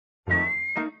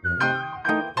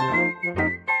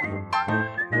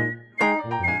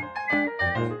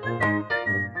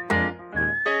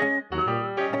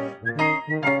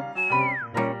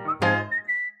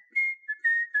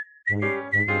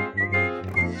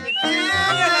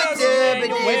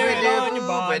Welcome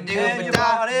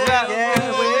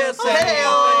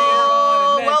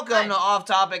to Off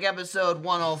Topic episode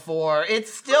 104.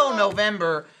 It's still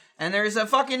November, and there's a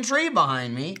fucking tree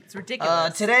behind me. It's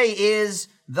ridiculous. Today is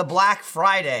the Black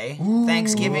Friday.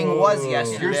 Thanksgiving was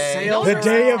yesterday. The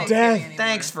day of death.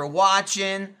 Thanks for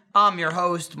watching. I'm your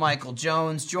host, Michael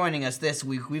Jones. Joining us this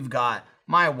week, we've got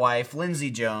my wife, Lindsay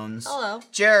Jones. Hello.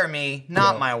 Jeremy,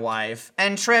 not my wife.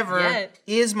 And Trevor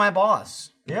is my boss.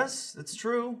 Yes, it's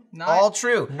true. All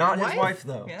true. Not his wife,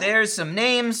 though. Yeah. There's some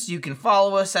names. You can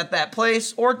follow us at that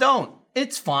place or don't.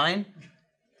 It's fine.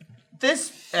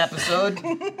 This episode,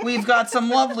 we've got some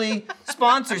lovely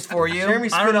sponsors for you. Jeremy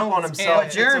spit up on himself.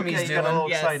 What Jeremy's okay, doing. got a little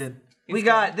excited. We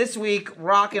got this week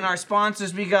rocking our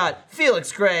sponsors. We got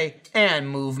Felix Gray and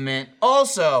Movement.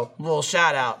 Also, a little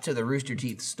shout out to the Rooster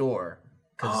Teeth store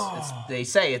because they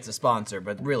say it's a sponsor,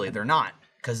 but really they're not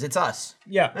because it's us.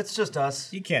 Yeah, It's just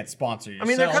us. you can't sponsor yourself. I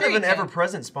mean, they're kind Sure of you an can.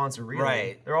 ever-present sponsor, really.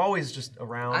 Right. They're always just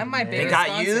around. I'm my man. They biggest got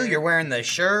sponsor. you. You're wearing the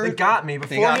shirt. They got me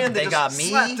beforehand. They They got just me.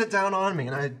 slapped it down on me,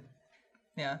 and I.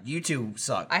 Yeah. You two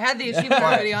suck. I had the achievement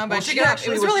already on, but Well, I took she it off. It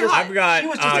actually was was really just- hot. I've got She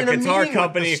was just in a Guitar meeting with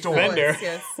Company the store. Fender.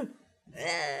 Yes.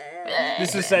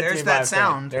 This is set There's to me that by a friend.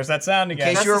 sound. There's that sound In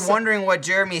again. case you were wondering what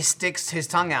Jeremy sticks his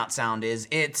tongue out sound is,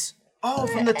 it's Oh,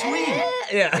 from the tweet.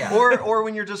 Yeah. Or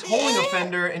when you're just holding a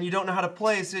Fender and you don't know how to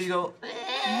play, so you go.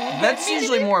 that's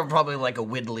usually more probably like a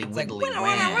widdly wham.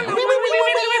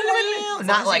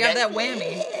 Not like I got a- that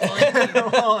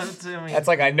whammy. Well, it's, I mean, That's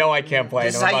like I know I can't play.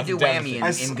 This is and I'm how you about do to whammy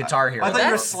demonstrate. in Guitar Hero. I thought you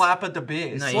were That's- slap at the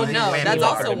bass. No, Well, you no, whammy that's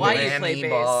bar. also why you play Whammy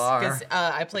bass. bar. Because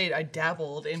I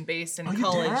dabbled in bass in you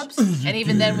college, dabs? and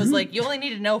even then was like, you only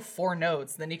need to know 4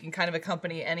 notes, then you can kind of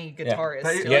accompany any guitarist.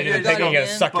 But So, yeah, like, you're you thinking you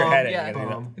gotta in, suck your head in. Yeah. You gotta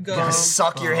do Bum. go. Gotta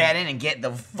suck your head in and get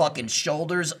the fucking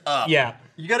shoulders up. that. Yeah.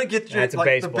 You gotta get your That's a like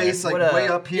bass the player. bass like What, way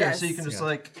up here, yes. so you can just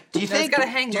like. Do you No, it's think? gotta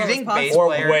hang do you low as think bass possible. Or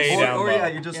players? way down Or low. yeah,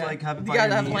 you just Yeah. like have it You by gotta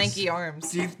your have knees. lanky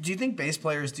arms. Do you think bass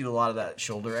players do a lot of that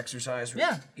shoulder exercise? Where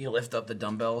Yeah. You lift up the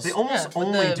dumbbells. They almost Yeah, with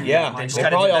only the- do Yeah. that. They just gotta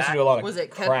probably do also that. do a lot of Was it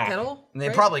crack. kettle? They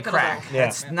right? probably Kettlebell. crack. Yeah.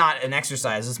 It's not an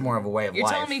exercise. It's more of a way of You're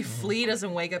life. telling me Flea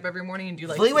doesn't wake up every morning and do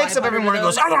like Flea wakes up every morning and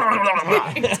goes. 500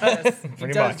 of those? Pretty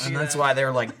He does much. do And that's that. why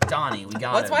they're like Donnie. We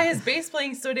got That's him. why his bass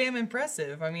playing's so damn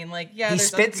impressive. I mean, like, yeah, He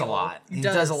there's other spits a people. lot. He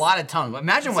does a lot of tongue.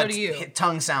 Imagine So what do you.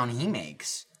 tongue sound he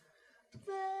makes.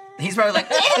 He's probably like.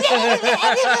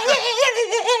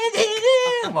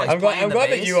 I'm glad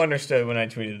that you understood when I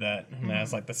tweeted that. And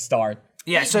that's like the start.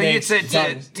 Yeah, so you makes said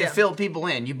tongues. to fill people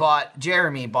in,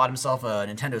 Jeremy bought himself a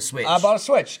Nintendo Switch. I bought a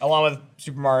Switch along with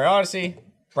Super Mario Odyssey,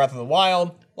 Breath of the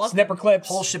Wild, Snipper Clips,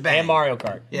 Whole shebang. and Mario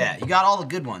Kart. Yeah, you got all the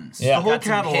good ones. Yeah. You The whole got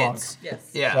some catalog. hits.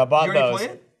 Yes. Yeah. So I bought You already those.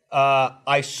 play it?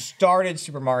 I started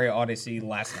Super Mario Odyssey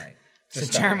last night. So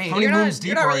Jeremy, How many You're moons not, deep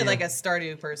you're not are really you? like a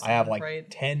Stardew person. I have like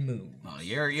right? 10 moons. oh,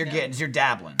 you're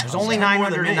dabbling. There's only more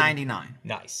than me. 999.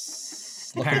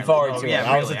 Nice. Looking Apparently. forward Oh, to yeah, it.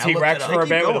 I was a really. I looked T-Rex it up. for a Keep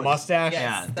bit with a going. mustache. Yes.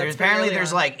 Yeah, that's there's very apparently early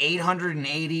there's on. like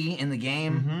 880 in the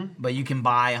game, but you can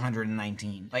buy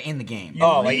 119 like in the game.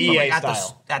 Oh, like But, EA at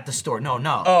style. the store. No.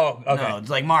 Oh, okay. No, it's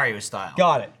like Mario style.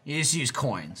 Got it. You just use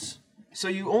coins, So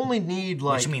you only need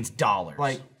like which means dollars.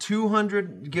 like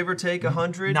 200, give or take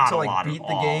 100 Not to a like lot at beat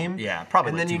the all. game. Yeah,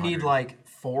 probably And like then you need 200. like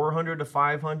 400 to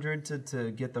 500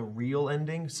 to get the real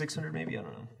ending. 600 maybe, I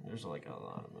don't know. There's like a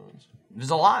lot of moons. there's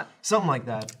a lot. Something like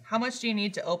that. How much do you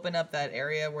need to open up that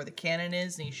area where the cannon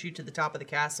is and you shoot to the top of the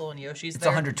castle and Yoshi's It's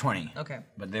there? 120. Okay.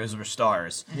 But those were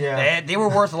stars. Yeah. They were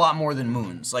worth a lot more than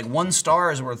moons. Like one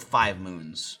star is worth 5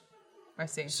 moons. I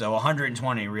see. So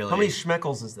 120 really. How many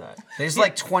schmeckles is that? There's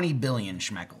like 20 billion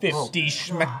schmeckles. 50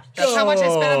 schmeck. That's how much I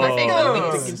spent on my fake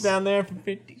Oh. movies. It's down there for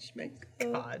 50 schmeck.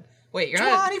 God. Wait, you're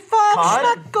not 25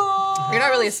 Cod? schmeckles. you're not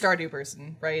really a Stardew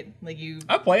person, right? Like you.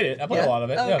 I played it. I played a lot of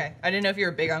it. Oh, yeah. okay. I didn't know if you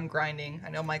were big on grinding. I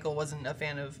know Michael wasn't a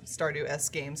fan of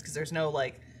Stardew-esque games because there's no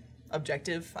like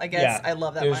objective. I guess Yeah. I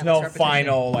love that. There's mindless no repetition.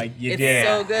 final like you It's did.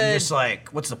 so And good. just like,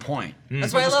 what's the point?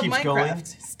 That's So why it I just love keeps Minecraft. going?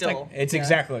 Still, It's Yeah.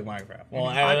 exactly like Minecraft. Well,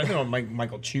 I don't know.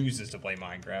 Michael chooses to play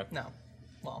Minecraft. No.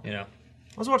 Well, You know,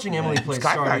 I was watching Emily play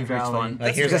Sky Stardew Factory's Valley. fun. like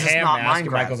That's here's a because it's ham not mask, and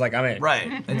Minecraft. Michael's like, I'm in.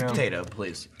 Right. It's Yeah. potato,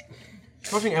 please. I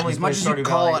was watching Emily As play much as you Stardew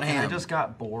call Valley, it and I ham. just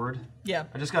got bored. yeah.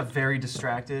 I just got very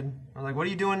distracted. I'm like, what are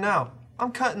you doing now?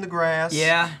 I'm cutting the grass.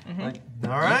 Yeah. Like, all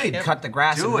You right. could cut the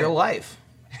grass Do in it. real life.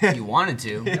 If you wanted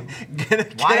to.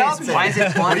 Get Why out is there.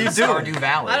 it fun in you doing? Stardew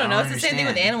Valley? I don't know. It's the same thing with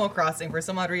understand. Animal Crossing. For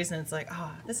some odd reason, it's like,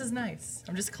 this is nice.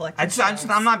 I'm just collecting. shells.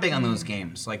 I'm not big on those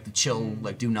games, like the chill,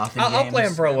 like do nothing I'll games. play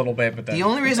them for a little bit, but then The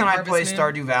only reason I Harvest play Moon?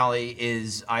 Stardew Valley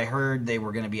is I heard they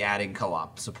were going to be adding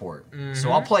co-op support. So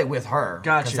I'll play with her.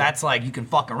 Gotcha. Because that's like, you can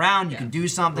fuck around, you can do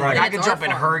something. Right. Like, I It's can our jump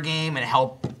in farm. her game and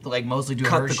help like mostly doing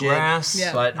Cut her the shit. grass.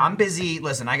 Yeah. But I'm busy.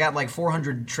 Listen, I got like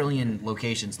 400 trillion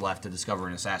locations left to discover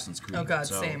in Assassin's Creed. Oh god,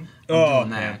 so same. I'm doing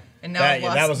that. man. And now I've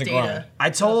lost that was a data. grind. I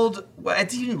told. Well, I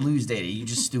didn't lose data. You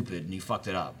just stupid and you fucked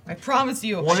it up. I promise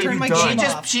you, What I have turned you my done? game She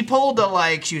off. she pulled a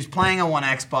like she was playing on one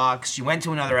Xbox. She went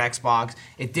to another Xbox.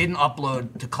 It didn't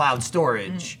upload to cloud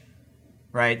storage,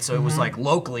 right? So it was like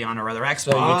locally on her other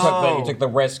Xbox. So you took the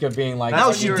risk of being like, No,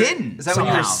 when she you were- didn't, Is that when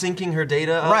you were somehow. syncing her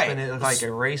data up Right. and it like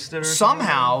erased it or something?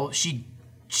 Somehow she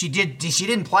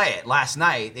didn't play it last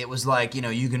night. It was like, you know,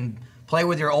 you can play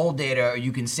with your old data or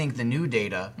you can sync the new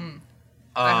data.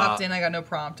 I hopped in, I got no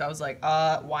prompt. I was like,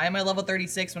 why am I level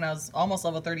 36 when I was almost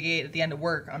level 38 at the end of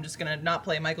work? I'm just gonna not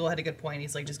play. Michael had a good point.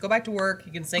 He's like, just go back to work.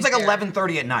 You can sync. It's like there.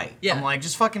 11:30 at night. Yeah. I'm like,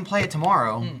 just fucking play it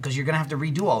tomorrow because you're gonna have to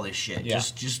redo all this shit. Yeah.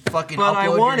 Just fucking But I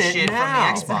upload want your it shit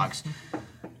now. from the Xbox.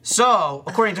 So,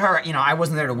 according to her, you know, I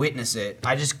wasn't there to witness it.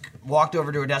 I just walked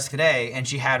over to her desk today and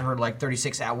she had her like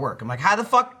 36 at work. I'm like, how'd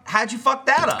you fuck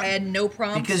that up? I had no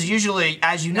prompt. Because usually,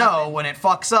 as you know, when it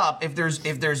fucks up, if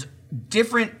there's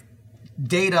different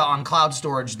data on cloud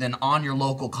storage than on your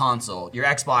local console, your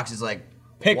Xbox is like,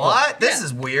 Pick what? one. This Yeah.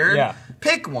 is weird. Yeah.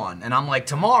 Pick one. And I'm like,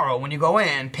 tomorrow when you go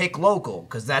in, pick local,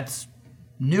 because that's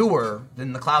newer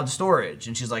than the cloud storage.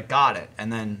 And she's like, got it.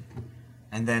 And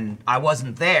then I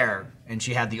wasn't there, and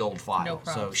she had the old file. No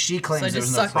prompt. So she So claims I there was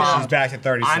just no sucked it up. prompt. she's back at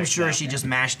 36. I'm sure now. she just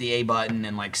mashed the A button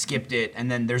and like skipped it, and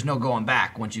then there's no going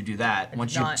back once you do that.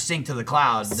 Once you not. sync to the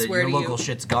cloud, Swear your to local you.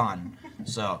 shit's gone.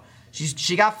 So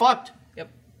she got fucked. Yep.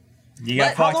 You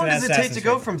got How fucked long in does it take Assassin's to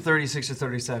go Creed. from 36 to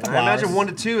 37? Couple I imagine hours. 1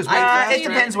 to 2 is way It faster.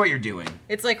 depends what you're doing.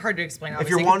 It's like hard to explain. If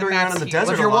Obviously, you're 'cause wandering map's around in the huge.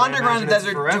 desert If you're a lot, I wandering around the imagine it's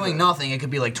desert forever. doing nothing, it could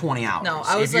be like 20 hours. No,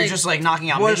 I was if you're like- just like knocking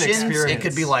out What an missions, it experience.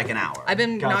 could be like an hour. I've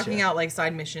been Gotcha. knocking out like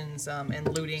side missions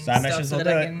and looting Side stuff missions so will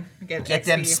that do I it. can get Get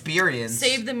them XP. experience.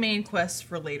 Save the main quest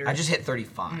for later. I just hit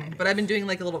 35. But I've been doing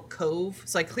like a little cove,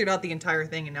 so I cleared out the entire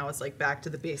thing, and now it's like back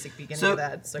to the basic beginning So of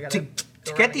that. So I gotta to go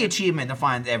get around the again. achievement to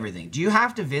find everything, do you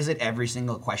have to visit every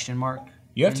single question mark?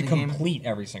 You have in to the game? complete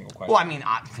every single question. Well, I mean,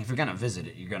 if you're gonna visit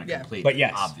it, you're gonna Yeah. complete But it.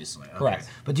 yes. Obviously. Okay. Correct.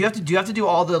 But do you have to do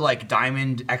all the like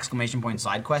diamond exclamation point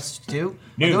side quests too?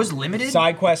 Are Dude, those limited?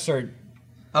 Side quests are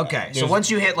Okay, so There's once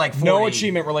you hit like 40, no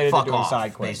achievement related to fuck doing off,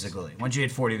 side quests. Basically, once you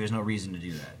hit 40, there's no reason to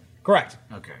do that. correct.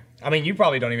 Okay, I mean, you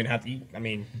probably don't even have to. I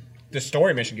mean, the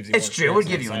story mission gives you. it's more true. It would experience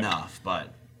give you than enough, but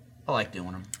I like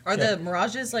doing them. Are Yeah. the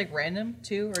mirages like random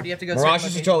too, or do you have to go? Mirages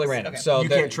certain are totally locations? random. Okay. So You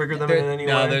there- can't trigger them there- in any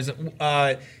No, way? there's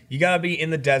you gotta be in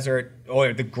the desert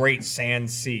or the Great Sand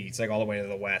Sea. It's like all the way to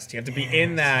the west. You have to be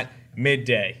in that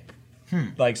midday.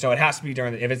 Like so, it has to be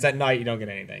during. If it's at night, you don't get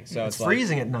anything. So It's it's, like,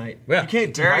 freezing at night. Yeah. You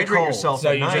can't Very dehydrate cold. yourself So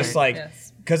at you night. just like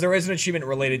Yes. because there is an achievement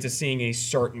related to seeing a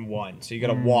certain one. So you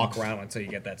gotta walk around until you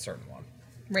get that certain one.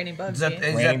 Raining bugs. Is that, yeah.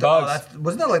 is Raining that bugs.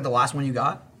 wasn't that like the last one you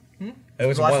got? It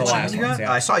was The one of the one last you ones. got?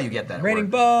 Yeah. I saw you get that. at Raining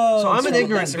work. bugs. So I'm an the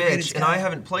ignorant lesser rated bitch, and sky. I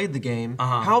haven't played the game.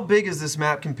 Uh-huh. How big is this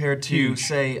map compared to, Huge.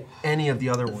 say, any of the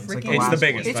other ones? Like freaking- It's the last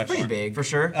biggest. one? It's pretty big. For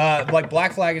sure. Like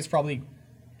Black Flag is probably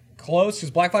close because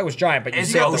Black Flag was giant, but you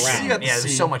It's sailed ocean. around. You got the Yeah, there's sea.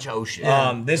 so much ocean.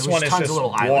 This There was one is tons just of little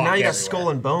walk islands. Now you got everywhere. Skull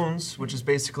and Bones, which is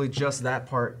basically just that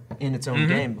part in its own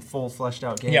game, a full fleshed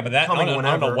out game. Yeah, but that I coming don't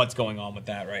whenever. know what's going on with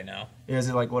that right now. Yeah, is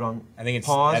it like what on? I think it's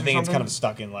pause I think or it's kind something? of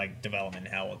stuck in like development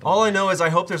hell. With All I know is I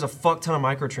hope there's a fuck ton of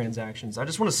microtransactions. I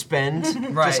just want to spend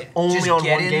Right. just only Just on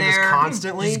get one in game just there.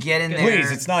 constantly. Just get in there. Please,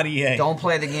 it's not EA. Don't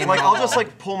play the game. Like at I'll all. just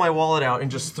like pull my wallet out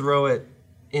and just throw it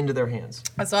into their hands.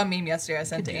 I saw a meme yesterday. I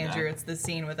sent to do Andrew. that. It's the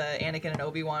scene with Anakin and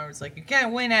Obi-Wan, where it's like, "You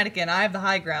can't win, Anakin. I have the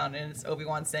high ground," and it's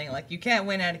Obi-Wan saying like, "You can't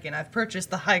win, Anakin. I've purchased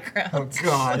the high ground." Oh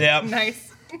God. Yep.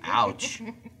 Nice. Ouch.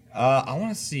 I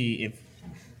want to see if.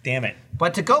 Damn it.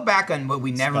 But to go back on what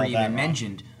we never Spelled that even wrong.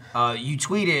 mentioned, you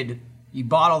tweeted, you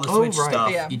bought all the Oh, Switch right.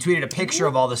 stuff. Yeah. You tweeted a picture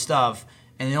of all the stuff,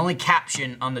 and the only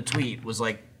caption on the tweet was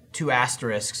like 2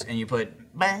 asterisks, and you put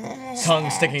Tongue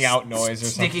sticking out noise or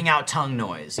something. sticking out tongue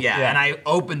noise. Yeah. Yeah. And I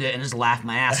opened it and just laughed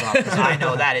my ass off because I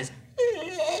know that is.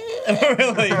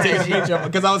 Really take a picture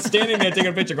because I was standing there taking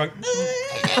a picture going.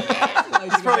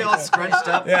 It's probably all scrunched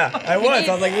up. Yeah, I was.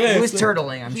 I was like, It was this.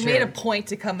 turtling. I'm He sure. made a point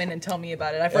to come in and tell me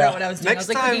about it. I forgot what I was doing. I was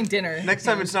like cooking dinner. Next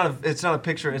time it's not a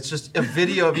picture. It's just a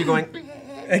video of you going.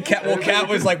 And Kat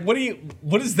was like, "What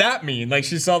does that mean?" Like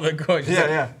she saw the quote. She's Yeah, like,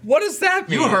 yeah. What does that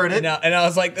mean? You heard it. And I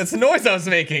was like, "That's the noise I was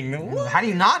making." How do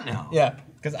you not know? Yeah,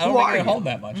 because I don't Who think are I you? hold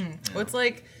that much. Well, it's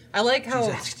like I like how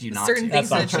She's asked you not certain to. things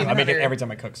That's in not true. I Achievement make it Hunter- every time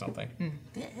I cook something.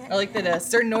 I like that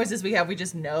certain noises we have we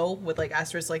just know with like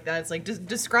asterisks like that. It's like just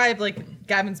describe like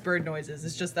Gavin's bird noises.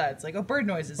 It's just that. It's like bird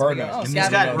noises. Bird We go, noises. Oh, He's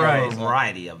Gavin. got Right. a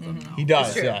variety of them. Though. He does.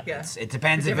 It's true, Yeah. yeah. It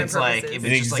depends if Different it's like purposes. if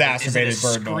An it's just like is it a exacerbated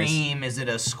bird noise. scream, is it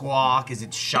a squawk, is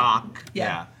it shock?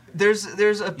 Yeah.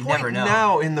 There's a point never know.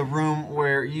 now in the room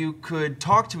where you could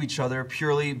talk to each other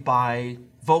purely by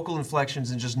vocal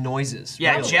inflections and just noises.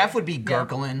 Yeah, really. Jeff would be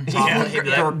gurgling. Yeah. He'd be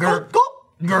like, gurgle,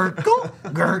 gurgle,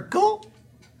 gurgle.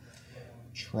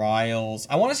 Trials.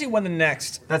 I want to see when the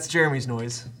next. That's Jeremy's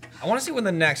noise. I want to see when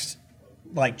the next,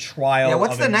 like, trial. Yeah,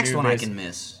 what's of the next one I Anubis- can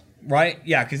miss? Right?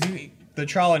 Yeah, because the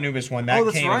trial of Anubis one that Oh,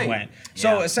 that's came right. and went.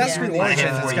 So Yeah. Assassin's Creed Yeah. Origins,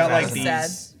 Yeah. it's got like That's these sad.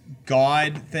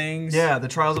 god things. Yeah, the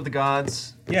Trials of the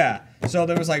Gods. Yeah. So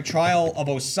there was like Trial of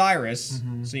Osiris.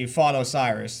 So you fought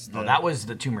Osiris. Oh, the that was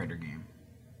the Tomb Raider game.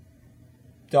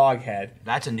 dog head.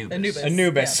 That's Anubis.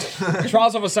 Anubis.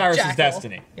 Trials of Osiris is Jackal.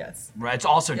 Destiny. Yes. Right, it's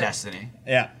also Destiny.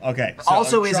 Yeah. Okay.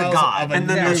 Also is a Trials god. of And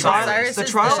then Yeah, the, Osiris the is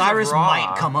Trials the- Osiris of Ra.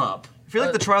 might come up. I feel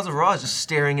like the Trials of Ra is just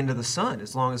staring into the sun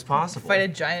as long as possible. Fight a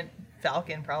giant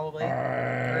falcon, probably.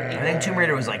 I think Tomb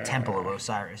Raider was like Temple of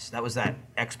Osiris. That was that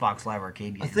Xbox Live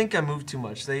Arcade game. I think I moved too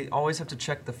much. They always have to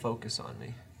check the focus on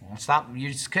me. Stop.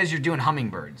 You just because you're doing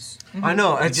hummingbirds. I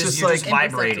know. It's You're just you're like just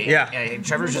vibrating. Yeah.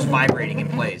 Trevor's just vibrating in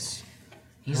place.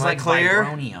 He's Am I like clear?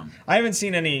 vibronium. I haven't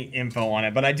seen any info on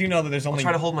it, but I do know that there's only.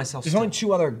 try to hold myself There's still. only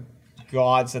 2 other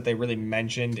gods that they really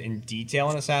mentioned in detail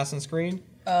in Assassin's Creed.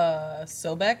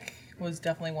 Sobek was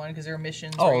definitely one because there were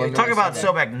missions. Oh, where you look were Talk about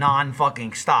Sobek. Sobek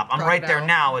non-fucking stop. I'm right there Crocodile.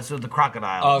 now. It's with the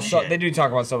crocodile. Oh, and so shit. they do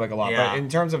talk about Sobek a lot, Yeah. but in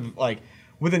terms of like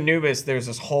with Anubis, there's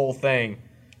this whole thing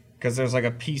because there's like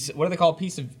a piece. What do they call a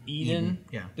piece of Eden?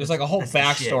 Yeah. There's like a whole That's the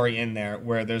backstory in there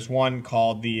where there's one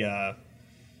called the.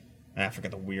 I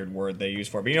forget the weird word they use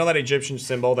for it, but you know that Egyptian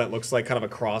symbol that looks like kind of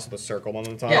a cross with a circle on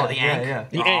the top. Oh, the Yeah, Ankh. yeah.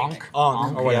 The The Ankh,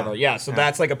 Ankh. or whatever. Yeah, so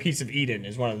that's like a piece of Eden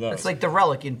is one of those. It's like the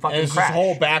relic in fucking and there's Crash. this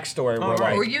whole backstory where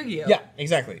like Or Yu-Gi-Oh. yeah,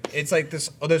 exactly. It's like this.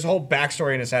 There's a whole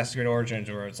backstory in Assassin's Creed Origins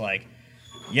where it's like,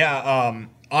 yeah,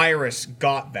 Iris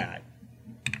got that,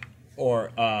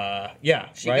 or yeah,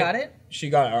 She right? got it? She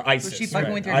got it. Or Isis. she fucking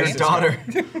right. with your His Isis daughter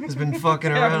got it. has been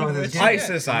fucking around with his Yeah. kid.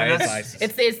 Isis, that's- Isis.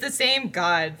 It's the same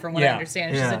god from what Yeah. I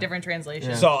understand. It's just Yeah. a different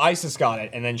translation. Yeah. So Isis got it,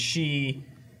 and then she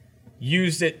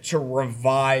used it to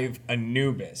revive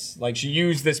Anubis. Like she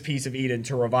used this piece of Eden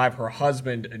to revive her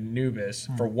husband Anubis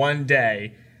for one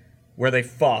day, where they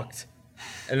fucked,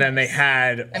 and then they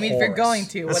had. I mean, if you're Horus. going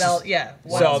to, what That's else? just- Yeah.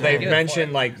 What So else would you they've do it for?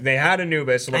 mentioned like they had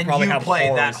Anubis, so they'll and probably you have play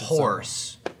Horus that at some point.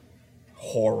 horse.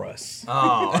 Horus.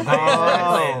 Oh,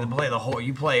 I play the horse.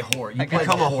 You play horse. You play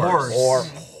become the a horse. Or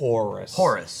Horus.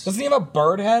 Horus. Doesn't he have a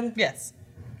bird head? Yes.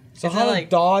 So Isn't how that a like-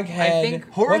 dog I head?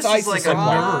 think Horus What's is like Isis a and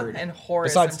Ra bird. and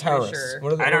Horus. Besides I'm pretty Terrorist. sure.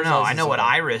 What are the- I don't what know. is I know Isis what like?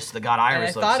 Iris, the god Iris,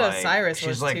 I thought looks like. Osiris She's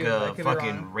was like too, but I a could be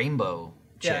fucking wrong. rainbow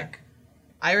Yeah. chick.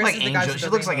 Iris Like is the angel. goddess of She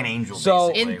the looks like an rainbow. angel. So-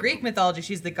 basically. In Greek mythology,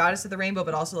 she's the goddess of the rainbow,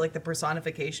 but also like the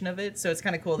personification of it. So it's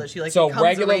kind of cool that she like So becomes a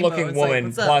regular rainbow. looking It's like, woman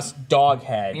what's up? plus dog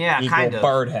head Yeah, equal kind of.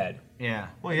 bird head. Yeah.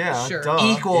 Well, yeah, Sure. duh,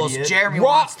 Equals. idiot. Jeremy Ra,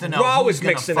 wants to know Ra who's was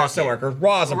gonna mixed in there fuck somewhere it. because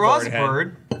Ra's a Ra's bird a head.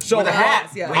 bird. So With a hat.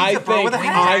 Yeah. I Wings of bird think with a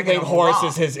hat. I think Ra. Horus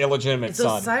is his illegitimate Is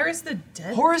son. Osiris the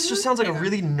dead? Horus just dude? sounds like a Hang on.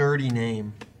 really nerdy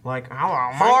name. Like, hello,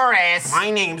 Horace.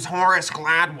 my name's Horace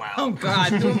Gladwell. Oh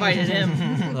God, who invited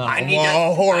him? I need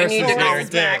Whoa, Horus I need is to there, go.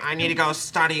 dick. I need to go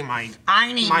study my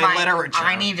I need my literature.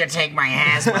 I need to take my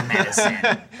asthma medicine.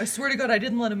 I swear to God, I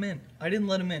didn't let him in. I didn't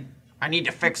let him in. I need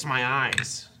to fix my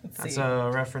eyes. Let's That's see.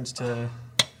 a reference to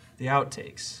the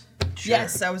outtakes.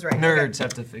 Yes, I was right. Nerds Okay.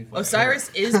 have to think. Osiris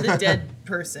is the dead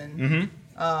person.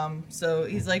 Mm-hmm. So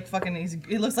he's like fucking.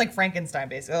 He looks like Frankenstein,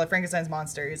 basically. Like Frankenstein's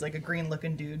monster. He's like a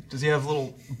green-looking dude. Does he have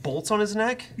little bolts on his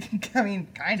neck? I mean,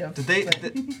 kind of. Did they?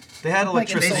 but- They had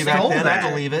electricity they back stole then. I that.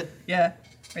 believe it. yeah,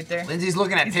 right there. Lindsay's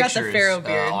looking at He's got the pictures. pharaoh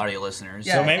beard. Audio listeners.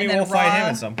 Yeah. So maybe and then we'll fight him Ra-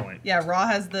 at some point. Yeah, Ra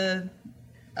has the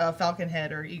falcon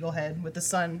head or eagle head with the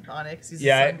sun on it. 'cause he's the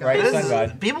Yeah, sun god. right. This Sun is-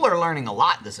 god. People are learning a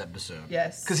lot this episode.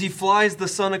 Yes. Because he flies the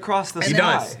sun across the And sky.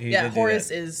 then- does. He yeah, did do Horus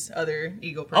that. is other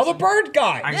eagle person. Oh, the bird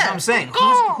guy. I Yeah. I'm saying,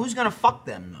 who's gonna fuck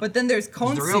them? Though? But then there's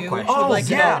Khonsu, the real question. Oh, like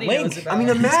yeah, nobody Link. knows about. I mean,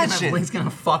 imagine Link's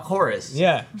gonna fuck Horus.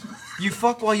 Yeah. you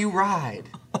fuck while you ride.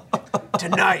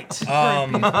 Tonight we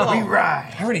I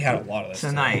ride. already had a lot of this.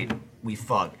 Tonight we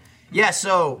fuck. Yeah,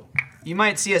 so you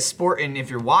might see us sporting if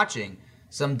you're watching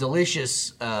some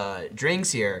delicious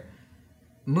drinks here.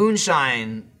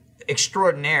 Moonshine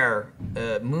extraordinaire,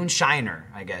 moonshiner,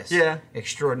 I guess. Yeah.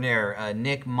 Extraordinaire.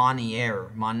 Nick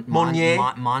Monnier. Monnier?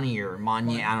 Monnier. I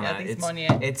don't Yeah, know. I think it's It's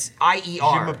Monnier. It's IER. Je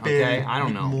m'appelle Okay, I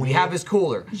don't know. We Monnier. have his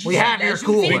cooler. We have your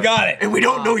cooler. We got it. And we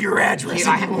don't know your address.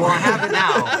 I have it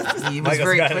now. He was Michael's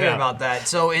very got it clear now. about that.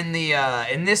 So in the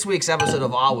in this week's episode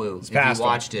of Awu, if you past one.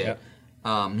 watched it,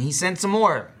 Yep. he sent some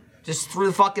more. Just through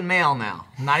the fucking mail now.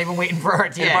 Not even waiting for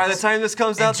RTX. And by the time this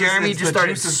comes and out, Jeremy the just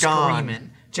started juice is gone.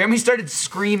 screaming. Jeremy started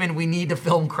screaming, "We need to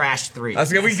film Crash 3." I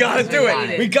was like, we gotta do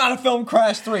it. it. We gotta film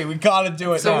Crash 3. We gotta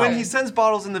do it So now. when he sends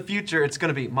bottles in the future, it's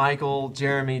gonna be Michael,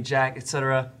 Jeremy, Jack,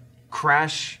 etc.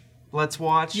 Crash. Let's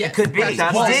watch. Yes. It could be. Well,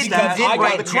 That's Well, the did- stat. did I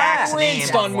write got Jack's name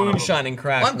rinsed on on one of them. moonshine and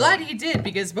Crash. Well, I'm glad 1. he did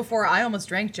because before I almost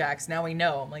drank Jack's. Now we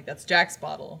know. I'm like, that's Jack's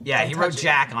bottle. Yeah, Don't he wrote touch it.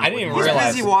 Jack on it. I didn't even He's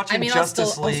realize. busy watching I mean, I'll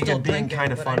Justice still- I'll League still and being drink it,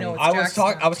 kind of but I funny. know it's I was Jack's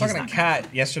talking. now. I was talking He's to not Kat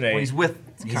yesterday. Well, he's with.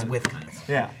 He's with kind of.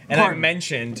 Yeah. And I Pardon.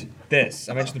 mentioned this.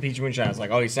 I mentioned the peach moonshine. I was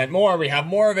like, "Oh, he sent more. We have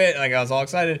more of it." Like I was all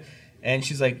excited, and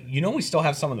she's like, "You know, we still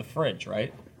have some in the fridge,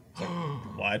 right?" I was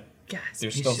like, "What? Yes.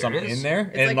 There's You still some serious? in there?"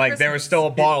 It's And like like there was Christmas. still a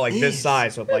bottle like It this is.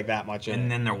 size with like that much in And it.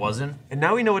 then there wasn't. And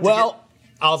now we know what to Well,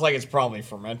 I was like, it's probably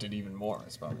fermented even more.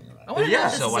 It's probably I want to Yeah, know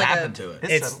if this So is what like happened a, to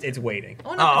it? it's waiting. I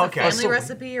want to know Oh, if it's okay. a family So-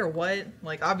 recipe or what.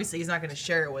 Like, obviously, he's not going to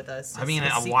share it with us. I mean,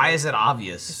 It's a why secret. is it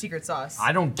obvious? secret sauce?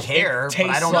 I don't care, It but I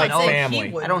tastes don't like know. family.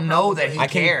 He would I don't know that probably. he I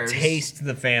can cares. taste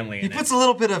the family. He in puts it. a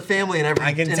little bit of family in every.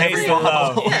 I can in taste every the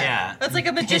bottle. love. Yeah. That's like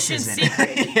a magician's Pisses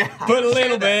in it. secret. Put a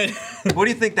little bit. What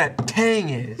do you think that tang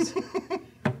is?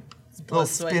 Little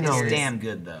sweat spin in on his It's it. damn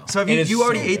good though. So have It you, is you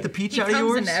already so ate good. the peach He out of comes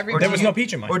yours? into every- Or There do was you- no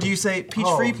peach in mine. Or do you say peach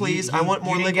Oh, free, you- please? you- I want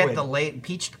more you didn't liquid. get the late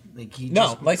peach. Like he No,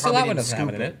 just like so probably that one didn't doesn't have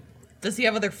it scoop in it. Does he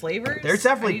have other flavors? There's I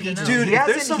definitely need to peach. know. Dude, he if there's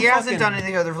hasn't. some He hasn't fucking- done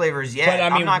any other flavors yet. But, I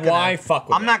I'm mean, not gonna, why fuck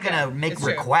with I'm not it? gonna make It's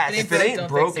true. requests. It ain't If it broke, ain't don't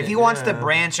broken, fix If it. he wants to Yeah.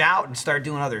 branch out and start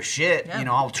doing other shit, Yeah. you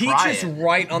know, I'll Peach try is it.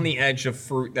 right on the edge of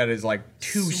fruit that is like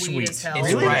too Sweet sweet. as hell. to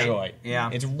It's right. enjoy. Yeah.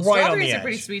 It's Well, right on the strawberries edge. are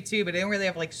pretty sweet too, but they don't really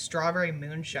have like strawberry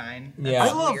moonshine. That's Yeah, I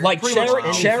love weird. like pretty much cherry,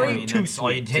 anything. cherry, I mean, too that's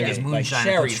all you sweet. take is Like moonshine and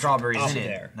put cherry's strawberries up in it.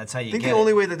 there. That's how you I think get the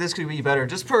only it. way that this could be better,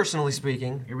 just personally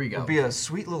speaking, Here we go. would be a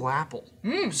sweet little apple.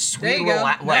 Sweet There you little go.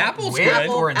 like Apple's with good.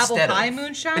 or apple instead pie of.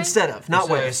 moonshine. Instead of, not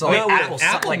So with. it's like not apple, with.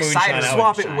 Apple like moonshine, cider. I would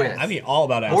Swap it moonshine. with. I'd be all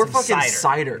about apple. Or fucking Cider.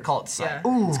 cider. Call it cider.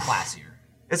 Yeah. It's classier.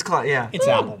 It's yeah. It's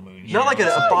apple moonshine. Not like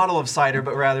a bottle of cider,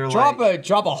 but rather Drop like.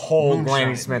 a whole Moonshine.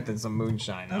 Granny Smith and some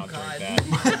moonshine. I'll God.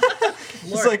 drink that.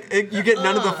 It's like you get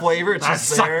none of the flavor. It's I just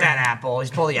suck there. that apple. He's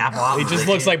pulled the apple out. It just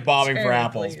looks like bobbing for Cherry,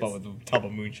 apples, please. but with a tub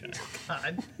of moonshine.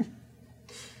 God.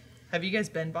 Have you guys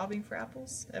been bobbing for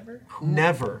apples ever?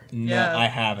 Never. No, I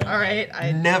haven't. All right.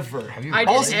 Never. Have you I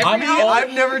read did it? every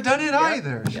I've never done it Yeah.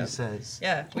 either. She Yeah. says.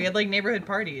 Yeah, we had like neighborhood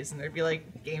parties, and there'd be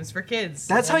like games for kids.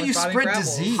 That's One how was you bobbing spread for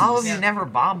apples. disease. How have Yeah. you never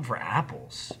bobbed for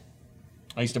apples?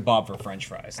 I used to bob for French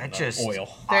fries. That and just oil.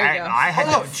 There you go. I had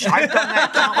to, I've done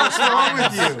that countless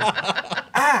times. With you.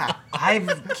 I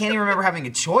can't even remember having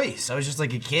a choice. I was just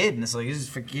like a kid, and it's like,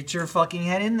 just get your fucking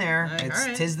head in there. Like, It's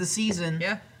alright. tis the season.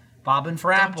 Yeah, Bobbing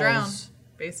for don't apples. drown,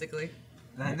 basically.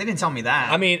 They didn't tell me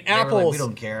that. I mean, They were like, apples- we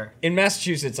don't care. In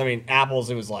Massachusetts, I mean, apples,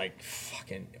 it was like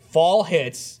fucking fall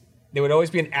hits. There would always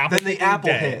be an apple Then the picking apple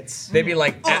day. hits. They'd be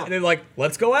like, they're like,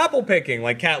 let's go apple picking.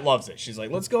 Like, Kat loves it. She's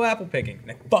like, let's go apple picking.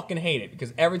 And I fucking hate it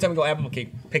because every time we go apple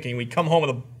picking, we come home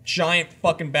with a giant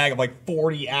fucking bag of like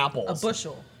 40 apples. A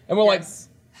bushel. And we're like, Yes.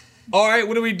 all right,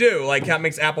 what do we do? Like, Kat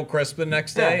makes apple crisp the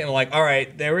next day, Yeah. and we're like, all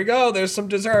right, there we go. There's some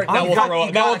dessert. Now you we'll got- throw,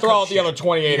 you now we'll gotta throw cook out the shit. other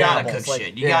 28 You gotta apples. cook Like,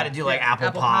 shit. You yeah. gotta do like Yeah, apple,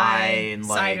 apple pie pie, and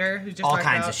like cider, we just all talked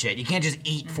kinds about. of shit. You can't just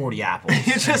eat 40 apples.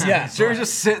 You just, Yeah. Jerry's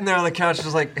just sitting there on the couch,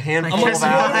 just like handful I'm like, of so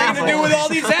what are we apples. gonna do with all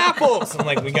these apples? I'm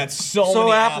like, we got so So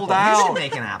many appled apples. You out. should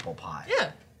make an apple pie.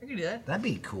 Yeah, I could do that. That'd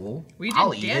be cool. We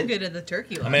I'll did eat damn it. good at the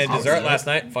turkey last I made a night. dessert last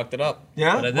night, fucked it up.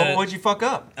 Yeah? But I did Well, it. what'd you fuck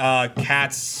up?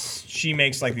 Kat's, she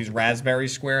makes like these raspberry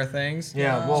square things.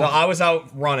 Yeah, well, So I was out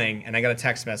running and I got a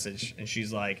text message and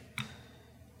she's like,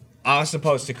 I was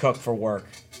supposed to cook for work,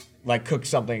 like cook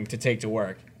something to take to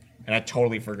work. And I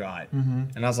totally forgot.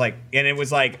 Mm-hmm. And I was like, and it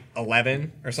was like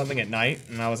 11 or something at night.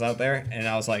 And I was out there and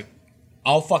I was like,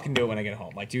 I'll fucking do it when I get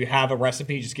home. Like, do you have a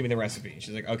recipe? Just give me the recipe.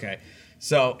 She's like, okay.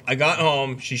 So I got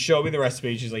home. She showed me the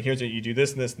recipe. She's like, here's what you do: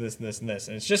 this and this and this and this and this.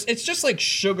 And it's just like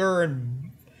sugar and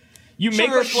you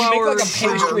make Sugar, like, you make like a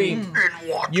flour, pastry. In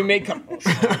water. You make a,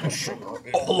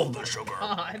 all of the sugar.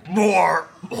 God. More.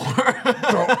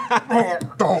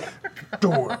 Don't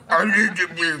do it. I need to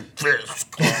be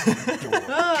pissed.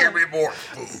 Give me more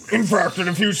food. in fact, in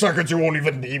a few seconds, you won't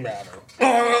even need matter.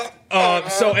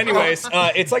 So, anyways,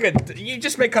 it's like a you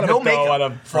just make kind of No a dough makeup out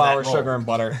of for flour, that roll. sugar, and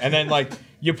butter, and then like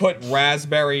you put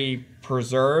raspberry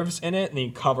preserves in it, and then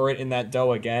you cover it in that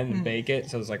dough again and bake it.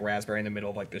 So there's like raspberry in the middle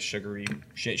of like this sugary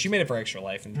shit. She made it for Extra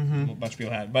Life, and a bunch of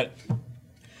people had it. But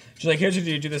she's like, "Here's what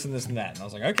you do: this and this and that." And I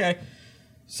was like, "Okay."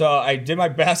 So I did my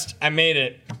best. I made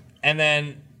it, and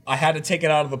then I had to take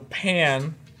it out of the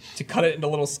pan to cut it into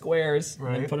little squares and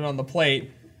Right. put it on the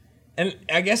plate. And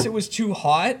I guess it was too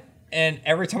hot, and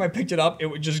every time I picked it up, it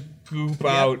would just goop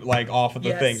out like off of the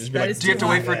Yes, thing. Just be that like, is do you have to too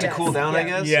wait hot. for it to Yes. cool down, I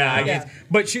guess? yeah, I Yeah. guess.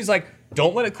 But she's like,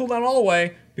 don't let it cool down all the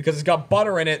way because it's got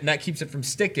butter in it, and that keeps it from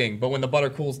sticking. But when the butter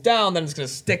cools down, then it's gonna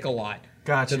stick a lot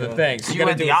Gotcha. to the thing. So You gotta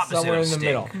went do the it opposite somewhere of in the stick.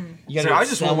 middle. You gotta So do I it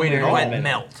just went way to somewhere in Went the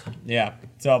middle. melt. Yeah.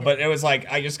 So, but it was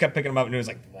like I just kept picking them up, and it was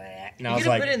like, bleh. And I You was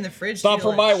could have like, put it in the fridge. stop to, for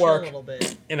like, my chill work. A little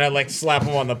bit. and I like slap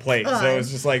them on the plate. So it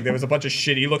was just like there was a bunch of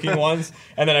shitty looking ones,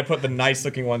 and then I put the nice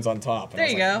looking ones on top. And There I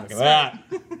was you like,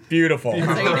 go. Look at that. Beautiful. That's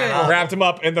how you do it. Wrapped them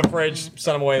up in the fridge,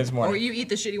 sent them away this Or morning. you eat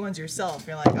the shitty ones yourself.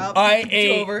 You're like, oh, I it's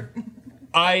ate- over.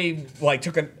 I like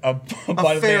took a bite of the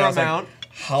fair thing. I was amount. like,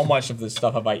 how much of this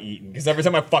stuff have I eaten? Because every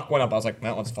time I fuck one up, I was like,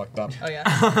 that one's fucked up. Oh yeah.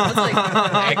 It's like,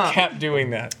 I kept doing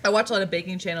that. I watch a lot of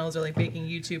baking channels or like baking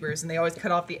YouTubers, and they always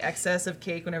cut off the excess of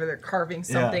cake whenever they're carving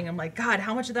something. I'm like, God,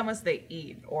 how much of that must they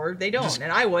eat? Or they don't,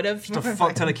 and I would have. Just a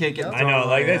fuck ton of cake getting I thrown know,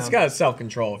 like away, it's yeah. got self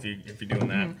control if you're doing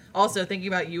that. Also, thinking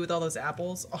about you with all those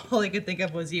apples, all I could think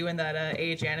of was you in that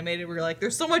AH animated where you're like,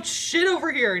 there's so much shit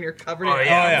over here, and you're covered in Oh, Oh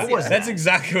yeah. yeah, What was that's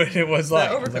exactly what it was like.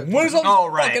 I was like, what is all these Oh,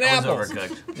 right. fucking It was apples?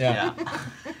 overcooked. Yeah.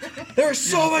 There's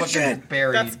so much shit.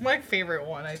 Buried. That's my favorite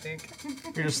one, I think.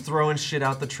 You're just throwing shit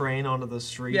out the train onto the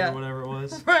street Yeah. or whatever it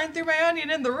was. Running through my onion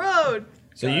in the road.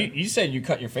 So you said you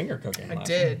cut your finger cooking. I last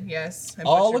did, yes. I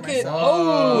Oh, butchered look at myself.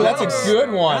 oh, that's a good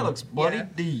That one. looks bloody Yeah.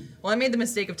 deep. Well, I made the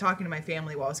mistake of talking to my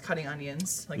family while I was cutting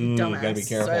onions, like a Ooh, dumbass. gotta be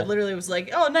So I careful. literally was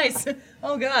like, "Oh, nice.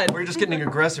 Oh, God." We're just getting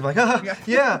aggressive, like,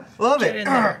 yeah, love Get it. in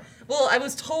there. Well, I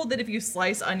was told that if you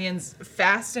slice onions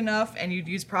fast enough and you'd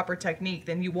use proper technique,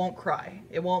 then you won't cry.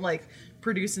 It won't like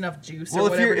produce enough juice. Well, or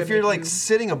if whatever you're to if you're make like you-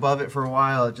 sitting above it for a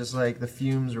while, it just like the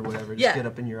fumes or whatever just get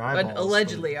up in your eyeballs. But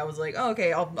allegedly, I was like, "Oh,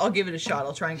 okay, I'll give it a shot.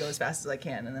 I'll try and go as fast as I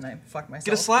can," and then I fucked myself.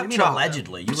 Get a slap What do you chop. mean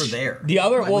allegedly? You were there. The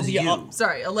other, It well, was the you.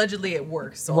 Sorry, allegedly it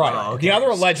works. So right. Oh, okay. The other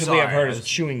allegedly Sorry, I've heard I is was-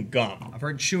 chewing gum. I've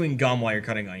heard chewing gum while you're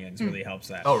cutting onions really helps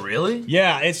that. Oh, really?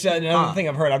 Yeah, it's another thing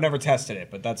I've heard. I've never tested it,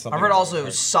 but that's something. I've heard also it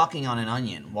was sucking on an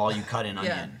onion while you cut an Yeah.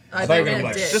 onion. I thought you were gonna be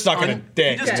meant like dick. sucking a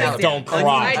dick. just take the Don't cry.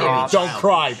 onion Don't drop.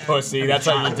 cry, pussy. That's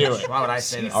how you do it. Why would I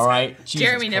say that? All right. Jesus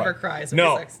Jeremy never Christ. cries.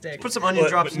 No. When he sucks dick. Put some onion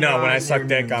drops. in No, your when I eyes suck and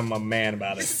dick, you're I'm a man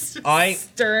about it. I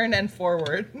Stern and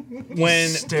forward. when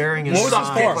staring in what was the this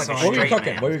eyes for? like a What were you straight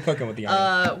cooking? man. What were you cooking with the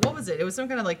onion? What was it? It was some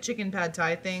kind of like chicken pad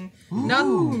thai thing.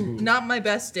 Not my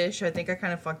best dish. I think I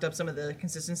kind of fucked up some of the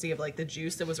consistency of like the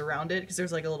juice that was around it because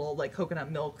there's like a little like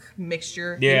coconut milk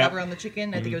mixture you Yeah. have around the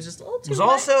chicken. I think it was just a little too. There's wet.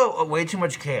 also way too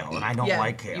much kale, and I don't yeah,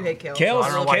 like kale. You hate kale. Kale I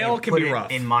don't know why Kale you can put be it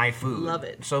rough. in my food. Love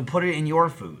it. So put it in your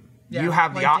food. Yeah, You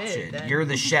have the well, I did, option. then. You're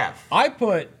the chef. I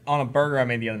put on a burger I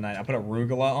made the other night. I put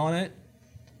arugula on it,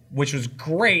 which was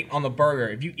great on the burger.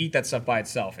 If you eat that stuff by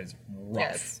itself, it's rough.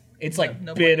 Yes. It's like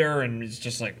no bitter and it's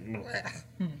just like. bleh.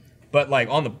 But like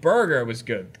on the burger, it was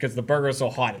good because the burger was so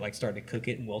hot. It like started to cook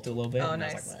it and wilt it a little bit. Oh, and I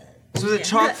was nice. like, So is it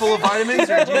chock full of vitamins,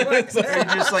 or do you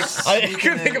just like? I sneaking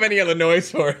couldn't in? think of any other noise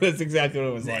for it. That's exactly what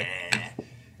it was like.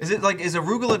 Is it like is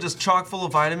arugula just chock full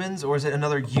of vitamins, or is it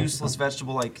another useless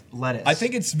vegetable like lettuce? I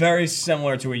think it's very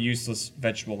similar to a useless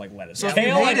vegetable like lettuce. So if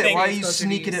Kale, you I hate it, think. why are you It's supposed to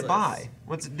be sneaking it useless. by?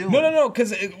 What's it doing? No,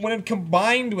 because when it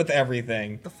combined with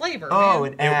everything, The flavor. Oh,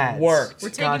 man. it adds. worked. We're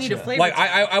taking you to Gotcha. flavor. like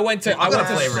I went to I got went a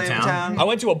to flavor town. I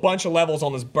went to a bunch of levels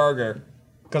on this burger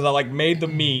because I like made the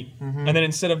meat and then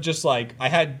instead of just like I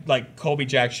had like Colby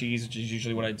Jack cheese, which is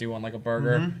usually what I do on like a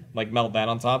burger, like melt that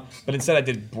on top. But instead I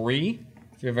did brie.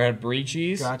 If you ever had brie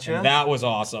cheese, Gotcha. and that was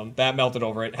awesome. That melted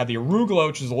over it. Had the arugula,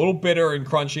 which was a little bitter and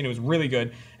crunchy, and it was really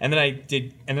good. And then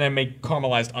I made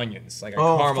caramelized onions. Like I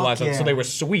Oh, caramelized fuck them, so yeah. they were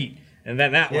sweet. And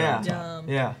then that went on top. Yum.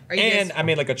 Yeah. Are you And guys, I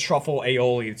made like a truffle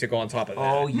aioli to go on top of that.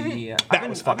 Oh yeah. That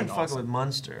was I've fucking been fucking awesome. with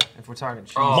Munster. If we're talking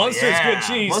cheese. Oh, Munster's yeah. good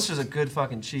cheese. Munster's a good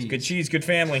fucking cheese. Good cheese, good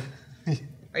family.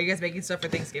 are you guys making stuff for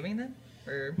Thanksgiving then?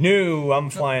 Or No,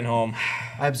 I'm flying home.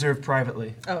 I observe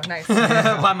privately. oh, nice.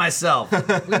 By myself.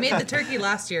 We made the turkey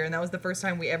last year, and that was the first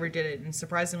time we ever did it. And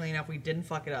surprisingly enough, we didn't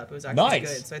fuck it up. It was actually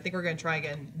Nice. good. So I think we're gonna try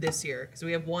again this year because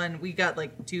we have one. We got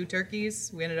like 2 turkeys.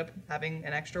 We ended up having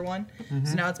an extra one.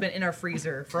 So now it's been in our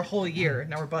freezer for a whole year.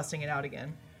 Now we're busting it out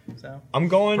again. So I'm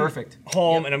going Perfect.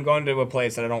 home, and I'm going to a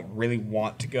place that I don't really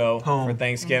want to go Home. for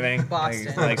Thanksgiving.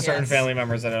 Boston, like certain yes. family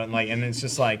members that I don't like, and it's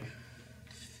just like,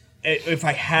 if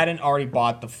I hadn't already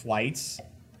bought the flights,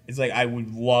 it's like I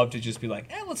would love to just be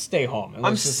like, let's stay home. And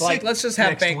I'm let's just sick like let's just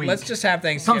have next week. let's just have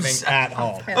Thanksgiving sick. at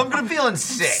home. I'm gonna feeling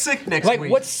sick. Sick next Like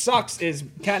week. what sucks is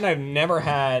Kat and I have never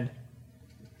had.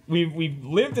 We've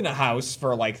lived in a house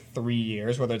for like 3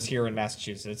 years, whether it's here in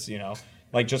Massachusetts, you know,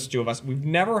 like just 2 of us. We've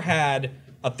never had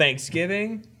a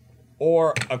Thanksgiving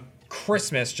or a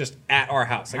Christmas just at our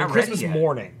house, like Not a Christmas ready yet.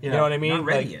 morning. You know what I mean? Not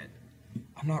ready Like, yet.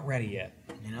 I'm not ready yet.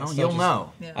 You know, still you'll just-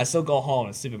 know. yeah. I still go home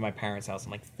and sleep at my parents' house.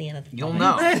 I'm like, fan of the You'll time.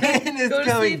 know. It's Go to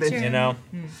coming, sleep, bitch. Jeremy. You know?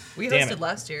 we Damn hosted it.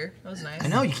 last year. That was nice. I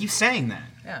know you keep saying that.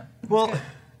 Yeah. Well,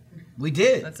 We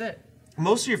did. That's it.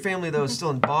 Most of your family though is still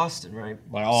in Boston, right?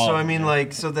 Like, all so of I them, mean, yeah.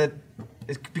 like, so that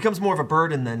it becomes more of a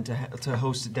burden then to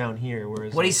host it down here.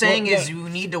 Whereas What like, he's saying Well, is you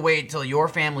need to wait till your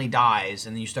family dies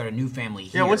and then you start a new family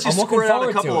here. yeah, once you I'm looking squirt out a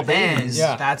forward couple to of it. babies, then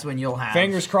Yeah. that's when you'll have.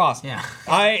 Fingers crossed. Yeah.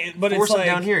 But force it's them like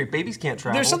down here. Babies can't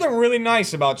travel. there's something really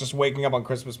nice about just waking up on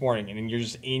Christmas morning and then you're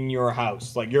just in your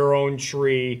house, like your own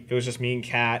tree. If it was just me and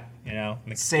Kat, you know,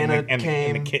 and the, Santa and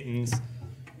came. the kittens.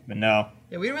 But no.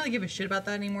 Yeah, we don't really give a shit about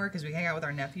that anymore because we hang out with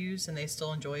our nephews and they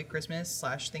still enjoy Christmas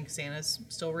 / think Santa's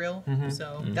still real.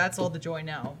 So that's all the joy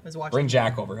now is watching. Bring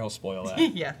Jack over, he'll spoil that.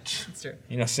 Yeah, that's true.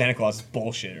 You know, Santa Claus is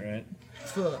bullshit, right?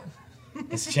 Fuck.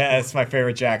 It's my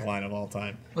favorite Jack line of all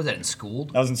time. Was that in school?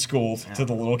 That was in school to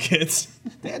the little kids.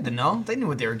 They had to know. They knew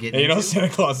what they were getting Yeah, you know, into. Santa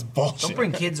Claus is bullshit. Don't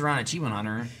bring kids around Achievement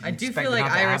Hunter. I do Expect feel it like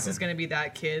not to Iris happen. is gonna be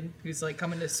that kid who's like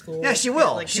coming to school. Yeah, she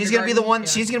will. Like, She's gonna be the one.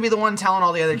 kindergarten. She's gonna be the one telling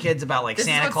all the other kids about like This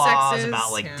is Santa what Claus, sex is.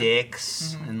 about like Yeah.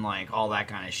 dicks and like all that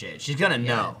kind of shit. She's gonna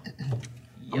know.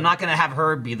 I'm not gonna have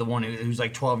her be the one who's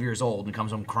like 12 years old and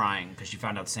comes home crying because she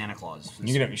found out Santa Claus.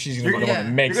 She's gonna be the one Yeah. that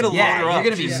makes You're gonna it. load Yeah, her you're up.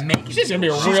 gonna be Yeah. making. She's gonna be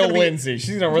a She's real gonna be- Lindsay.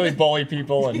 She's gonna really bully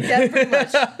people and Yeah, pretty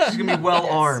much. She's gonna be well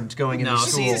armed going into No,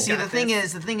 school. see, the thing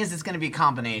is, it's gonna be a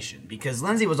combination because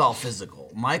Lindsay was all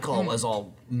physical. Michael was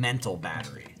all mental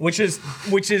battery. which is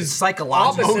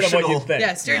Psychological. opposite of what you Emotional. think.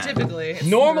 Yeah, stereotypically. it's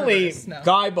Normally, reverse. No.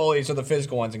 guy bullies are the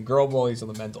physical ones and girl bullies are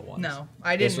the mental ones. No,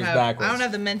 I This didn't was have. backwards. I don't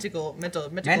have the mental.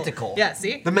 Menticle. Yeah,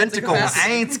 see The menticle. capacity.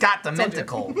 I ain't got the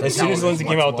menticle. As soon as Lindsay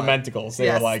came out with the mentacles, they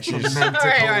Yes. were like, she's, all right,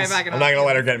 back it I'm up. not gonna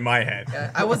let her get in my head.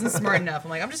 Yeah, I wasn't smart enough.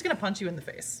 I'm like, I'm just gonna punch you in the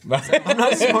face. I'm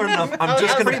not smart enough. I'm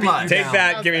just gonna pretty beat much. you Take down.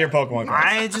 that, give me your Pokemon card.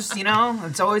 I just,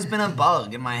 it's always been a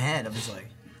bug in my head. I was like,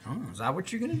 oh, is that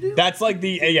what you're gonna do? That's like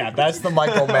that's the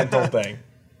Michael mental thing.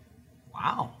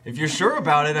 Wow. If you're sure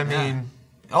about it, I mean,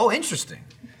 Oh, interesting.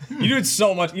 You do it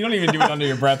so much, you don't even do it under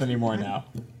your breath anymore now.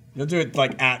 You'll do it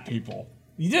like at people.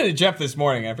 You did it to Jeff this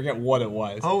morning, I forget what it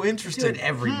was. oh, I do interesting. it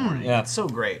every morning. Yeah. It's so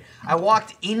great. I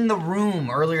walked in the room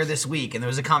earlier this week, and there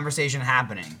was a conversation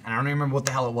happening, and I don't even remember what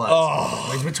the hell it was. Oh.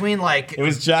 It was between like It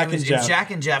was Jack and it was Jeff.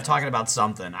 Jack and Jeff talking about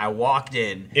something. I walked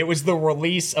in. It was the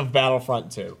release of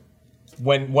Battlefront 2.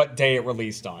 What day it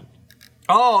released on.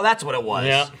 Oh, that's what it was.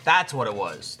 Yeah. That's what it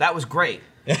was. That was great.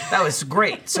 That was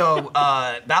great. So,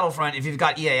 Battlefront, if you've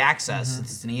got EA access,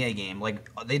 it's an EA game. Like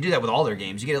they do that with all their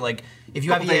games. You get it like if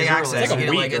you have Couple EA days access, early. It's like you a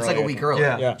get it week it's like a early, I week think. early.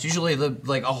 Yeah. It's usually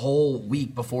like a whole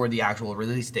week before the actual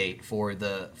release date for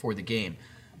the game.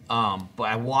 But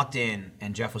I walked in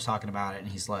and Jeff was talking about it, and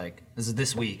he's like, "This is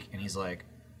this week," and he's like,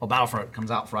 "Well, Battlefront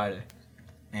comes out Friday,"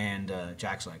 and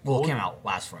Jack's like, "Well, it came out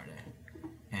last Friday,"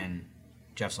 and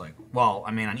Jeff's like, "Well,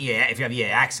 I mean, on EA, if you have EA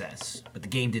access, but the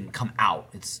game didn't come out,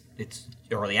 it's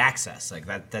early access. Like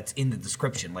that's in the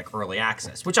description, like early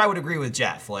access." Which I would agree with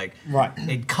Jeff. Like, Right.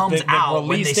 it comes The out when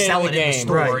release they date sell of it the in the game.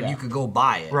 store, Right, and yeah. you could go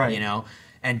buy it. Right. You know,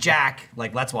 and Jack,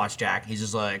 like, let's watch Jack. He's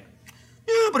just like,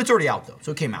 "Yeah, but it's already out though,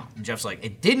 so it came out." And Jeff's like,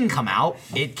 "It didn't come out.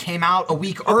 It came out a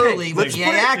week early with let's EA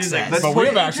put it- access." let's But put we it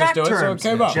have in access Jack to it, so it terms.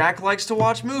 came out. Jack likes to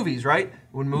watch movies, right?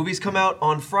 When movies come out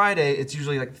on Friday, it's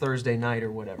usually like Thursday night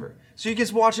or whatever. So you can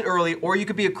just watch it early, or you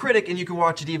could be a critic and you can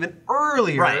watch it even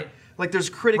earlier. Right. Like there's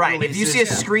critic Right, releases. if you see a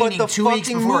screening but the 2 weeks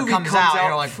fucking before it movie comes out,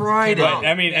 you're like, Friday. "Came out." But,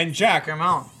 I mean, and Jack Came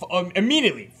out.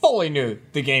 Immediately, fully knew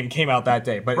the game came out that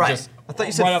day. But Right. just I thought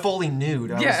you said right up- fully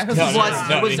nude. Yeah. Was, No, It no, was-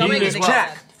 no, it was he dumbing knew as the- well.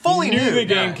 Jack, fully He knew nude. the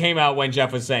game came out when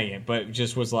Jeff was saying it, but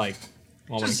just was like,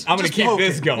 well, Just- I'm gonna just keep poke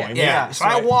this it. going. Yeah. So I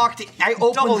I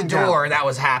opened Doubling the door down. that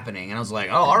was happening, and I was like,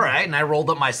 "Oh, all right." And I rolled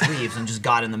up my sleeves and just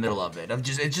got in the middle of it.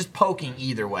 It's just poking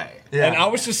either way. Yeah. And I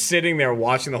was just sitting there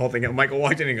watching the whole thing. And Michael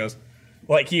walked in and he goes,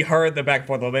 like he heard the back and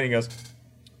forth a little bit. And he goes,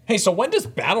 "Hey, so when does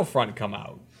Battlefront come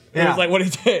out?" And it Yeah. was like what he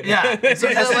did. Yeah. It's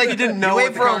like you didn't know You wait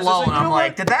what the for a conversation- lull, and you I'm know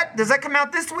like, does that come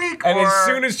out this week? And or? as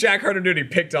soon as Jack heard him do it, he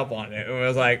picked up on it. And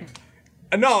was like,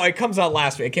 no, it comes out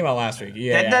last week. It came out last week.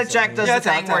 Yeah. Then Jack does Yeah, the it's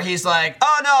out, thing it's where out. he's like,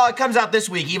 "Oh no, it comes out this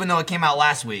week, even though it came out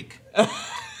last week."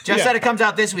 Jeff Yeah. said it comes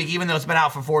out this week, even though it's been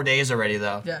out for 4 days already,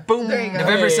 though. Yeah. Boom. There you go.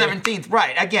 November Hey. 17th.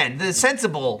 Right. Again, the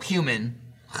sensible human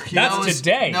That's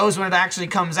today. knows when it actually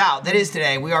comes out. That is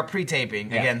today. We are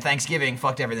pre-taping. Yeah. Again, Thanksgiving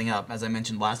fucked everything up, as I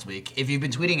mentioned last week. If you've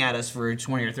been tweeting at us for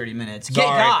 20 or 30 minutes, get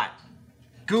Sorry. got.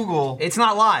 Google It's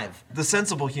not live. the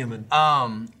sensible human.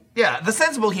 Yeah, the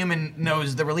sensible human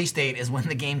knows the release date is when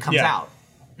the game comes Yeah. out,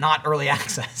 not early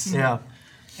access. yeah.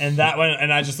 And that one,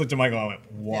 and I just looked at Michael and I went,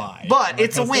 why? But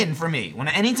it's a win for me. When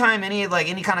anytime any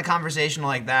kind of conversation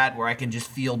like that where I can just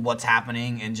feel what's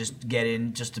happening and just get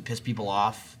in just to piss people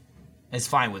off, It's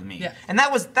fine with me. Yeah. And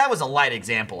that was a light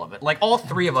example of it. Like all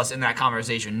three of us in that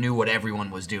conversation knew what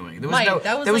everyone was doing. There was Mike, no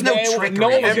that was there was like- no Yeah, trickery. No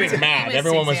one was Every- getting mad. Every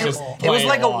Everyone was just example. It was playing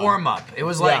like a along. warm up. It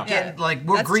was like Yeah.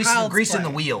 we're That's greasing child's the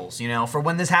play. wheels, for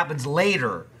when this happens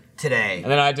later today.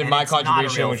 And then I did my it's not a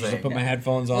contribution, real which was to thing. put my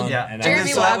headphones on. Yeah. And And Jeremy then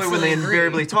I, so that way when they absolutely agree.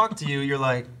 invariably talk to you, you're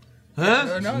like,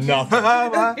 huh? No,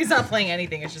 nothing. he's not playing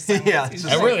anything. It's just Yeah, he's it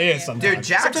just It really like, is sometimes. Dude,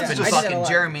 Jack's Sometimes been I did it fucking a lot.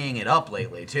 Jeremying it up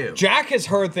lately too. Jack has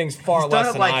heard things far He's less done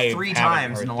it than like I 3 haven't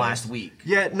times heard in the things. last week.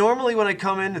 Yeah, normally when I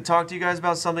come in to talk to you guys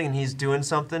about something and he's doing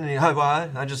something and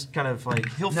I just kind of like,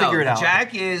 he'll figure it out.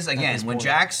 Jack is, again, this when point.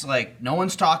 Jack's like, no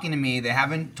one's talking to me, they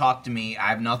haven't talked to me, I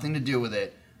have nothing to do with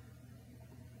it.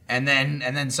 And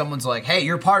then someone's like, hey,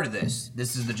 you're part of this.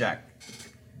 This is the Jack.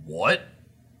 What?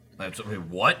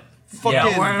 What? Fucking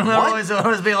Yeah, what? we're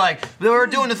always be like, we're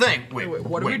doing the thing. Wait,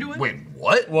 what are we doing? Wait,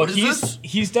 what? Well, What is this?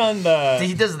 he's done the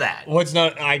He does that. what's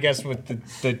not, I guess,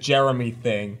 with the Jeremy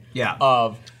thing. Yeah.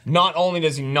 Of not only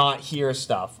does he not hear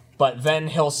stuff, but then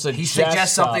he'll suggest He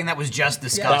suggests stuff something that was just that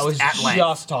discussed was at length.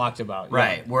 just talked about.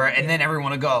 yeah. Right. And then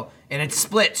everyone will go, and it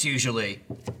splits usually.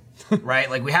 Right?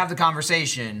 Like we have the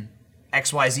conversation,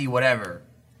 XYZ, whatever.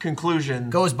 Conclusion.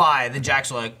 Goes by, then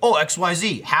Jack's like, oh,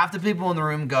 XYZ. Half the people in the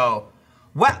room go,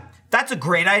 well, that's a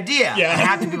great idea. Yeah. And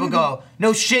half the people go,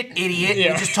 no shit, idiot.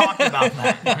 Yeah. You just talked about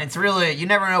that. And it's really, you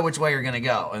never know which way you're gonna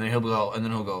go. And then he'll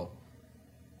go,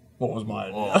 What was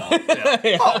mine?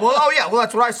 oh, yeah. Well,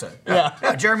 that's what I said.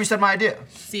 Yeah. Jeremy said my idea.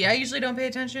 See, I usually don't pay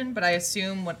attention, but I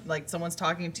assume when like someone's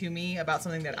talking to me about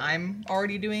something that I'm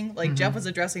already doing. Like Jeff was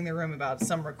addressing the room about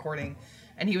some recording,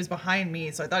 and he was behind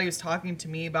me, so I thought he was talking to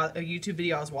me about a YouTube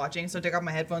video I was watching. So I took off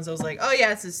my headphones. I was like, "Oh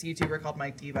yeah, it's this YouTuber called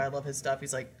Mike Diva. I love his stuff."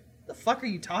 He's like, "The fuck are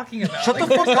you talking about?" Shut the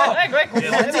fuck up.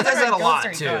 Lindsay does that a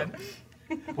lot, too.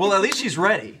 Well, at least she's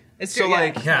ready. It's so true, yeah.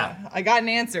 like, Yeah. I got an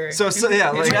answer. so yeah,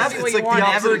 like Jeff, it's what like you want, the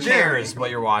opposite Never of Jeremy. cares what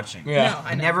you're watching. Yeah. No, I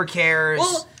He know. never cares.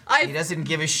 Well, he doesn't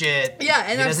give a shit. Yeah,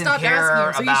 and he I've doesn't stopped care asking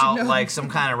him, so you should about know. like some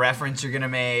kind of reference you're gonna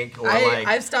make or like.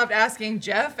 I've stopped asking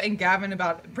Jeff and Gavin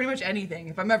about pretty much anything.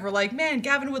 If I'm ever like, man,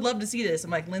 Gavin would love to see this,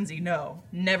 I'm like, Lindsay, no,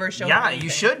 never show him yeah, anything. you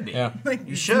should be. Yeah. Like,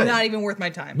 You it's should. not even worth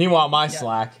my time. Meanwhile, my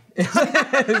Slack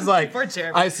is like, Poor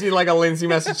Jeremy. I see like a Lindsay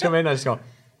message come in, I just go,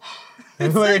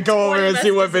 and like, like go over 20 and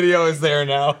see what messages. video is there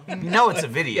now. You know it's a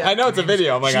video. I know it's a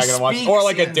video. I'm like, She I gotta watch, speaks or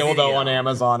like a in dildo video. on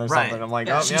Amazon or Right. something. I'm like,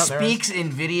 Yeah. oh She yeah, there it is. speaks in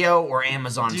video or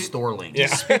Amazon store link. Yeah.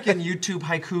 Speak in YouTube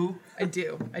haiku. I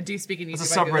do speak in YouTube.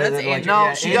 That's a haiku. subreddit That's that, like, Andrew. No,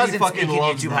 Yeah, she Andy doesn't fucking speak in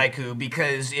loves YouTube that. haiku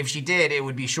because if she did, it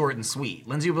would be short and sweet.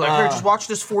 Lindsay would be like, here, just watch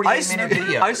this 48-minute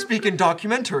video. I speak in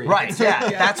documentary. Right, yeah,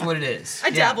 that's what it is. I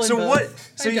dabble in So both. what? I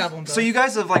So you, dabble in so both. you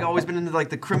guys have like always been into like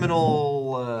the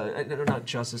criminal, not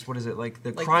justice. What is it? Like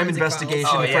the Like crime forensic files. investigation,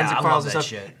 Oh, the yeah, forensic I files love and that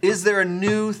stuff. shit. Is there a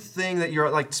new thing that you're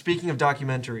like? Speaking of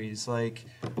documentaries, like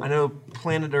I know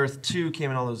Planet Earth 2 came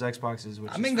in all those Xboxes,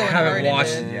 which I've been is going I hard haven't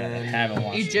watched into it yet. I haven't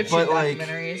watched it. Egyptian But, like-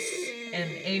 documentaries and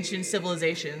ancient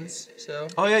civilizations. So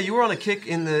Oh yeah, you were on a kick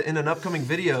in an upcoming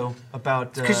video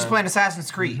about Because she's playing Assassin's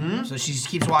Creed, so she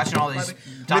keeps watching all these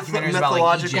documentaries about like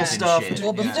mythological Egypt stuff. and shit.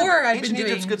 well, Yeah. before I'd Ancient been doing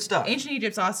Egypt's good stuff. Ancient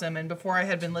Egypt's awesome, and before I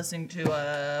had been listening to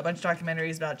a bunch of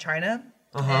documentaries about China,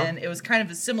 and it was kind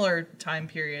of a similar time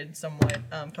period, somewhat,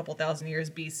 couple thousand years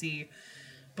BC,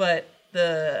 but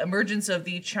the emergence of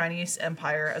the Chinese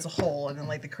Empire as a whole, and then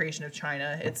like the creation of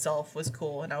China itself was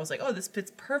cool, and I was like, oh, this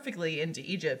fits perfectly into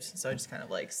Egypt, so I just kind of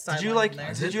like Did you sidelined like? them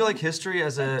there. Did you like history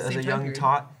as a Same time young period.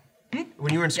 tot?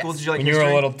 When you were in school, Yes. did you like When you history?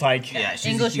 were a little tyke. Yeah, she's a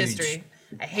English huge history.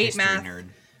 I hate history math. nerd.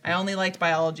 I only liked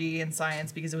biology and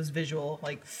science because it was visual.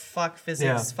 Like fuck physics,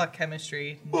 Yeah. fuck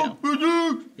chemistry. No.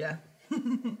 Yeah.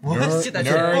 What? Get that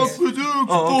Nerds. shit. Physics,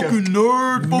 Oh, okay.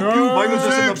 nerd, fuck you, Mike was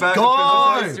just in the back of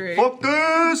die, History. fuck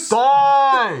this,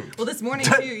 die. Well, this morning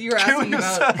too, you were asking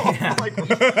about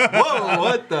Whoa,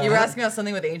 what the? you were asking about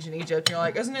something with ancient Egypt. You're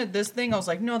like, isn't it this thing? I was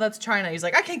like, no, that's China. He's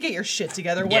like, I can't get your shit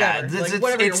together. Yeah, Whatever. it's, like,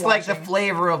 whatever it's you're like the watching.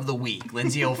 flavor of the week.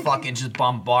 Lindsay will fucking just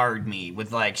bombard me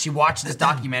with like, she watched this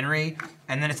documentary,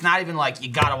 and then it's not even like, you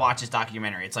gotta watch this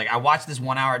documentary. It's like, I watched this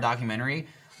 1 hour documentary.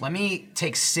 Let me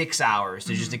take 6 hours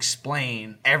to just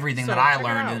explain everything So that I check it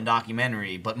learned out. in the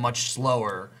documentary, but much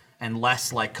slower and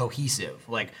less like cohesive.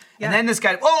 Like, Yeah. and then this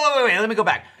guy, wait, let me go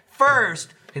back.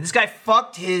 First, this guy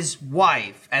fucked his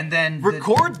wife, and then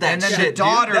Record that and then shit, the dude.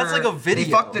 daughter. That's like a video.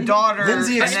 He fucked the daughter.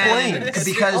 Lindsay and then- explains.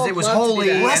 because Oh, it was love to do holy.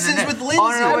 that. and Lessons then- with Oh, no,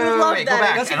 Lindsay. no, I would love wait, that. go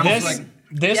back. That's And what I'm I'm just This like,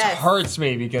 This Yes. hurts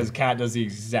me because Kat does the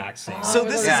exact same. So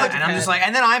this is like, and I'm just like,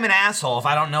 and then I'm an asshole if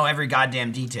I don't know every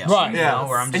goddamn detail. Right. You yeah. know,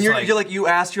 where I'm just and you're like, you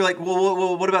asked, you're like,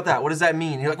 well, what about that? What does that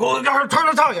mean? You're like, well, I'm trying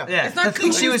to tell you. Yeah, It's not the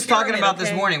thing she Kubrick's was talking pyramid, about this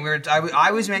okay? morning,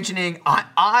 I was mentioning,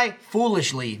 I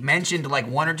foolishly mentioned like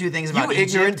one or two things about You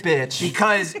ignorant Egypt bitch.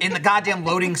 because in the goddamn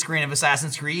loading screen of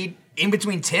Assassin's Creed, in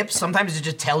between tips, sometimes it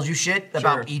just tells you shit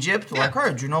about Egypt. Like, hey,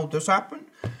 did you know this happened?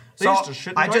 They So used to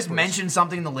shit in I just diapers. mentioned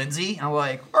something to Lindsay, and I'm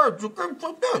like,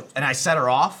 and I set her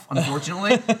off,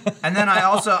 unfortunately. And then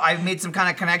I made some kind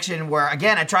of connection where,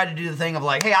 again, I tried to do the thing of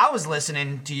like, hey, I was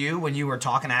listening to you when you were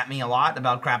talking at me a lot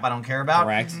about crap I don't care about.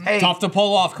 Correct. Hey, Tough to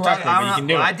pull off correctly, but you can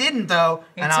do it. I didn't though,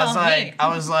 and tell me.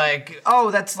 I was like, oh,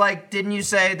 that's like, didn't you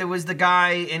say there was the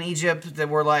guy in Egypt that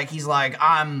were like, he's like,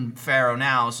 I'm Pharaoh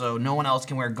now, so no one else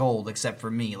can wear gold except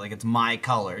for me, like it's my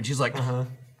color, and she's like.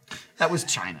 That was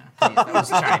China. Please, that was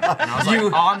China. And I was like,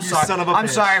 oh, I'm sorry. son of a I'm bitch.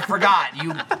 sorry, I forgot.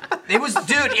 It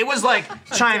was like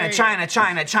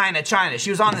China. She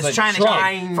was on this like China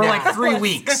China. for like 3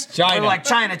 weeks. China. They were like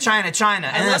China. And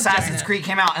then love Assassin's China. Creed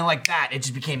came out, and like that, it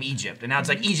just became Egypt. And now it's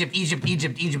like Egypt.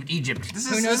 This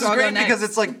Who is, knows this is where I'll great go because next?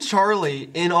 it's like Charlie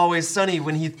in Always Sunny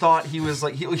when he thought he was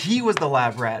like he was the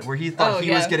lab rat where he thought Oh, he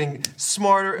was yeah. getting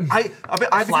smarter. I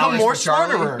become Flowers more for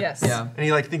Charlie? smarter. Yes. Yeah. And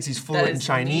he like thinks he's That fluent in is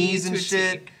Chinese me and to a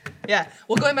shit. T. Yeah.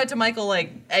 Well, going back to Michael,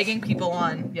 like egging people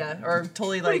on, or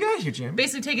totally What do like you got here, Jim?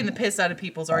 basically taking the piss out of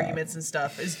people's arguments and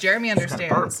stuff. Is Jeremy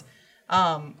understands?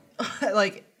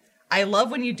 Like, I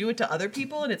love when you do it to other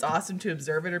people, and it's awesome to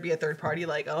observe it or be a third party.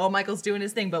 Like, oh, Michael's doing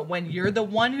his thing, but when you're the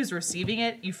one who's receiving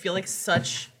it, you feel like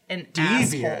such an asshole.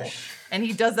 Devious. And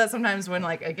he does that sometimes when,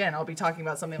 like, again, I'll be talking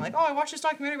about something like, oh, I watched this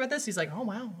documentary about this. He's like, oh,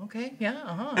 wow, okay, yeah,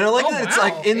 uh-huh. And I like oh, that it's wow,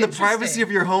 like in the privacy interesting.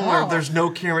 of your home where Oh. there's no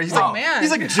camera. He's Oh, like man.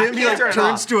 he's like Jim. He like turn it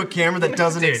turns off. to a camera that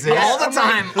doesn't exist. All the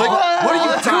time. Like, what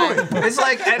are you time. doing? It's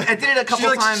like I did it a couple She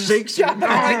like times. shakes you.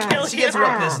 She gets real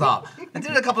pissed off. I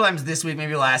did it a couple times this week,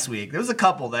 maybe last week. There was a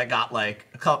couple that got like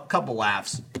a couple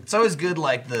laughs. It's always good,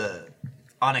 like the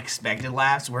unexpected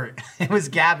laughs where it was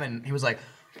Gavin. He was like,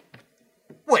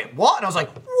 "Wait, what?" And I was like,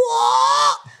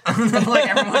 "What?" And then, like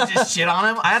everyone just shit on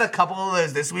him. I had a couple of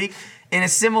those this week. In a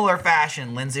similar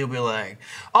fashion, Lindsay will be like,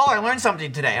 "Oh, I learned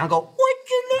something today." And I'll go, "What'd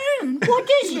you learn? What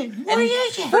is it? What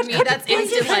is it?" For me, that's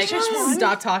instant, like,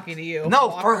 stop talking to you. No,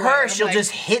 Walk for away. her, I'm she'll like,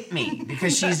 just hit me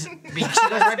because she goes right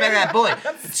back to that bully.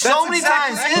 So many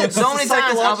exactly times, it. so many It's times,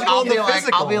 psychological I'll and be the like,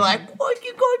 physical. "What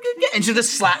you going to do?" And she'll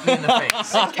just slap me in the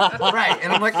face. Right,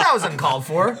 and I'm like, "That was uncalled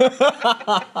for."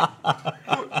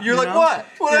 You're like, what?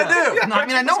 What'd I do? No, I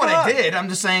mean, I know what I did. I'm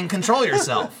just saying, control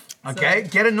yourself. Okay,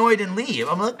 get annoyed and leave.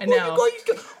 I'm like, I know. What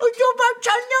you about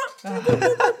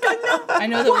China? I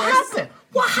know the What worst. happened?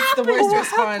 What The happened? worst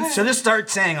response. She'll just start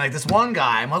saying like this one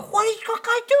guy. I'm like, what did that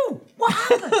guy do? What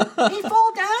happened? He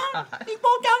fall down? He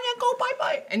fall down and go bye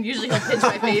bye. And usually he'll pinch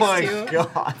my face my too.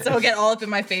 God. So he'll get all up in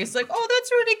my face, like, "Oh,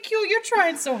 that's really cute. You're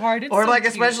trying so hard." It's Or so like,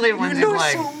 cute." especially when know she's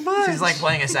like, so much. she's like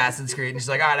playing Assassin's Creed, and she's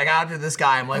like, all right, I got up to this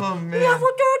guy. I'm like, Oh, man. level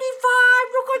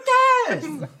 35. Look at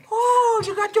this. Oh,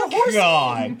 you got the horse.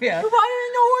 God. Yeah. You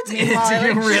riding the Meanwhile, horse. I,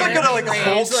 like, She's really not gonna like Rage,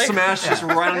 Hulk like- smash just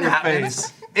right on your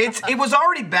face. It was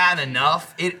already bad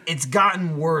enough. It's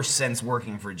gotten worse since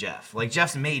working for Jeff. Like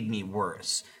Jeff's made me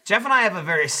worse. Jeff and I have a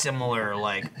very similar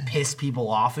like piss people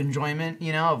off enjoyment,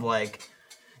 you know, of like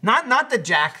not the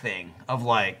Jack thing of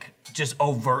like just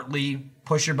overtly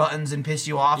push your buttons and piss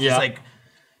you off. Yeah. It's like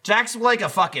Jack's like a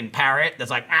fucking parrot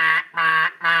that's like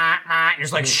you're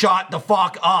just like shut the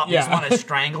fuck up. You just Yeah. want to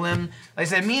strangle him. Like I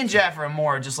said, me and Jeff are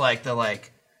more just like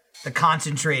the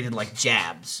concentrated like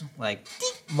jabs, like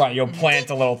Right, you'll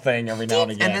plant a little thing every now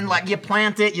and again. and then like you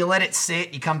plant it, you let it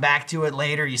sit, you come back to it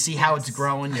later, you see how it's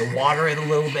growing, you water it a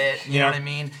little bit, you know Yeah. what I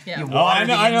mean? Yeah. You Oh, water I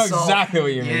know- the I know insult. exactly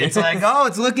what you mean. It's like, oh,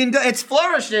 it's looking good, it's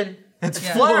flourishing. It's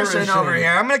flourishing over flourishing.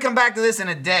 here. I'm gonna come back to this in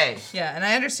a day. Yeah, and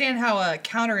I understand how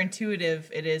counterintuitive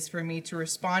it is for me to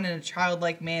respond in a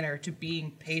childlike manner to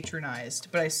being patronized,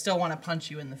 but I still want to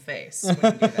punch you in the face when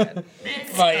you do that.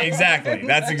 Right, exactly.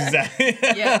 That's exactly.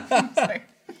 Yeah. Sorry.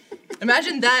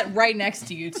 Imagine that right next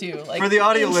to you too, like For the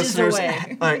audio inches listeners,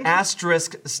 away.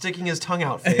 asterisk sticking his tongue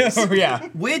out face. Oh, yeah.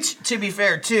 Which, to be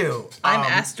fair, too, I'm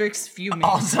asterisk fuming.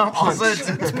 also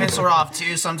to piss her off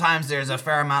too. Sometimes there's a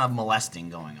fair amount of molesting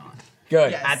going on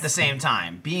Good. Yes. at the same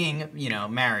time. Being,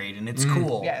 married and it's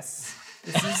cool. Yes.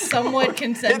 This is somewhat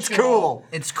consensual. It's cool.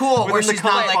 It's cool where Within the she's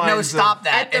not like, no, confines of- stop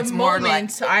that. At the It's more like,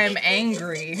 moment, I am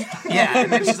angry. yeah,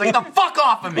 and then she's like, the fuck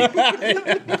off of me.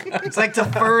 It's like to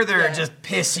further just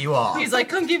piss you off. He's like,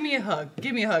 "Come give me a hug.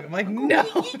 Give me a hug." I'm like, "No,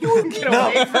 get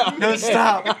away from me. No,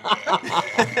 stop.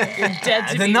 You're dead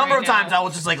to The me number right of times now." I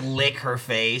will just like lick her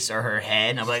face or her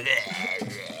head, and I'm like,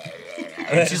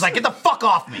 And she's like, get the fuck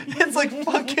off me. It's like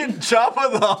fucking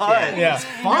Jabba the Hutt. Yeah. It's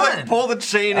You fun. like pull the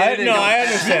chain in. and No, go, I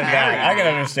understand that. married I can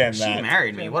me. understand She that.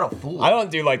 married me. What a fool. I don't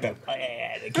do like the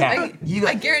cat.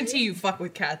 I guarantee you fuck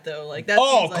with Kat though. Like that.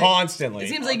 Oh, seems like, constantly. It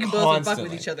seems like you both would fuck Constantly.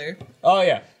 with each other. Oh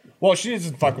yeah. Well, she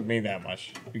doesn't fuck with me that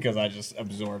much because I just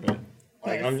absorb it.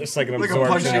 Like I'm just like an like a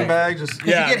absorption. punching bag. Just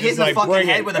Yeah, you get hit just in the like, fucking bring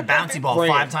head it. with a bouncy ball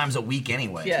Bring 5 it. times a week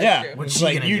anyway. Yeah. Yeah. True. What's It's she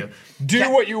like gonna you do?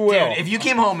 do what you will. Dude, if you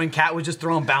came home and Kat was just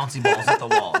throwing bouncy balls at the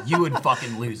wall, you would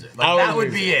fucking lose it. Like, I would that would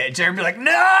lose be it. it. Jeremy would be like,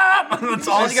 no! That's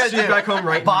all you gotta She's do. back home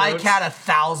writing Buy notes. Kat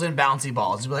 1,000 bouncy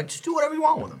balls. Just be like, just do whatever you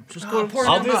want with them. Just go to pour porn.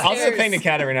 them I'll do upstairs. the thing to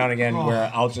Kat every now and again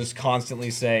where I'll just constantly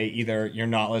say either you're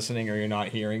not listening or you're not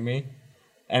hearing me,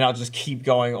 and I'll just keep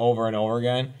going over and over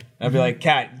again. And I'll be like,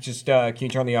 Kat, just can you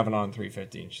turn the oven on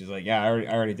 350? And she's like, yeah, I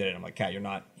already did it. I'm like, Kat, you're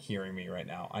not hearing me right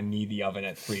now. I need the oven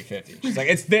at 350. She's like,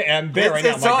 it's there. I'm there right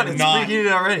now. it's I'm like, on. "You're It's not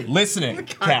preheated already. listening,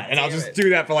 Kat." And I'll damn just it.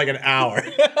 do that for like an hour.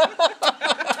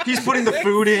 He's putting the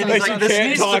food in. He's Like, like, she this can't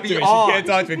needs talk to to be me. on. She can't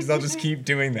talk to me because I'll just keep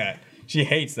doing that. She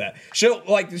hates that.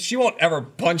 She won't ever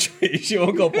punch me. She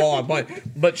won't go full on punch.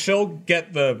 But she'll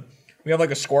get we have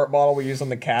like a squirt bottle we use on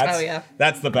the cats. Oh, yeah.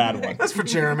 That's the bad one. That's for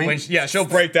Jeremy. She'll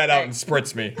break that out and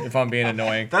spritz me if I'm being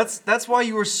annoying. That's why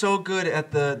you were so good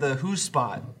at the Who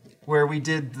spot where we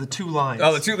did the 2 lines.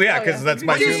 Oh, the two, yeah, because that's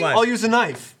my 2 lines. I'll use a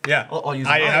knife. Yeah, I'll use a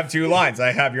I knife. have 2 lines.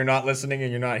 I have you're not listening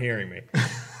and you're not hearing me.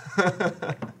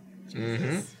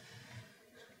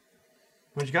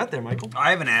 What you got there, Michael?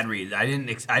 I have an ad read. I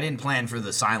didn't plan for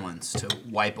the silence to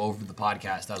wipe over the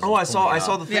podcast. Oh, I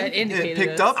saw the thing. Yeah, it indicated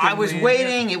picked us. up. I and was we-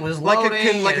 waiting. It was like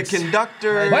loading. like a it's-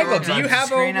 conductor. Michael, do you have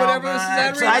Screen whatever over. this is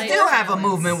ad read? I do have a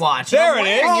movement watch. There I'm it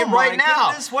is. wearing Oh it my right now.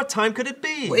 goodness, what time could it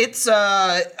be? It's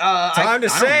Time to I don't know.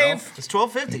 save. It's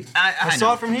 12:50. I saw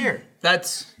know. it from here.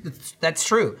 That's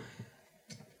true.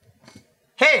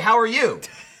 Hey, how are you?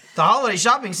 The holiday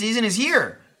shopping season is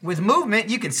here. With Movement,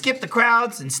 you can skip the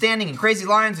crowds and standing in crazy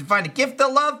lines and find a gift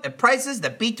they'll love at prices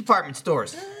that beat department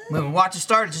stores. Movement watches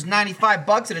start at just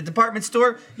 $95 at a department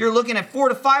store. You're looking at $400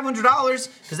 to $500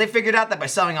 because they figured out that by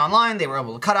selling online, they were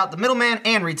able to cut out the middleman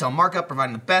and retail markup,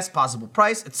 providing the best possible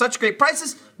price at such great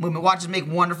prices. Movement watches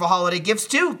make wonderful holiday gifts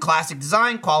too. Classic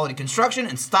design, quality construction,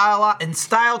 and styled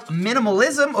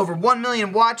minimalism. Over 1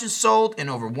 million watches sold in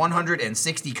over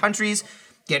 160 countries.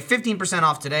 Get 15%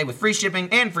 off today with free shipping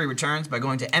and free returns by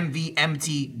going to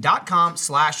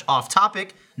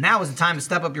mvmt.com/off-topic. Now is the time to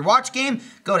step up your watch game.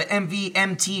 Go to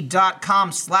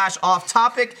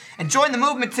mvmt.com/off-topic and join the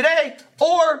movement today,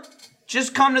 or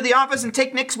just come to the office and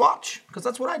take Nick's watch, because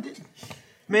that's what I did.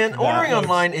 Man, ordering looks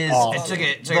online is It took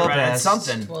it the right at best.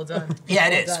 something. Well done. Yeah,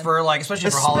 it Well is done. for especially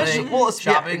for holiday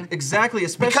shopping. Yeah, exactly,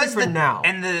 especially for now.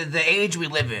 And the age we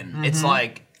live in, it's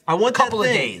like I want a couple that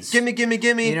of thing. days. Gimme.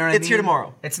 You know what It's I here mean?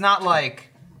 tomorrow. It's not like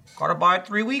gotta buy it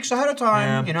 3 weeks ahead of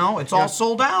time. Yeah. You know, it's all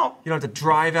sold out. You don't have to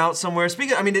drive out somewhere.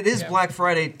 Speaking, it is Black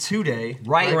Friday today.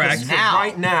 Right Correct. now.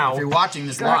 Right now. If you're watching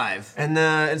this live. And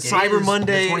Cyber is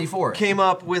Monday the 24th. came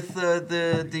up with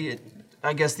the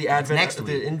I guess the advent, next the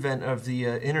week. invent of the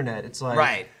internet. It's like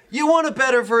Right. You want a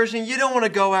better version. You don't want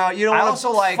to go out. You don't I want also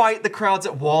to like- fight the crowds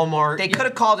at Walmart. They could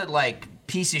have called it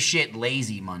piece of shit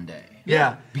lazy Monday.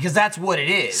 yeah. Because that's what it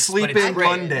is. Sleep but it's in great.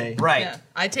 Monday. Right. Yeah,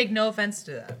 I take no offense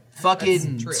to that.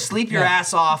 Fucking That's true. sleep your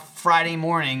ass off Friday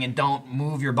morning and don't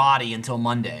move your body until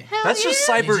Monday. That's just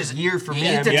You Cyber's just year for me.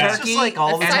 eat the It's turkey just like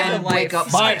all the It's and time. then Cyber wake life.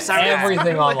 up. Buy Cyber-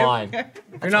 everything online. If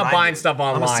you're not what I buying do. stuff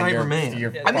online, Cyber you're, man.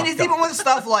 you're I mean, it's fucked even up. with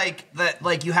stuff like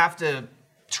that, you have to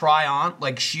try on,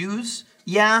 like shoes.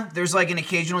 Yeah, there's an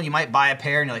occasional, you might buy a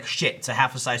pair and you're like, shit, it's a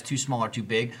half a size too small or too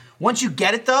big. Once you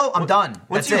get it though, I'm done.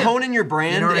 Once That's you it. hone in your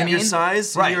brand You know what and I your mean?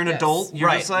 size, Right. and you're an Yes. adult, you're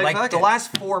Right, just like, the okay.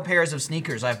 last 4 pairs of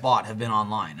sneakers I've bought have been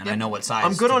online, and I know what size.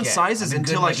 I'm good to on get. sizes I've been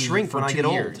until good I shrink for when I 2 get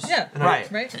old. years. Yeah.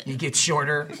 Right. Right. You get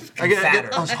shorter, I get fatter.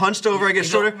 I'm hunched over, I get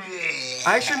shorter.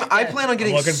 I plan on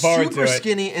getting looking forward super to it.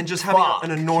 skinny and just having Fuck.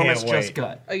 an enormous Can't chest wait.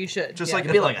 gut. Oh, you should. Just yeah. like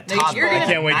You'd be like a No, toddler. you're gonna- I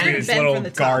can't wait to be this bend little from the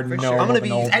top, garden for gnome. sure. I'm gonna of an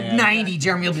be old At man. 90,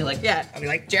 Jeremy will be like, Yeah. I'll be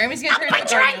like, Jeremy's gonna turn my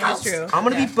into a garden. triangles. That's true. I'm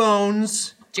gonna Yeah. be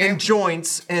bones Jeremy- and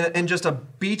joints and just a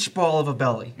beach ball of a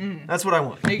belly. That's what I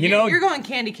want. You're, know- you're going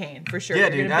candy cane for sure. Yeah,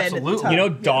 You're dude, gonna bend at the absolutely. top. You know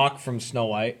Doc from Snow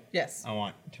White? Yes. I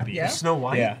want to be Yeah? Snow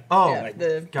White? Yeah. Oh, Yeah,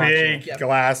 the gotcha. big Yep.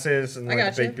 glasses and I like a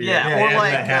gotcha. big beard. yeah, Yeah, or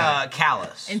and the hat.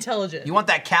 callus. intelligent. You want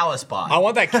that callus bod. I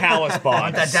want that callus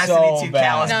bod. that Destiny so 2 bad.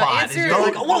 callus Now, bod. answer- You're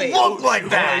like, I want wait. to look like I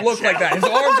that. look like that. His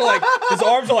arms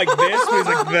are like this, but he's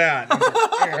like that.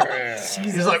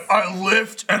 He's like, I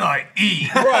lift and I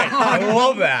eat. Right. I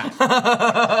love that.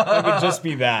 It would just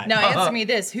be that. Now answer me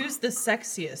this: who's the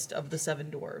sexiest of the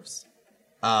 7 dwarves?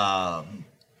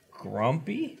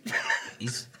 Grumpy?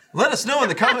 He's Let us know in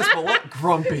the comments below.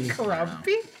 Grumpy.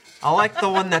 Grumpy. I like the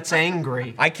one that's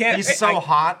angry. I can't. He's so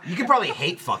hot. You could probably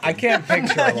hate fucking. I can't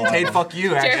picture a lot. He'd Of them. fuck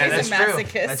you, actually. Jeremy's a That's true.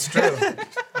 masochist. That's true.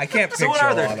 I can't picture So what are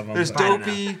a lot there? of them. There's I don't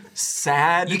dopey,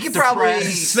 sad, You could probably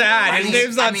depressed. sad. His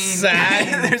name's not mean,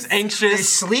 sad. There's He's anxious.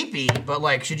 sleepy, but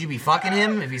like, should you be fucking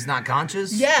him if he's not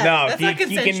conscious? Yeah. No, that's he not can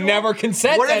consensual. never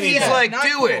consent What to if he's anything. like, Not do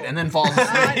cool. it, and then falls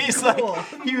asleep? He's cool.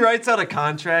 like, he writes out a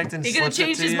contract and He could have slips it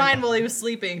changed to his you. mind while he was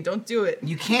sleeping. Don't do it.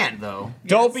 You can't though.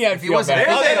 Dopey, I'd If he feel wasn't bad.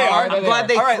 there, Oh, they are. there I'm glad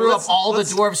they All right, threw up let's- all the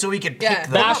let's- dwarves so we could pick Yeah.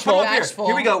 them. Bashful. Bashful.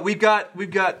 Here we go. We've got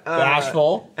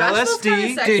Bashful. Bashful's kinda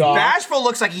LSD. sexy. Dude, Dog. Bashful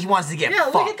looks like he wants to get Yeah,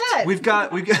 fucked. look at that. We've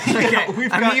got Okay.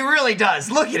 we've I got mean, he really does.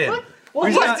 Look at him.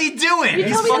 We've What's got- he doing? You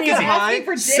He's tell me fucking he's asking high.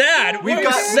 for dick Sad. pics? We've We've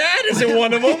got got- sad isn't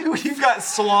one of them. we've got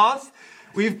sloth.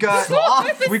 We've got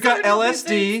Sloth? we've got So many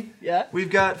LSD. Yeah. We've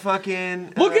got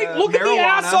fucking Look at the marijuana.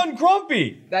 ass on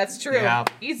Grumpy. That's true. Yeah.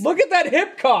 He's Look at that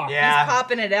hip cock. Yeah.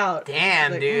 popping it out.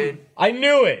 Damn, Like, dude. I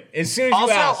knew it as soon as you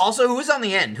asked. Also, who was on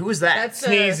the end? Who was that? That's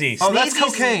Sneezy. Oh, that's Sneezy's-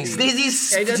 cocaine.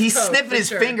 Sneezy's Yeah, he does he's coke, sniffing for his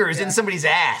sure. fingers Yeah. in somebody's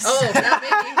ass. Oh, that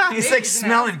maybe, he's maybe like an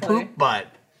smelling ass play. poop butt.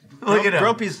 Look at him.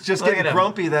 Grumpy's just Look getting at him.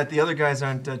 grumpy that the other guys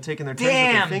aren't taking their turns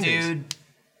Damn, with their fingers. dude.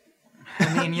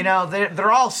 I mean, you know,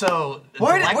 they're all so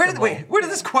Where did delectable. where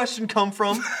did this question come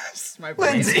from? It's my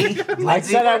brain. Lindsay. I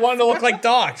said I wanted to look like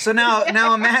Doc. So now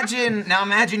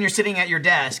imagine you're sitting at your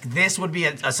desk. This would be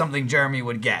a something Jeremy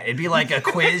would get. It'd be like a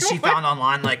quiz she found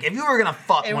online. Like, if you were gonna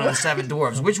fuck It one of the would- 7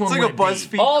 dwarves, which one It's like would a it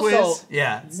be? BuzzFeed Also, quiz.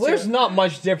 Yeah. There's not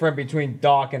much different between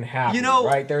Doc and Happy, You know-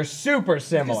 right? They're super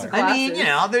similar. I mean, you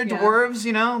know, they're Yeah. dwarves.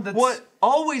 You know, that's What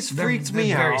always they're freaks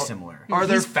me very out similar. are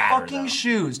their He's fatter, fucking though.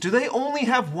 shoes. Do they only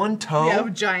have one toe? Yeah,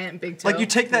 giant big toe. Like you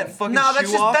take that fucking No, that's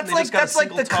shoe just off that's and they like just got that's a like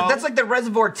single the toe? that's like the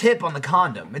reservoir tip on the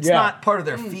condom. It's Yeah. not part of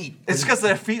their feet. It's because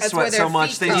their feet That's where sweat their so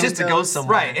much feet they come need to go goes.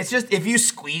 somewhere. Right. It's just if you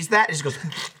squeeze that, it just goes.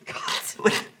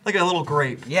 like a little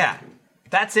grape. Yeah.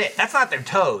 That's it. That's not their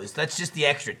toes. That's just the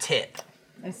extra tip.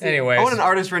 I see. Anyways, I want an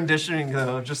artist renditioning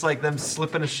though, just like them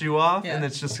slipping a shoe off Yeah. and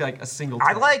it's just like a single toe.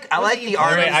 I like Was it the you- All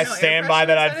right, artist. I No, stand air by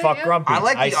that. pressure I'd is fuck that it? Grumpy. I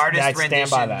like the artist I stand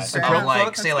by renditions that. The of Grump like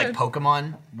fuck? say That's like good.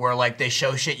 Pokemon, where like they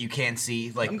show shit you can't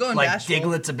see. Like I'm going like Bashful.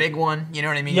 Diglett's a big one. You know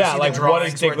what I mean? Yeah, you see like, the what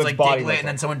does drawings where it's Diglett's like body Diglett, look and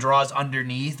then like? someone draws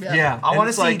underneath. Yeah. I and want to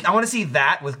it's see. like I want to see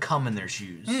that with cum in their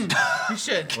shoes. You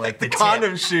should. Like the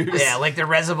condom tip. shoes. Yeah, like the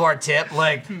reservoir tip.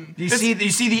 Like you see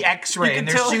the X-ray, you and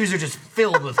can their tell- shoes are just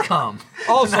filled with cum.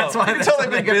 Also, That's why You can tell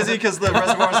they've been busy because the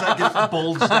reservoirs that get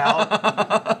bulged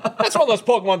out. that's one of those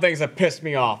Pokemon things that pissed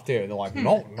me off too. They're like,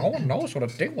 no one knows what a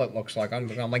Diglett looks like. I'm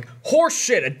like, horse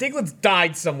shit. A Diglett's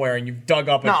died somewhere, and you've dug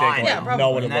up a No, I Diglett. know. Yeah, and probably. know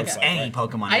what it That's looks like. any right?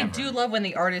 Pokemon. I ever. do love when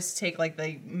the artists take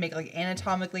they make like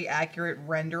anatomically accurate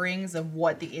renderings of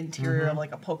what the interior of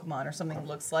like a Pokemon or something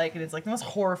looks like, and it's like the most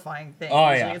horrifying thing. Oh,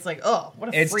 Usually yeah. it's like, oh,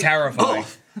 what a It's freak. terrifying.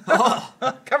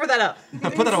 Cover that up.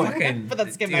 Put that away. Put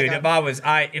that skin Dude, back if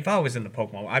on. if I was in the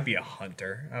Pokemon, I'd be a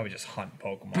hunter. I would just hunt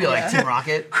Pokemon. Be like Team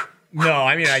Rocket. No,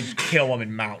 I mean I'd kill them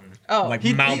in mountain. Oh. Like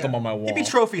He'd mount be- them on my wall. He'd be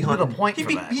trophy What's hunting. the point He'd for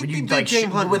be, that? He'd Would be you big like game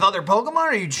shoot hunting. with other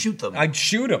Pokemon, or you'd shoot them? I'd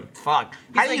shoot them Fuck.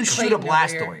 How do like you shoot a Clayton over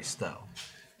here. Blastoise though?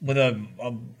 with a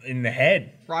in the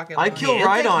head. Rocket I launch. kill Yeah,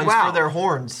 Rhydons wow. for their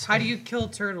horns. How do you kill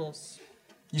turtles?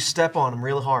 You step on them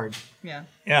real hard. Yeah.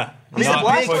 Yeah. He's Not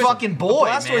a big pushing. fucking boy,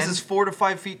 Blastoise man. is 4 to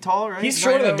 5 feet tall, right? He's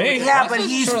shorter than me. Yeah, but Blastoise is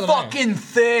he's shorter than I am. fucking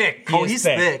thick. He Oh, is he's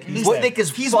thick. thick. He's thick. thick as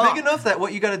He's fuck. big enough that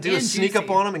what you got to do And is sneak up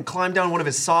juicy. on him and climb down one of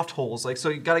his soft holes. Like, so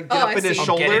you got to get Oh, up I in his see.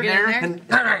 shoulder. Get in there?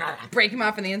 And Break him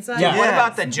off on the inside? Yeah. What Yeah.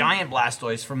 about the giant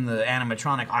Blastoise from the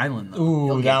animatronic island? Though? Ooh,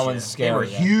 He'll that get you. one's They were scary,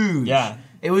 yeah. huge. Yeah.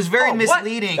 It was very Oh, what?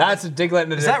 misleading. That's a Diglett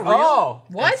and a Is that real? Oh,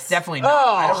 What? It's definitely not.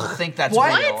 Oh. I don't think that's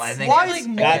What? real. I think Why? it's-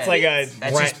 that's like a.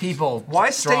 that's just people.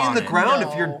 why stay in the drawing it. ground if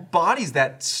No. your body's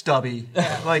that stubby?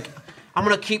 Like, I'm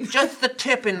going to keep just the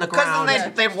tip in the Because ground.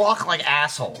 then they walk like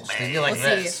assholes. They do like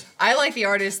Well, this. see, I like the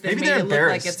artist that Maybe made they're it look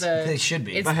like it's embarrassed. a. They should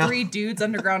be. It's Uh-huh. 3 dudes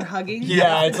underground hugging.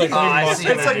 Yeah, it's like Oh, I three see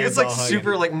muscular what it's like it it's dudes like all hugging.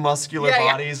 super like muscular Yeah,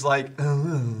 yeah. bodies. Like,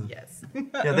 ugh. Yes.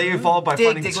 Yeah, they evolved by Dig,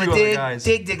 finding 2 Diglett, other dig, guys.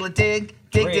 dig, Diglett, dig,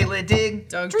 dig, Trio. Diglett, dig.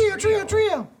 Doug Trio, Trio.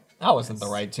 trio. That wasn't the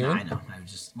right tune. I know.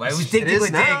 It was dig, It is Diglett,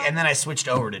 dig, now. and then I switched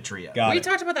over to trio. Got We it.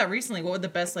 talked about that recently. What would the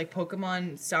best like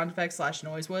Pokemon sound effect /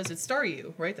 noise was? It's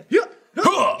Staryu, right? The-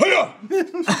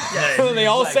 They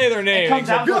all say their name.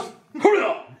 except-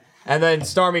 And then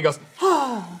Starmie goes,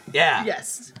 Yeah.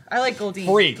 Yes. I like Goldeen.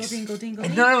 Freaks. Goldeen.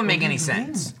 And none of them make any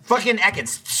sense. Fucking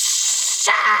Ekans.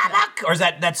 Shabak. Or is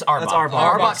that's Arbok? That's Arbok.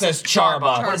 Arbok says Charbok.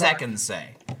 What does Charbok. Ekans say?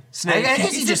 Snake. I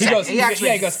guess he just He said, goes- he actually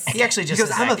yeah, he goes- he actually just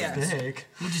Because says I'm a Ekans. thick.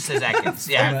 He just says Ekans.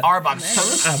 Yeah, Arbok. I'm a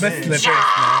slippery snake.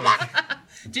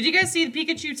 Did you guys see the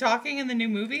Pikachu talking in the new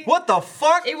movie? What the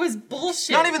fuck? It was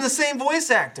bullshit. Not even the same voice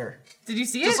actor. Did you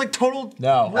see Just it? like total.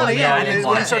 No. Oh yeah, I didn't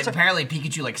when watch it starts- it. Apparently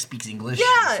Pikachu like speaks English.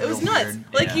 Yeah, It's it was real nuts. weird.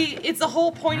 Like Yeah. it's a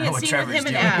whole I poignant don't know what scene with Trevor's him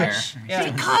and doing Ash. here.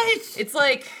 Yeah. Because It's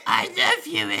like I love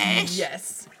you, Ash.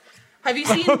 yes. Have you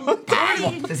seen Lord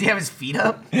Does he have his feet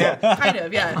up? kind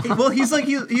of, yeah. Well, he's like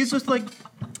he's just like.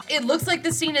 It looks like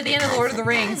the scene at the end of Lord of the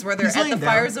Rings where they're He's at the laying down.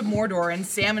 fires of Mordor and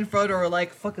Sam and Frodo are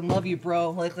like, fucking love you, bro.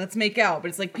 Like, let's make out. But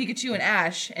it's like Pikachu and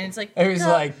Ash, and it's like, It was "Pika,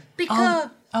 like,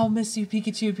 Pika. I'll miss you,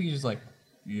 Pikachu. Pikachu's like,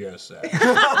 yes, Ash.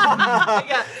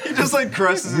 Yeah. He just like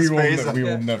crosses his face. we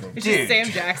will never. It's Dude. just Sam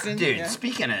Jackson. Dude, Yeah.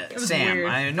 speaking of was Sam,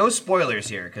 weird. no spoilers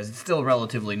here because it's still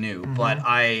relatively new. But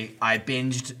I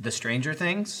binged the Stranger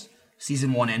Things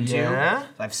season 1 and 2. Yeah?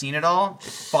 I've seen it all.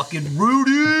 Fucking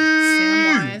Rudy,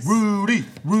 Samwise.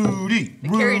 Rudy.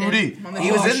 carried him on the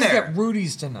He was show. in there. Get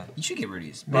Rudy's tonight. You should get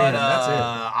Rudy's. But that's it.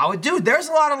 I would, dude. There's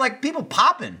a lot of like people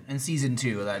popping in season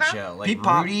 2 of that show. Like Peep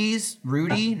pop.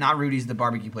 Rudy, not Rudy's the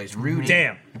barbecue place. Rudy.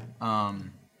 Damn.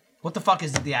 What the fuck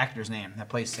is the actor's name that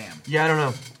plays Sam? Yeah, I don't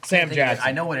know. Sam Jackson.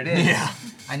 I know what it is. Yeah.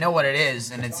 I know what it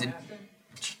is, and it's in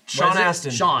Sean what is it?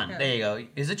 Astin. Sean. There you go.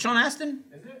 Is it Sean Astin?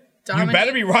 You Dominic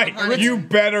better be right. Hunt. You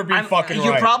better be fucking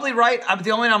You're right. probably right. I'm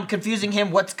the only one I'm confusing him.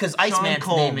 What's because Iceman's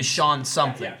Combs. name is Sean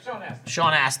something.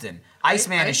 Sean Astin.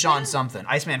 Iceman is Sean Iceman? something.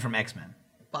 Iceman from X-Men.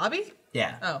 Bobby?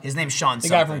 Yeah. Oh. His name's Sean the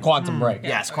something. guy from Quantum Break.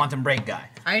 Yes, Quantum Break guy.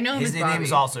 I know him His as name Bobby.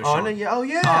 is also Oh, Sean. no, yeah, the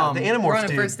we're Animorphs on a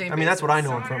dude. first name I mean, that's what I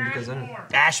basis. know him from because I don't.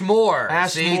 Ashmore. Ashmore.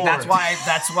 See, that's why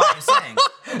I'm saying.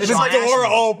 His Sean door Ashmore.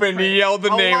 opened. He yelled the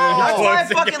name wow. and That's he why I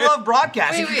closed fucking again. love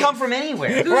broadcast. Wait, It can wait. come from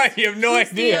anywhere. Right, you have no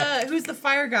Who's idea. who's the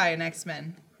fire guy in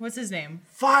X-Men? What's his name?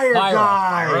 Fire Pyro.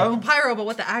 guy. Pyro? Pyro, but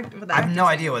what the act? What the I have actor's no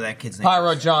name? idea what that kid's name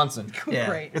Pyro Johnson. Yeah.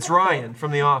 Great. It's Ryan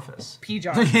from The Office. P.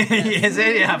 John. is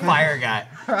it? Yeah, fire guy.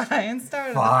 Ryan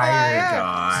started Fire the fire.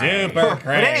 guy. Super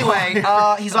But anyway,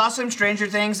 he's awesome. Stranger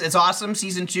Things. It's awesome.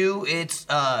 Season 2.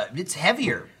 It's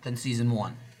heavier than season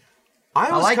 1.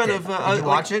 I was liked kind it. of. Did you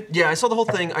watch it? Yeah, I saw the whole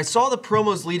thing. I saw the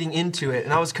promos leading into it,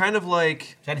 and I was kind of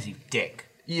like, That is a dick.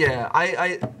 yeah,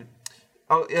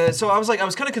 so I was like, I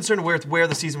was kind of concerned where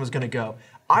the season was going to go.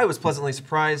 I was pleasantly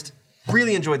surprised.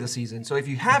 Really enjoyed the season. So if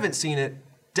you haven't seen it,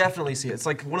 definitely see it. It's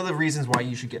like one of the reasons why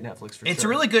you should get Netflix for It's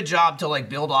sure. a really good job to like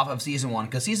build off of season 1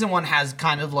 because season 1 has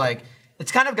kind of like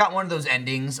it's kind of got one of those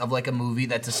endings of like a movie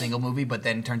that's a single movie but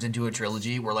then turns into a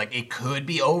trilogy where like it could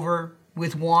be over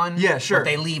with one. Yeah, sure. But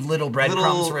they leave little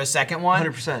breadcrumbs for a second one.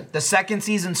 100%. The second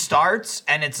season starts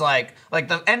and it's like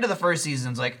the end of the first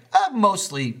season's like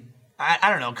mostly.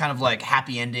 I don't know, kind of like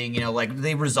happy ending, you know, like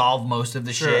they resolve most of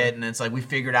the shit and it's like we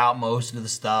figured out most of the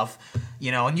stuff,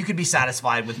 you know, and you could be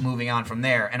satisfied with moving on from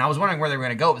there. And I was wondering where they were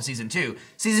going to go with season 2.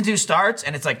 Season 2 starts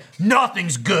and it's like,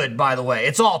 nothing's good, by the way.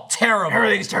 It's all terrible.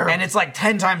 Everything's terrible. And it's like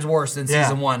 10 times worse than Yeah.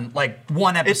 season 1, like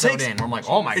one episode in. Where I'm like,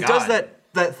 oh my God. It does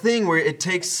that thing where it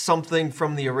takes something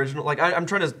from the original. Like I'm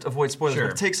trying to avoid spoilers, Sure.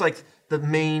 but it takes like the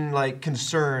main like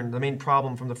concern, the main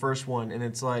problem from the first one, and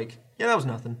it's like, yeah, that was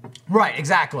nothing. Right,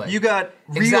 exactly. You got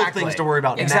real things to worry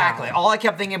about Exactly. now. All I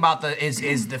kept thinking about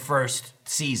is the first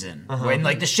season when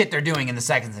like the shit they're doing in the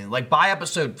second season. Like by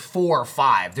episode 4 or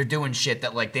 5, they're doing shit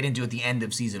that like they didn't do at the end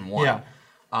of season 1. Yeah.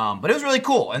 But it was really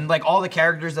cool, and like all the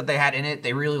characters that they had in it,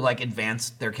 they really like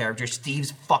advanced their characters.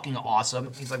 Steve's fucking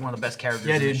awesome. He's like one of the best characters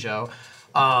in the dude. show.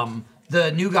 The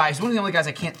new guy, he's one of the only guys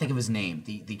I can't think of his name,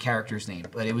 the character's name,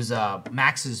 but it was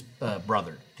Max's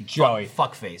brother, the Joey.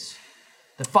 fuckface.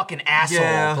 The fucking asshole,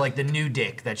 Yeah. like the new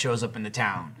dick that shows up in the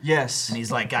town. Yes. And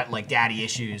he's like got like daddy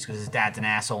issues because his dad's an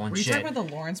asshole and Were you shit. talking about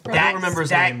the Lawrence I brothers? don't remember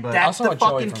his name, but- that's Also the a Joey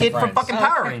fucking from kid from Friends. fucking Oh,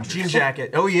 Power okay. Rangers. Jean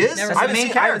Jacket. Oh, he is? Never I seen haven't the seen,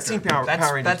 main I haven't seen Power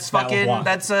Rangers. That's fucking one.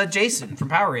 that's Jason from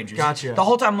Power Rangers. Gotcha. The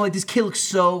whole time I'm like, this kid looks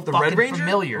so The fucking Red Ranger?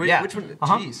 familiar. Wait, yeah. which one?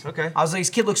 Uh-huh. Jeez, okay. I was like,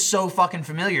 this kid looks so fucking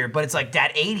familiar, but it's like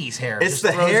that 80s hair. It's just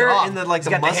the throws it hair off. and the like He's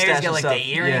the got mustache the hair, he's got and like stuff.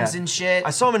 the earrings Yeah. and shit.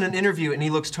 I saw him in an interview and he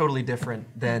looks totally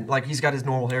different than like he's got his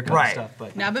normal haircut Right. and stuff.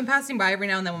 But Now I've been passing by every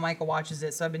now and then when Michael watches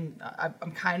it, so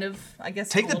I'm kind of, I guess,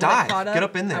 Take a the little bit dive. caught up. Get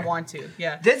up in there. I want to,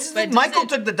 yeah. But Michael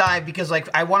does it- took the dive because like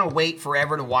I want to wait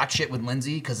forever to watch shit with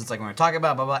Lindsay because it's like when we're talking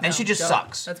about blah blah, and No, she just don't.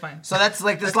 sucks. That's fine. So that's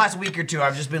like this last week or two,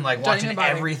 I've just been like Don't watching even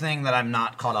bother. everything that I'm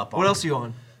not caught up on. what else are you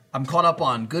on? I'm caught up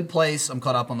on Good Place. I'm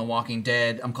caught up on The Walking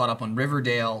Dead. I'm caught up on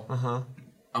Riverdale.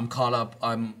 I'm caught up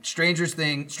on Stranger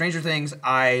Things.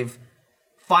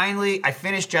 I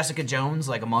finished Jessica Jones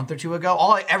like a month or two ago.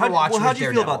 All I ever watched was how'd you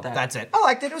feel Daredevil. about that? That's it. I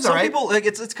liked it. It was Some alright. people like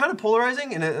it's kind of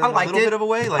polarizing in a I liked little it. bit of a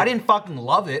way. Like I didn't fucking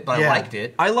love it, but yeah. I liked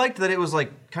it. I liked that it was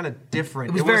like kind of different.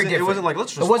 It was very different. It wasn't like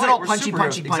let's just It wasn't fight, all we're punchy,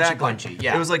 superheroes. punchy.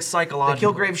 Yeah. It was like The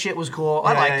psychological. Kilgrave shit was cool.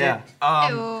 I Yeah, liked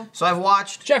yeah, it. So I've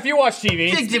watched. Jeff, you watch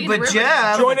TV. But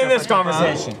yeah, Join in this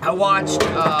conversation. I watched.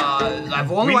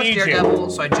 I've only We watched need you. Daredevil,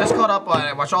 so I just caught up on it.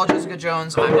 I watched all Jessica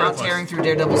Jones. I'm now worthless. tearing through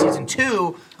Daredevil season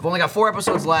 2. I've only got 4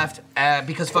 episodes left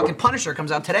because fucking Punisher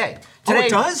comes out today. Today, it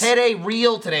does? Today,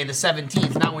 real today, the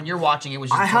 17th. Not when you're watching it, which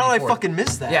is the How did I 24th. fucking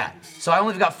miss that? Yeah. So I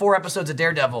only got 4 episodes of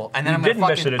Daredevil, and then I'm didn't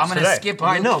gonna miss fucking. it, it's I'm gonna today. skip.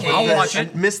 I know, Luke but Cage. I'll watch I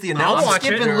it. missed the I'll announcement. I'm watch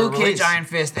skipping it. Luke Cage, Release. Iron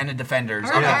Fist, and the Defenders.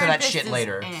 I'm after that shit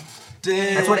later.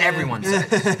 That's what everyone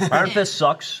says. Iron Fist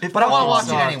sucks. But I want to watch it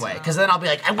sucked. anyway, because then I'll be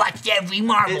like, I watched every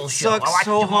Marvel It show. I sucks watched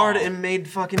so them hard all. it made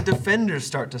fucking Defenders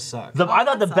start to suck. I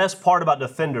thought the best part about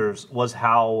Defenders was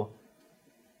how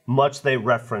much they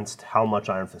referenced how much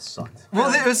Iron Fist sucked.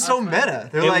 Well, it was so meta.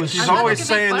 They're It like, was he's so- always They make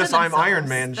saying fun of this I'm themselves. Iron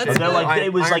Man That's shit. They're like,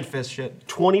 it was Iron like Fist shit.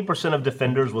 20% of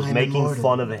Defenders was I'm making immortal.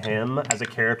 fun of him as a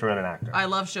character and an actor. I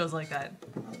love shows like that.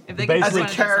 If they Basically, can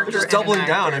As a character, Just and doubling an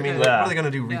down. actor. I mean, Yeah. what are they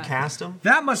gonna do? Recast him?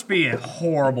 That must be a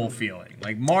horrible feeling.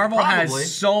 Like Marvel Probably.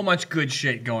 has so much good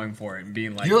shit going for it, and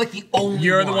being like, You're like the only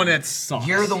you're the one. one that sucks.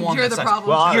 You're the one You're that the sucks. problem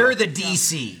Well, You're the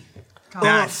DC.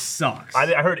 that sucks. I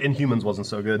heard Inhumans wasn't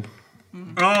so good.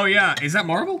 Oh yeah, is that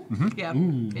Marvel? Yeah.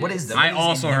 What is that? I What is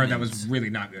also heard that Inhumans? was really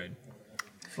not good.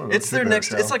 It's their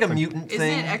next. It's like a mutant Isn't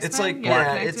thing. it X-Men? It's like Yeah, yeah.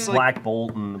 connected. It's like Black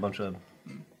Bolt and a bunch of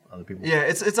other people. yeah.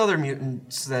 It's other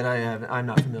mutants that I'm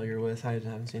not familiar with. I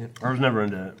haven't seen it. I was never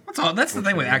into it. That's the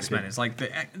thing with X-Men. Is like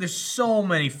there's so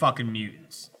many fucking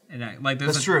mutants. And like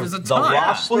there's That's a, true. There's a The ton.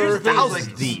 roster Well, here's the thing, is, is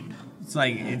like- deep. It's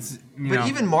like it's you But know,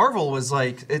 even Marvel was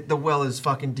like the well is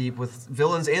fucking deep with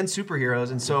villains and superheroes,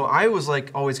 and so I was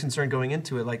like always concerned going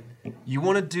into it. Like, you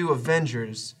want to do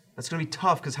Avengers, that's gonna be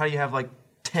tough because how do you have like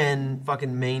 10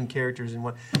 fucking main characters in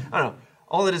one? I don't know.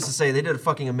 All it is to say they did a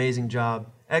fucking amazing job.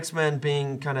 X-Men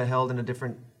being kind of held in a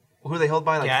different. Who are they held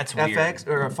by? Like Yeah, it's FX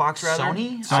or Fox rather?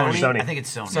 Sony? Sony. I think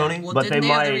it's Sony. Sony. Well, But didn't they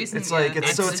have the might- recent, It's like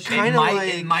it's so it's kind of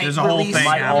like There's a whole release- thing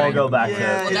Might all happening. go back Yeah, to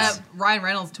Well, it's- that Ryan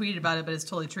Reynolds tweeted about it, but it's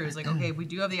totally true. It's like, okay, if we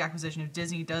do have the acquisition, if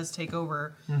Disney does take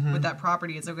over with that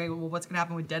property, it's okay. Well, what's gonna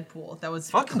happen with Deadpool? That was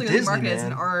Fucking clearly Disney, marketed as an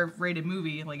man. R-rated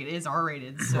movie. Like it is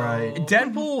R-rated. So Right.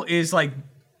 Deadpool is like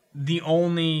the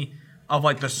only of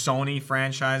like the Sony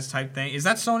franchise type thing. Is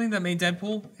that Sony that made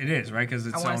Deadpool? It is, right? Because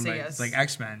it's I wanna owned say by, yes. it's like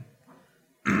X-Men.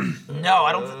 No,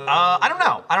 I don't. I don't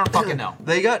know. I don't fucking know.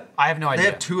 They got. I have no They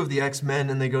idea. have 2 of the X-Men,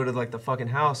 and they go to like the fucking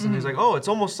house, and he's like, "Oh, it's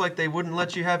almost like they wouldn't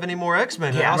let you have any more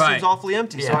X-Men. The Yeah. house Right. seems awfully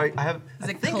empty." So Yeah. I have. Is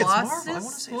I it think it's Marvel. I Colossus? want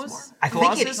to say What it's was- Marvel.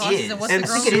 I think it Colossus? is. And what's And the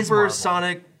girl? think it is Super Marvel.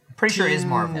 Sonic. Pretty sure it is Teen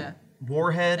Marvel. Yeah.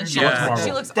 Warhead. And she Yeah. looks, Marvel.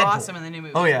 she looks Deadpool. awesome in the new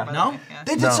movie. Oh, yeah. by the No? way. Yeah.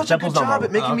 They did No, such a good Deadpool's not job Marvel.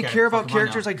 at making me Okay, care about fucking why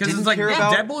characters I Because didn't it's like care yeah,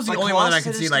 about. Deadpool is the like only one that I Colossus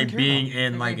could see didn't like care being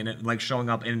about. in like showing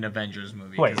up in an Avengers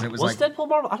movie. Wait, 'cause it was was like Deadpool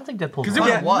Marvel? I don't think Deadpool. because it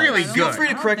was was was. really Feel Feel good. free to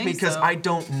I don't correct me think because so. I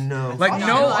don't know. Like, Yeah,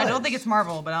 no- I don't think it's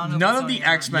Marvel, but I don't know. None if of it's the Sony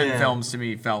or X-Men Yeah. films to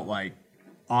me felt like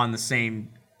on the same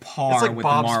par It's like with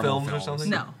Bob's the Marvel films or something?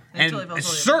 not. No. They And totally felt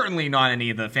totally certainly not any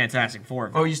of the Fantastic Four.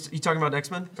 Oh, you talking about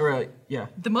X-Men? Or yeah.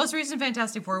 The most recent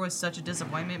Fantastic Four was such a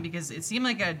disappointment because it seemed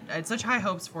like I had such high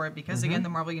hopes for it because again the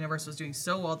Marvel universe was doing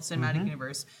so well, the cinematic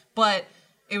universe, but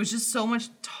it was just so much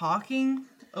talking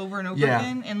over and over Yeah.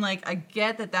 again, and like I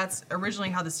get that that's originally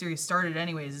how the series started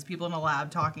anyways, is people in a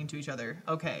lab talking to each other.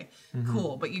 Okay,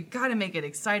 cool, but you got to make it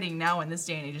exciting now in this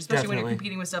day and age, especially when you're Definitely.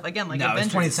 competing with stuff again like No, it's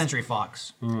Avengers. 20th Century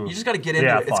Fox. You just got to get into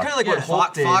Yeah, it. It's Fox. kind of like what Yeah.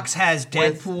 Hulk did. Fox has with-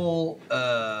 Deadpool,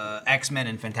 X-Men,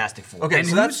 and Fantastic Four. Okay, And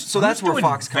so that's who's where doing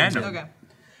Fox comes Venom? in. Okay,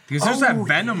 Because there's that Oh,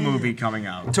 Venom movie coming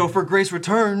out. Topher Grace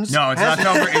returns. No, it's Has-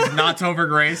 not Topher. It's not Topher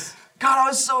Grace. God, I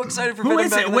was so excited for Who Venom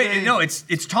is back it? in the Wait, day. no, it's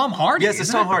Tom Hardy. Yes, it's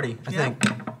isn't Tom it? Hardy. I think.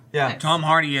 Yeah. Nice. Tom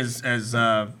Hardy is as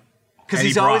Because Eddie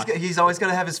he's always Brock. he's always got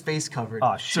to have his face covered.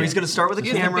 Oh, So he's shit. going to start with a He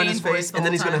has the camera in Bane his voice face, the and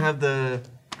then whole he's going to time. have the.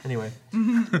 Anyway,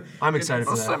 I'm excited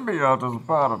for that. symbiote is a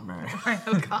part of me.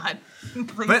 oh god,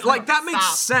 Please But like that makes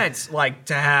stop. sense. Like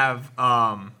to have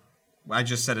I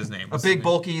just said his name. A big,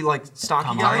 bulky, like stocky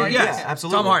Tom guy. Hardy? Yes, Yeah,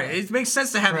 absolutely. Tom Hardy. It makes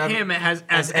sense to have Have- him as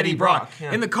as Eddie Brock.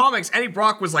 yeah. In the comics, Eddie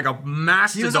Brock was like a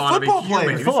mastodon football of a player. human.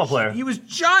 He was a football player. He was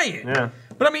giant. Yeah.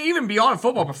 But I mean, even beyond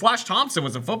football, but Flash Thompson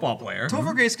was a football player.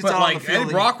 Topher Grace gets But out on like the field Eddie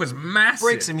and Brock was massive.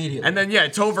 breaks immediately. And then yeah,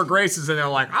 Topher Grace is in there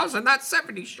like, I was in that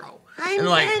 70s show. And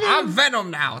like, I'm Venom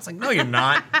now. It's like, no, you're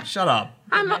not. Shut up.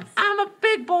 I'm a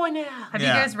big boy now. Have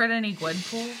Yeah. you guys read any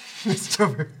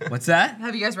Gwenpool? What's that?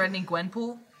 Have you guys read any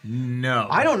Gwenpool? No.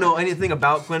 I don't know anything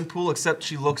about Gwenpool except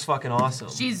she looks fucking awesome.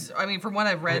 She's, I mean, from what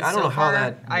I've read I don't so know how far,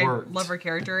 that I worked. love her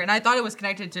character, and I thought it was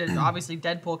connected to obviously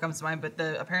Deadpool comes to mind, but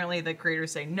apparently the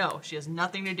creators say no, she has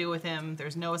nothing to do with him.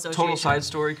 There's no association. Total side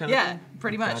story kind of Yeah, thing?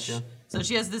 pretty much. Gotcha. So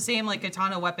she has the same like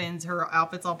katana weapons. Her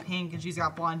outfit's all pink, and she's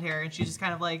got blonde hair, and she's just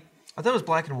kind of like I thought it was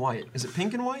black and white. Is it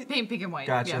pink and white? Pink and white.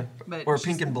 Gotcha. Yeah, but Or she's-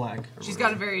 pink and black. She's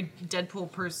got a very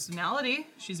Deadpool personality.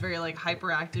 She's very like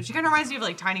hyperactive. She kind of reminds me of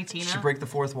like Tiny Tina. She break the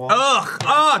fourth wall. Ugh!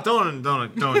 Oh, don't. Oh,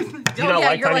 you not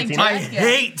like you're Tiny Tina? I Jack, yeah.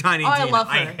 hate Tiny Oh, I Tina. love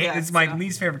her. hate, Yeah, it's my so.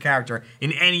 least favorite character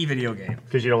in any video game.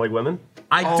 Because you don't like women?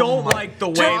 I don't like the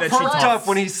way that she perked talks. up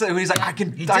when he's like, I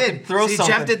can He I did. can throw See,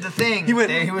 something. Jeff did the thing. He went-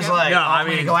 He was like, Yeah, I'm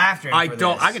gonna go after him I for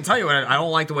don't. this. I can tell you, I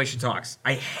don't like the way she talks.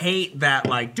 I hate that.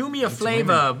 Like, do me a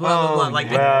flavor, blah blah blah. Like,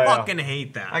 yeah. I fucking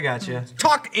hate that. I got you.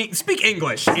 Speak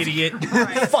English, idiot.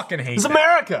 I fucking hate It's that.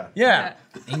 America. Yeah.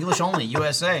 English only,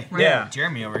 USA. Yeah.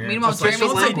 Jeremy over here. Meanwhile, Just like Jeremy's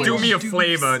the like, language. Do me a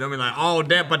flavor. Don't be like, oh,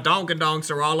 that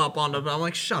badonkadonks are all up on the. I'm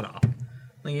like, shut up.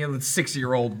 Like, you're a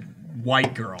 60-year-old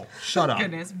white girl. Shut up.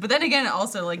 Goodness. But then again,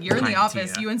 also like you're in the Tiny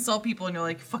office, Tina. you insult people, and you're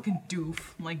like fucking doof.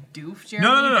 I'm like doof, Jeremy.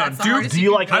 No. That's the Doof, hardest do you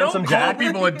can like do. I Handsome don't call Jack?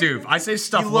 people a doof. I say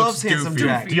stuff He looks loves Handsome doofy.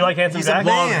 Jack. Do you like Handsome He's a Jack?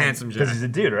 man. Love Handsome Because Jack. he's a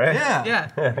dude, right? Yeah.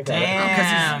 Yeah.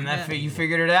 Damn, Yeah. you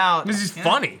figured it out. Because he's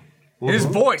funny. And his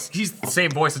voice, he's the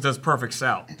same voice that does Perfect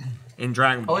Cell in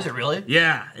Dragon Ball. Oh, is it really?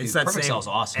 Yeah, it's that Perfect same. Cell's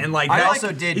awesome. And like I that-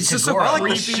 also did He's just so Tagore. I like the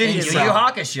creepy. shitty Yu Cell. Yu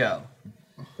Hakusho.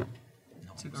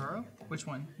 Tagoro? Which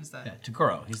one is that? Yeah,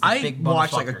 Tagoro. He's the I big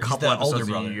watched like a motherfucker. He's couple the older episodes of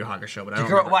brother. Yu Yu Hakusho, but I don't Tagoro,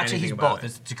 remember watch it. anything He's about both.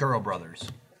 It's the Tagoro brothers.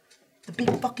 The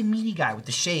big fucking meaty guy with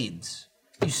the shades.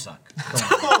 You suck.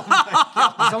 Go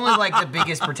on. He's only like the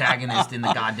biggest protagonist in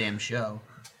the goddamn show.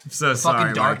 I'm so sorry,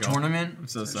 Fucking Dark Michael. Tournament. I'm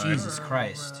so sorry. Jesus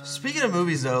Christ. Speaking of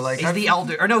movies, though, like He's the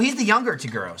elder, or no, he's the younger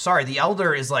Tagoro. Sorry, the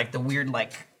elder is like the weird,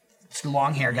 like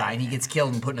long hair guy, and he gets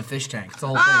killed and put in a fish tank. It's the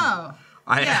whole thing. Oh.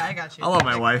 Yeah, I got you. I love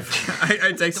my wife.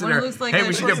 I texted one her, who looks like hey, a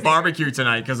we should Schwarzenegger. get barbecue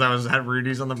tonight because had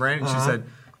Rudy's on the brain. And she said,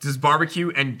 does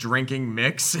barbecue and drinking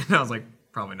mix? And I was like,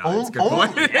 probably not. It's a good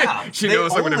point. yeah. She They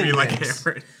knows I'm going to only be like mix.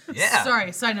 hammered. Yeah.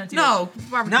 Sorry, side note. No,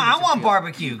 barbecue. no, I want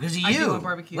barbecue because of I do you. want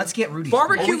barbecue. Let's get Rudy's.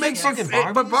 Barbecue we makes can't you,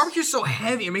 fucking but Barbies? barbecue's so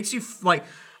heavy. It makes you like.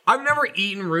 I've never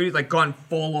eaten Rudy's, like gone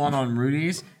full on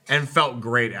Rudy's, and felt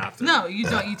great after. No, you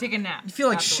don't. You take a nap. You feel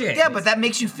like shit. Yeah, but that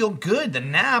makes you feel good. The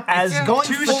nap. As It's going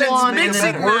two full shits on and mixing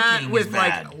then Mixing working that is with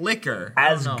bad. like liquor.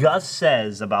 As I don't know. Gus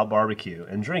says about barbecue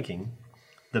and drinking,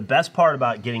 the best part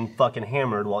about getting fucking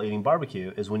hammered while eating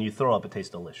barbecue is when you throw up, it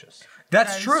tastes delicious.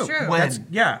 That's That is true. true. That's,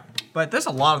 yeah, but there's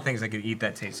a lot of things I could eat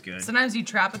that taste good. Sometimes you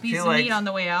trap a piece Feel of like meat on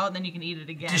the way out, and then you can eat it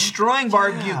again. Destroying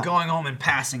barbecue, going home and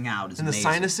passing out is in the amazing.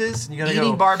 sinuses, you gotta Eating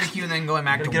go. barbecue and then going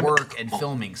back to get 'em- work and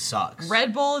filming sucks.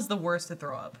 Red Bull is the worst to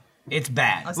throw up. It's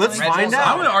bad. Let's Let's Red find Bull's out.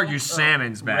 I would argue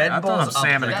salmon's bad. Red I've thrown up Bull's up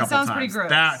salmon a there. That couple sounds times. pretty gross.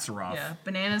 That's rough. Yeah,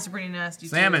 bananas are pretty nasty.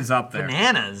 Too. Salmon's up there.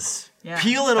 Bananas. Yeah.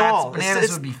 Peel and That's- all.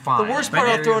 bananas would be fine. The worst part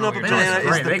about throwing up a Bananas banana are is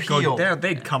Great. the They'd peel.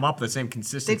 they'd come up the same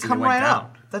consistency. They come went right down.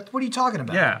 out. That's what are you talking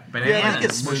about? Yeah, banana. I think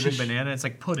it's mushy smoothish. banana. It's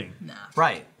like pudding. Nah.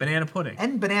 Right. Banana pudding.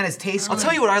 And bananas taste I'll good.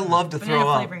 tell you what I love to Banana throw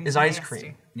up flavoring is is ice nasty.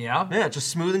 cream. Yeah. Yeah, just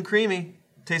smooth and creamy.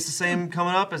 Tastes the same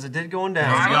coming up as it did going There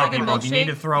down. you I go, like a people. If you need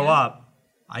to milkshake. throw Yeah. up,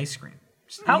 ice cream.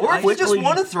 How Or if you just quickly-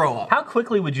 want to throw up. How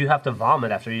quickly would you have to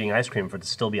vomit after eating ice cream for it to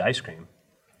still be ice cream?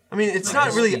 I mean, it's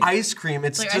not really ice cream.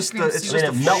 It's Like ice just cream the, it's soup. just I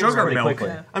a mean, it melts sugar really milk. quickly.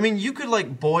 Yeah. I mean, you could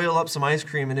like boil up some ice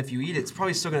cream, and if you eat it, it's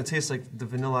probably still gonna taste like the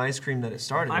vanilla ice cream that it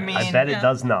started. I with. mean, I bet Yeah. it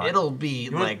does not. It'll be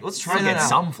wanna- like let's try you'll that get out.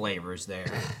 some flavors there.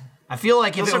 I feel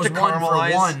like if They'll it was start to one for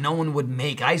caramelize. one, no one would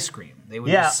make ice cream. They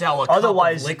would Yeah. just sell a cup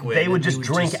Otherwise, of liquid. they would and just you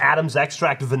drink Adam's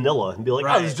extract vanilla and be like, "Oh,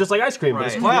 Right. this is just like ice cream." But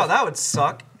it's Right. Wow, that would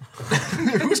suck.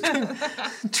 Who's gonna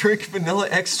drink vanilla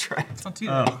extract? Don't do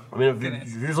that. I mean, if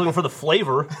you're just looking for the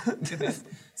flavor.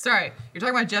 Sorry, you're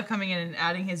talking about Jeff coming in and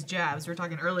adding his jabs. We were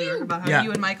talking earlier about how Yeah.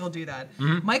 you and Michael do that.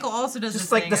 Michael also does Just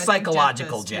this like thing, the I think Jeff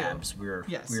psychological does too. jabs. We were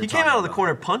Yes. we were He came talking out of the about.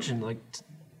 corner punching like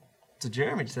to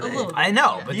Jeremy A today. little. I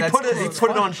know, Yeah. but He that's put it. cool. He It's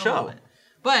put it fun. on show.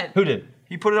 But Who did?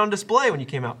 He put it on display when you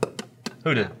came out.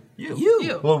 Who did? You.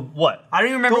 you. Well, what? I don't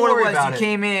even remember Don't what worry it was. about You it.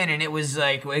 came in and it was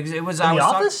like it was. In the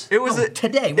office? It was No, a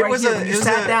today. It Right was here. a. When It you was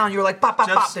sat a, down. You were like pop pop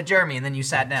pop Jeff's- to Jeremy, and then you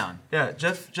sat down. Yeah,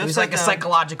 Jeff. It was like a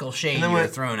psychological shade then you were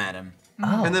went- throwing at him.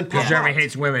 And then Because Jeremy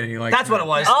hates women and he likes That's what it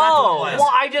was. Oh, That's what it was.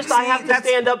 well, I have to that's-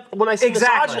 stand up when I see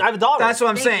Exactly. misogyny. I have a daughter. That's what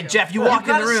I'm Thank saying, you. Jeff. You Yeah. walk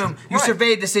You in the gotta- room, you right.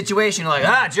 surveyed the situation. You're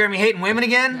like, Jeremy hating women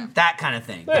again? That kind of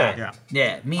thing. Yeah. Yeah.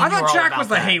 Yeah, me. I and you were thought all Jack about was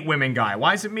the that. hate women guy.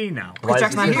 Why is it me now? Why is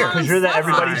Jack's it not you? here. Because you're the Slut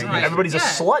everybody's guy. everybody's Yeah. a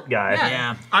slut guy. Yeah.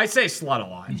 Yeah. I say slut a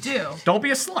lot. You do. Don't be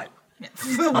a slut. Yeah.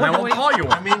 And I won't call you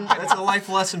one. I mean, that's a life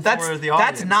lesson That's for the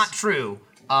audience. that's not true.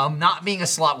 Not being a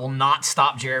slut will not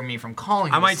stop Jeremy from calling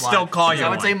you I a might slut. still call you I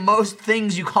would one. say most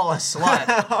things you call a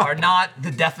slut are not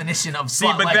the definition of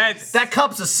slut. but Like, that's- that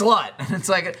cup's a slut. It's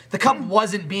like the cup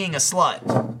wasn't being a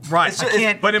slut. Right. just-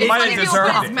 can't- but it it's might like have you deserved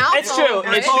open his it. mouth It's all true,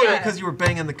 over it's it. true. Yeah. because you were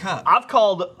banging the cup.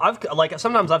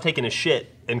 Sometimes I've taken a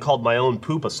shit and called my own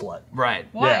poop a slut. Right.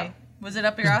 Why? Was it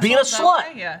up your asshole? being a Is that slut.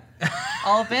 why? Yeah.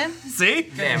 All up in? See?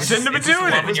 Yeah, Shouldn't have been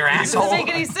doing loving it. your Doesn't asshole. make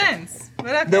any sense.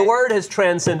 But okay. The word has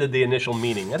transcended the initial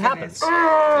meaning. It happens.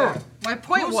 My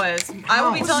point was, I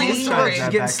will be telling a See? story. She's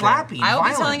getting slappy. I will be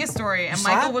violent. telling a story, and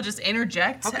slap? Michael will just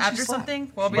interject How could after she slap?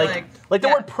 something. We'll be Like the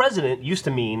yeah. word president used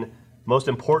to mean most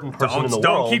important person in the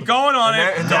Don't world. keep going on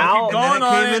it. And Don't now- keep And then going it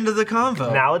on came it. into the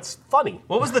convo. Now it's funny.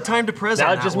 What was the time to present?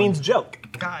 Now it that just one? means joke.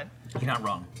 God. You're not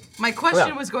wrong. My question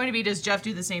Yeah. was going to be, does Jeff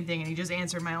do the same thing? And he just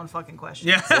answered my own fucking question.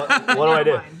 Yeah. What do I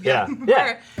do? Mine. Yeah.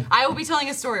 Where I will be telling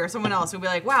a story, or someone else will be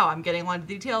like, wow, I'm getting a lot of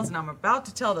details, and I'm about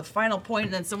to tell the final point,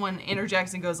 and then someone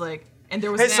interjects and goes like, and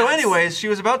there was Hey, an so ass. anyways, she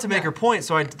was about to make Yeah. her point,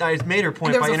 so I made her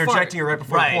point there by was a interjecting fart. her right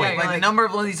before Right, the point. Yeah, like, like, the number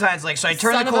of these times, like, so I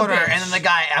turn son the of a corner, bitch. and then the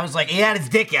guy, I was like, he had his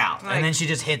dick out, Like- and then she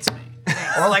just hits me.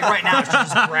 Or like right now, she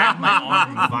just grabbed my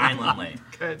arm violently.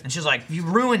 Good. And she's like, you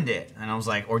ruined it. And I was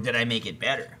like, or did I make it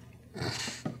better?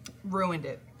 Ruined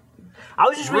it. I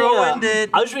was just Ruined reading. it.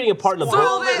 I was reading a part in the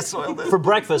Soiled book it. Soiled it. for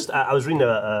breakfast. I was reading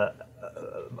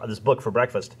this book for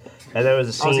breakfast, and there was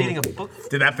a scene. I was eating a book.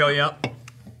 Did that fill you up?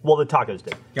 Well, the tacos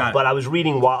did. Got it. But I was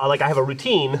reading while, like, I have a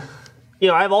routine. You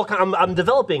know, I have I'm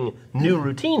developing new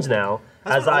routines now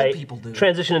That's as what I old people do.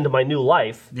 transition into my new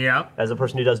life. Yeah. As a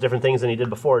person who does different things than he did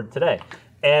before today.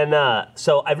 And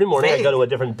so every morning I go to a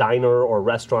different diner or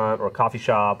restaurant or coffee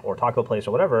shop or taco place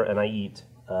or whatever, and I eat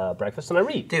breakfast and I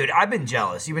read. Dude, I've been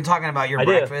jealous. You've been talking about your I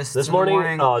did. breakfast This in the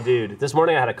morning, oh dude, this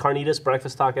morning I had a carnitas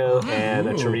breakfast taco and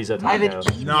a chorizo I haven't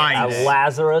taco. eaten Nice. At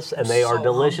Lazarus, and they are so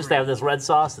delicious. They hungry. have this red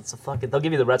sauce. It's a fucking. They'll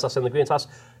give you the red sauce and the green sauce.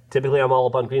 Typically, I'm all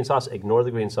up on green sauce. Ignore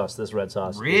the green sauce. This red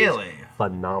sauce Really? is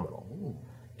phenomenal.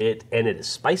 It is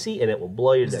spicy and it will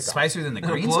blow your Is dick it off. spicier than the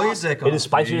green Blow your sauce? dick It is off.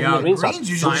 spicier There than you the green go. sauce. Green's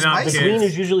usually Sign up, The spicy. green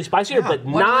is usually spicier, but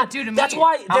What does not. it do to That's me?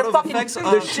 why How they're it fucking. affects, They're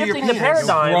to your shifting the penis.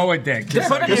 paradigm. Throw a dick. They're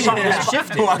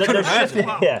shifting. They're shifting.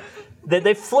 Yeah.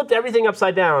 They flipped everything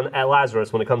upside down at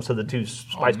Lazarus when it comes to the two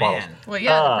spice bottles. man. Well,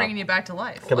 yeah, they're bringing you back to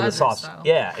life. Coming to Lazarus sauce. style.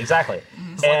 Yeah, exactly.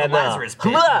 like a Lazarus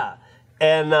pit. blah.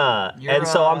 And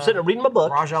so I'm sitting reading my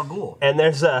book. Raj Al Ghul. And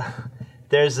there's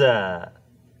a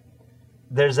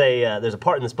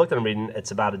part in this book that I'm reading.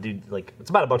 It's about a dude, like, it's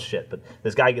about a bunch of shit. But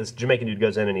this Jamaican dude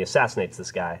goes in and he assassinates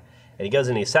this guy. And he goes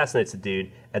in and he assassinates the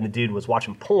dude. And the dude was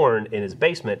watching porn in his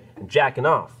basement and jacking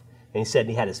off. And he said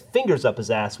he had his fingers up his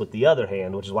ass with the other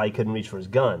hand, which is why he couldn't reach for his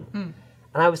gun.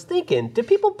 And I was thinking, do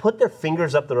people put their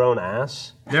fingers up their own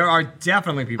ass? There are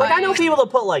definitely people. Like, I know people that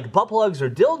put, like, butt plugs or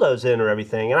dildos in or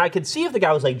everything, and I could see if the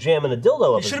guy was, like, jamming a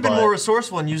dildo up He his should have been butt. more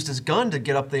resourceful and used his gun to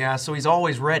get up the ass, so he's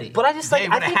always ready. But I just think, They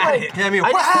I would've think, had like, it. Yeah, I mean,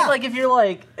 I just think, wow. like, if you're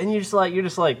like, and you're just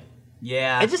like,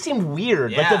 Yeah. it just seemed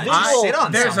weird. Yeah, like the visual, sit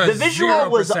on There's something. a the visual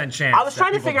was. 0% chance I was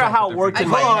trying to that people figure out don't how put it their worked in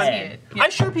fingers my up. I head. see it. Yeah.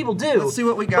 I'm sure people do. Let's see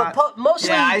what we got. But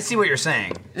mostly, Yeah, I see what you're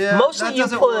saying. Yeah, mostly that you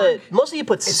doesn't work.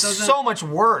 put So much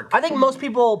work. I think most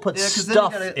people put 'cause then you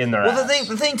stuff gotta- in their Well, ass.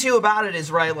 the thing too about it is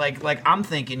right. Like I'm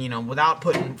thinking, without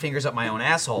putting fingers up my own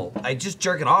asshole, I just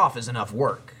jerk it off is enough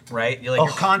work, right? You're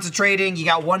concentrating. You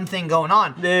got one thing going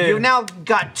on. Dude. You've now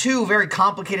got two very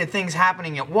complicated things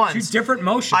happening at once. Two different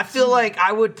motions. I feel like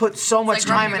I would put so much like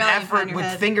time rubbing and your belly effort upon your with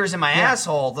head. fingers in my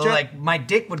asshole that like my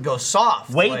dick would go soft.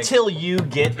 Wait like, till you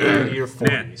get into your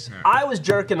 40s. Yeah. I was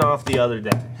jerking off the other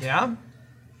day. yeah.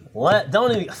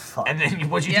 Don't even. Fuck. And then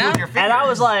what'd you do Yeah. with your fingers? And I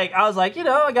was like,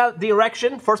 I got the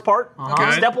erection, first part.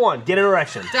 Okay. Step 1, get an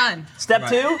erection. Done. Step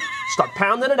 2, start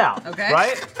pounding it out. Okay.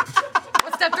 Right?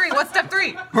 What's step three? What's step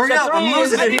three? Hurry Step up, I'm three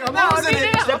is- losing it. I'm losing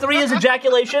it. Step 3 is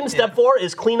ejaculation. Step 4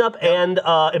 is cleanup and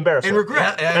embarrassment. And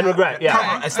regret. And regret, yeah.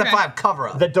 Cover, step Okay. 5, cover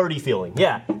up. The dirty feeling,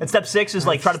 yeah. And step 6 is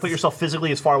like try to put yourself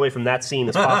physically as far away from that scene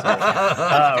as possible.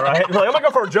 Right? Like, I'm gonna go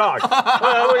for a jog.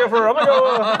 I'm gonna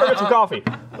go get some coffee.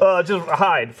 Just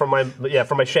hide from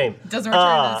my shame. Doesn't return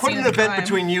to the Put scene an of the event crime.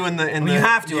 between you and the You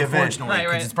have to, the event. unfortunately,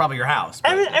 because Right. it's probably your house.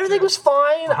 but- Everything was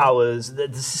fine. The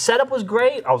setup was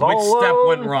great. I was all Which alone. step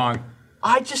went wrong?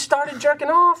 I just started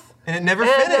jerking off. And it never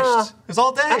And, finished. It was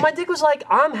all day. And my dick was like,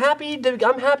 I'm happy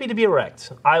to be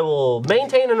erect. I will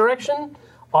maintain an erection.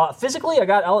 Physically,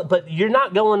 but you're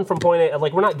not going from point A.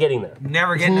 Like, we're not getting there.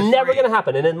 Never getting to It's never 3. gonna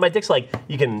happen. And then my dick's like,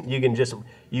 we can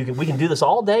do this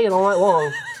all day and all night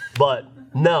long, but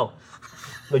no,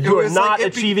 you are was not like,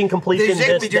 it'd be- achieving completion Your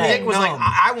this dick day. was like, No.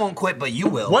 I won't quit, but you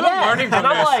will. What Yeah, I'm learning from and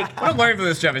I'm this, like- what I'm learning from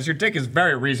this, Jeff, is your dick is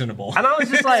very reasonable. And I was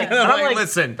just like, and I'm like,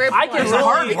 listen, Very I can polite. really,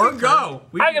 hard we can go.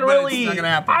 I could but really, It's not gonna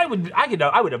happen. I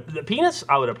would, the penis,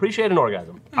 I would appreciate an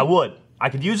orgasm. I would. I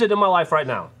could use it in my life right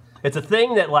now. It's a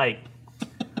thing that, like,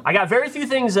 I got very few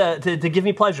things to give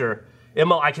me pleasure. It's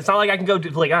not like I can go do,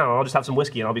 like, I don't know, I'll just have some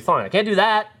whiskey and I'll be fine. I can't do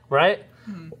that, right?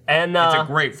 And It's a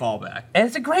great fallback. And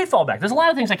it's a great fallback. There's a lot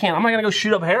of things I can't. I'm not gonna go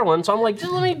shoot up heroin, so I'm like,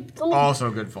 just let me Also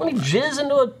a good let me fallback. jizz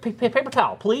into a paper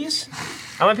towel, please.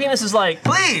 And my penis is like,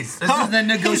 Please, this is the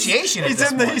negotiation.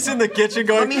 He's in the kitchen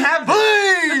going, Let me have this.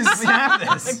 please! Let me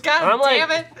have this. God I'm like-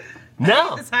 damn it.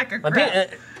 no. This hacker My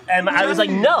crap. and I was like,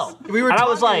 no. We were and I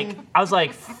was talking-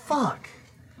 like,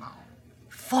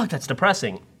 fuck, that's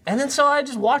depressing. And then so I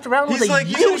just walked around He's with a like,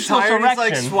 he's getting useless tired. He's erection.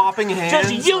 like swapping hands.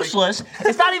 Just like- useless.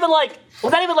 It's not even like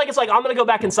it's like I'm gonna go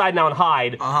back inside now and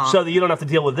hide so that you don't have to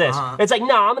deal with this. It's like,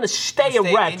 no, I'm gonna stay Stay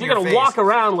erect. in You're your gonna face. walk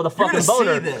around with a fucking gonna see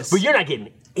boner, this. but you're not getting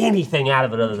anything out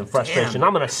of it other than frustration. Damn.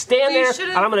 I'm gonna stand Well, you there should've-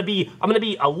 and I'm gonna be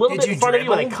a little Did bit you in front of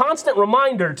you and a dribble? constant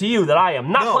reminder to you that I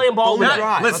am not No, playing ball only with you.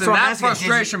 drive. Listen, That's what I'm that asking. Did you-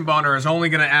 frustration boner is only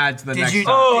going to add to the next time.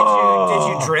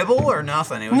 Did you dribble or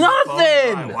nothing? It was just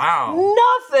Nothing. bone dry. Wow.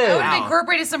 Nothing. I would have Wow.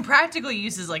 incorporated some practical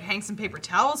uses, like hang some paper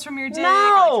towels from your dick,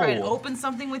 No. like try and open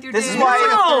something with your This dick. is why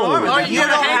No. Oh, You don't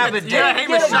have a You gotta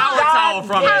hang the Get a shower towel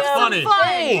from it. It's goddamn funny.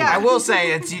 thing. Yeah. I will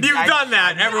say it's You've done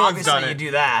that. Everyone's obviously done it. You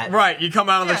do that. Right, you come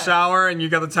out of the Yeah. shower and you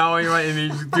got the towel and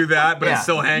you do that, but Yeah. it's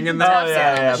still hanging there. Oh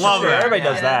yeah, for Love sure. that. Everybody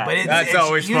does Yeah. that. But it's That's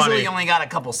always usually funny. you only got a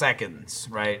couple seconds,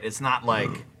 right? It's not like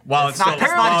While it's still, not while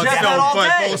apparently it's Jeff still out all full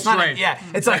day. It's not strength. yeah.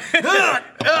 It's like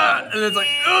And it's like,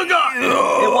 oh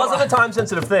god. It wasn't a time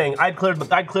sensitive thing. I'd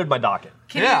cleared my docket.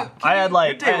 Yeah. I had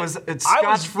like Your day was it's I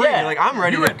was- scotch free. yeah. You're like, I'm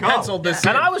ready You to had go. penciled this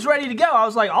And in. I was ready to go. I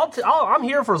was like, I'm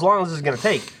here for as long as this is gonna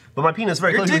take. But my penis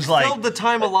very Your clearly dick was like filled the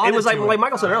time allotted It was like to like it.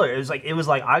 Michael said earlier. It was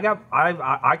like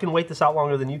I can wait this out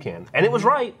longer than you can, and it was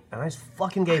right. And I just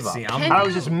fucking gave up. See, I'm And I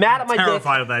was just mad at my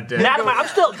terrified dick. of that dick. Mad at my. I'm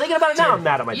still thinking about it now. I'm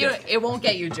mad at my You, dick. it won't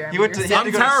get you, Jeremy. You went You're to- you had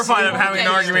sick. to I'm go to terrified of sleep. having an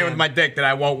Okay. argument with my dick that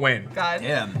I won't win. God.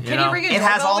 yeah. Can know? you bring a It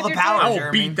has doorbell all with the your power. dick? I will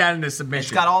Jeremy. beat that into submission.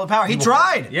 It's got all the power. He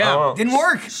tried. Yeah. Oh. Didn't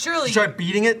work. Surely. You start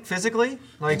beating it physically?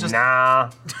 Like just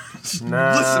Nah. Listen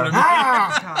to me.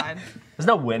 God. There's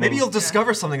no winning. maybe you'll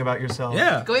discover something about yourself.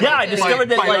 Yeah. Going Yeah, back I to- discovered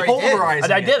that By like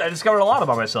pulverizing I it. did. I discovered a lot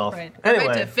about myself. Right. Going back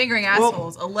to Anyway, fingering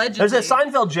assholes, allegedly. there's a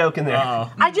Seinfeld joke in there.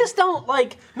 Uh-oh. I just don't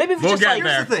like. Maybe if it's We'll just get like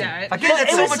there. Here's the thing. Yeah, Again, It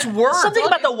it's so was much work. something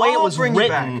about the way it I'll was bring you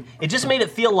written. back. It just made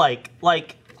it feel like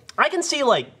I can see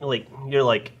like you're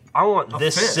like I want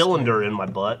this fist. cylinder in my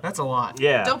butt. That's a lot.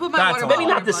 Yeah. Don't put my That's water a bottle Maybe in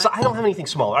not your this. butt. I don't have anything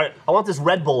small. All right, I want this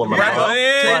Red Bull in my Red butt. Bull,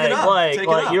 yeah. Take it up. Like, Take it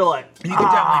like up. you're like You could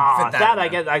definitely fit that that in I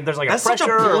get. There's like That's a such a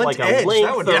pressure, blunt like a edge. length,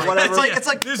 That would or be- whatever. it's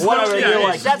like This Whatever, is, you're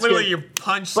like, that's literally good. you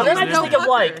punch But something. then I just no think of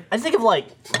like pucker. I think of like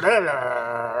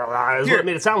is what it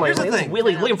made it sound like. Here's the Like, thing.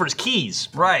 Really looking for his keys.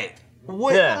 Right.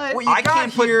 What, Yeah. what you I got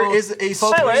can't put here both- is a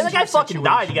Anyway, the guy strange fucking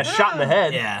died. He got shot in the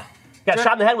head. Yeah. Got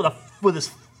shot in the head with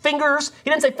his fingers. He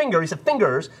didn't say finger. He said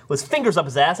fingers. With his fingers up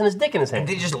his ass and his dick in his hand.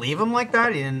 Did he just leave him like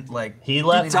that? He didn't like. He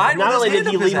left. died Not with only his did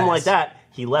hand he up his leave him like ass. that,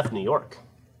 he left New York.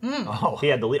 Oh. He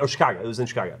had to leave, or Chicago. It was in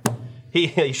Chicago.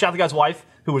 He shot the guy's wife,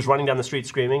 who was running down the street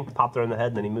screaming, popped her in the head,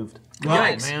 and then he moved.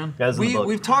 Yikes, man. That was in the book.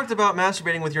 We've talked about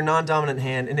masturbating with your non-dominant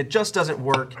hand, and it just doesn't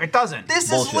work. It doesn't. This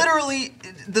Bullshit. is literally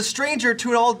the stranger to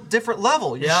an all different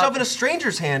level. You're Yeah. shoving a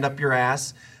stranger's hand up your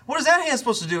ass. What is that hand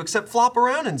supposed to do except flop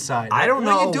around inside? I don't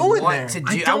know What are you doing what there? to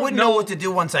I do. I, don't wouldn't know know- what to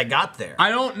do once I got there. I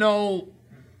don't know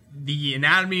the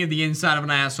anatomy of the inside of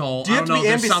an asshole. Do you I have don't to know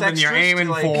be if there's something you're ambidextrous to, aiming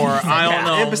like- for. I don't Yeah.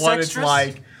 know what it's Ambidextrous?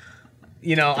 like.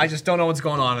 You know, I just don't know what's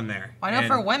going on in there. I know And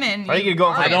for women. I think you're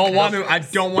going for are I don't want to. ambidextrous.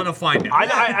 I don't want to find out.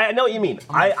 I know what you mean.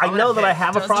 I know that I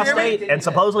have a Does prostate, Jeremy- and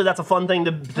supposedly that's a fun thing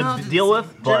to deal with,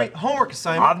 Jeremy, but homework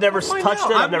assignment. I've never Find touched out.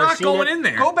 it. I've I'm never not seen going it. in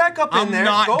there. Go back up in I'm there.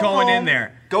 not Go going in home.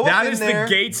 there. Go up That in is there. the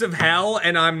gates of hell,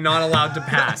 and I'm not allowed to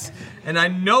pass. And I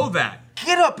know that.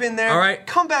 Get up in there. All right.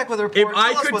 Come back with a If report. I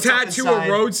Tell us could what's up tattoo inside.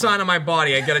 a road sign on my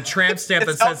body, I get a tramp stamp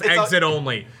that It's up- says it's up- exit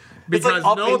only. it's like Because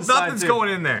up no, inside, nothing's too. going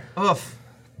in there. Oof.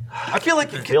 I feel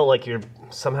like I feel like you're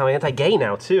somehow anti-gay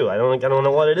now too. I don't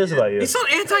know what it is about you. It's not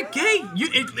anti-gay.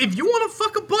 If you want to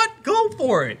fuck a butt, go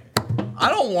for it. I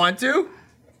don't want to.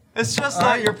 it's just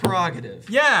not your prerogative.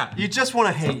 Yeah. You just want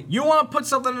to hate. You want to put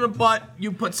something in a butt,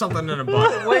 you put something in a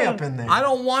butt. Way up in there. I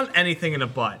don't want anything in a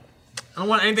butt. I don't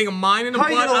want anything of mine in a How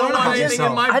butt. are you I gonna don't learn want about anything in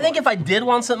yourself? my butt. I think if I did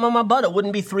want something on my butt, it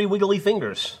wouldn't be 3 wiggly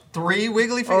fingers. 3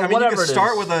 wiggly Or fingers. I mean, you whatever could it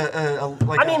start is. with a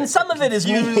like. I mean, some of it is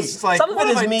me. confused, like, Some of what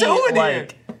it am is I me, doing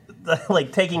like,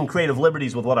 like taking creative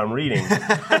liberties with what I'm reading.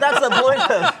 But that's the point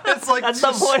of. It's like That's the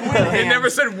just point. swing Of, It hand. never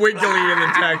said wiggly in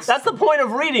the text. that's the point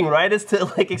of reading, right? Is to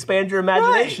like expand your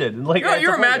imagination. Like You're that's the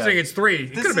point of imagining it. it's 3. It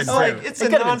could This have been is 2. like it's It a could've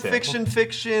been two. non-fiction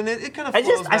fiction. It kind of.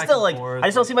 I still like. I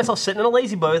just don't see myself sitting in a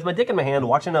lazy boy with my dick in my hand,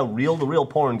 watching a reel-to-reel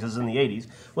porn because it's in the '80s,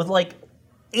 with like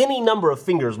any number of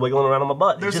fingers wiggling around on my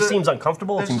butt. It just seems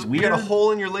uncomfortable. It seems You weird. got a hole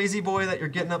in your lazy boy that you're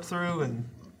getting up through, and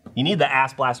You need the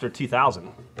Ass Blaster 2000.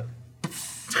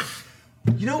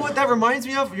 You know what that reminds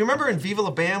me of? You remember in Viva La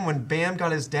Bam when Bam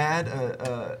got his dad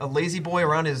a lazy boy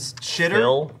around his shitter?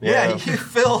 Phil? Yeah.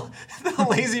 Phil, the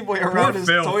lazy boy around his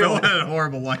Phil toilet. had a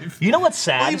horrible life. You know what's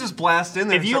sad? Well, he just blast in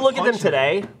there. If and you start look at them punching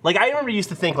today, like I remember used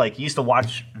to think like you used to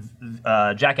watch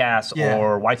Jackass Yeah.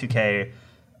 or Y2K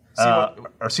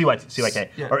or CYK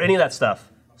Yeah. or any of that stuff.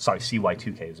 Sorry,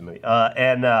 CY2K is a movie.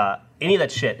 And any of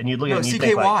that shit, and you'd look at it and you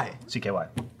think like CKY.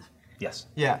 Yes.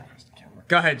 Yeah.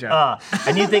 Go ahead, Jeff.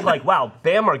 And you think like, wow,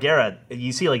 Bam Margera,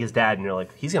 you see like his dad, and you're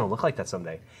like, he's gonna look like that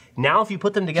someday. Now, if you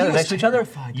put them together was next to each other,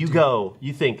 terrified, you dude.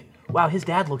 you think, wow, his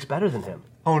dad looks better than him.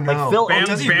 Oh, no. Like Phil Bam's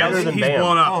Owens is better than he's Bam.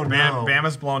 blown up. Oh, no. Bam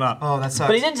is blown up. Oh, that sucks.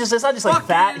 But he didn't just—it's not just like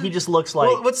fat. He just looks like.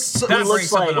 Well, what's That he brings looks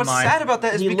something like, to what's mind. sad about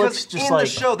that is He because looks just in the like-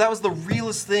 show, that was the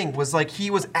realest thing. Was like he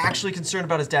was actually concerned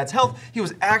about his dad's health. He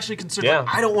was actually concerned. Yeah.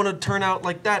 Like, I don't want to turn out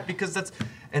like that because that's.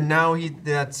 And now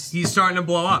that's. He's starting to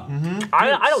blow up.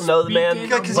 I don't know the man,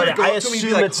 speaking of- but Because you I go up to him and be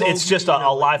assume like, it's just a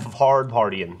life of hard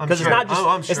partying. Because sure. it's not just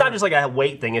I'm it's sure. not just like a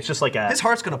weight thing. It's just like a His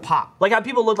heart's gonna pop. like how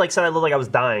people said I looked like I was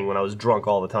dying when I was drunk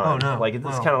all the time. Oh, no. Like it's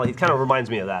Wow. kind of like it kind of reminds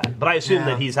me of that. But I assume Yeah.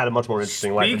 that he's had a much more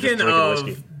interesting life than just Speaking drinking of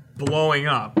whiskey. blowing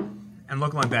up and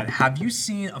looking like that, have you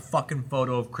seen a fucking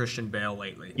photo of Christian Bale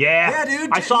lately? Yeah, Yeah, dude,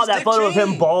 I saw he's that Dick photo of him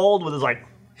Cheney. bald with his like.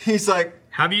 He's like.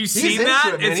 Have you seen into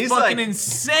that? it, man. It's He's fucking like-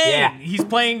 insane. Yeah. He's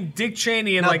playing Dick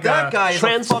Cheney in Now like that guy is a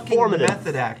fucking transformative.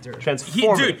 method actor.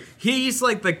 Transformative. He's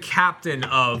like the captain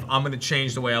of I'm gonna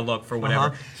change the way I look for whatever.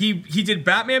 Uh-huh. He did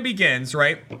Batman Begins,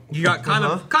 right? He got kind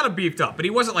of beefed up, but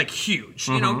he wasn't like huge,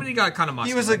 you know. But he got kind of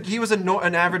muscular. He was an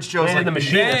average Joe's And like the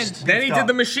Machinist. Then he beefed did up.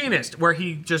 The Machinist, where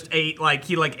he just ate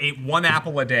ate one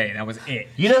apple a day. That was it.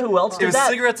 You know who else It did was that?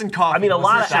 cigarettes and coffee. I mean, a Was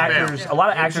lot it of that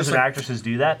bad? actors, and actresses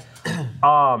do that.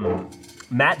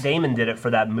 Matt Damon did it for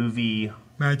that movie.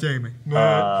 Matt Damon.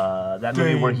 That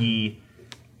movie where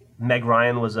Meg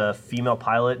Ryan was a female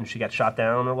pilot and she got shot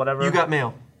down or whatever. You got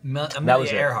mail. Amelia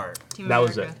was it. Earhart. that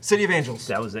was it. City of Angels.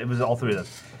 That was it. It was all three of them.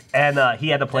 And he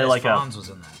had to play Dennis like Franz was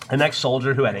in that. an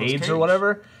ex-soldier who had AIDS or Cage.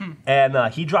 whatever,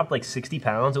 and he dropped like 60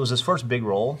 pounds. It was his first big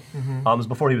role. It was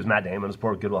before he was Matt Damon. It was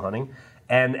before Good Will Hunting,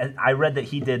 and I read that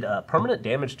he did permanent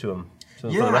damage to him for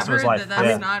Yeah, the rest I've of his Heard life. that that's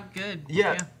Yeah. not good.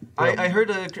 Yeah. I heard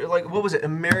like what was it?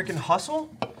 American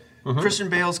Hustle. Christian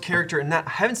Bale's character in that.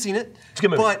 I haven't seen it, a good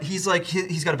movie. but he's like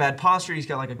he's got a bad posture. He's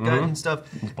got like a gut and stuff,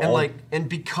 and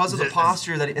because of the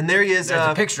posture that and there he is. There's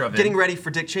a picture of him. getting ready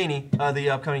for Dick Cheney, the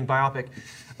upcoming biopic.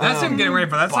 That's him getting ready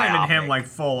for. That's not even him biopic. like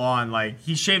full on. Like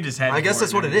he shaved his head. I guess for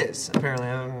that's what it man. is. Apparently,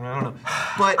 I don't know.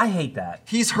 But I hate that.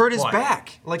 he's hurt his What?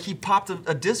 back. Like he popped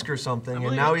a disc or something,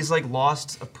 and now he's like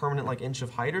lost a permanent like inch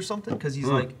of height or something because he's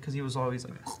because he was always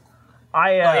like. Oh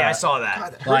yeah, I saw that.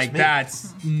 That hurts Like me.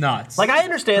 that's nuts. Like I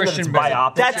understand Christian that it's Bale.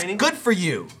 biopic. That's Cheney? good for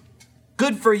you.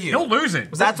 Good for you. He'll lose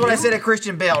it. That's what I said at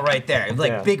Christian Bale right there.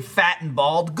 Like Yeah. big, fat, and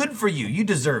bald. Good for you. You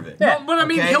deserve it. Yeah. But I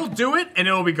mean, Okay. he'll do it and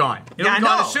it'll be gone. It'll Yeah, be I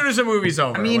gone know. as soon as the movie's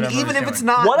over. I mean, whatever even he's if it's doing.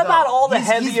 not. What about though, all the he's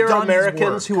heavier done his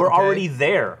Americans work, who are okay? already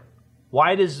there?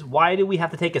 Why do we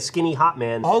have to take a skinny hot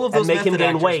man All of and those make him method gain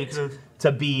actors weight could've-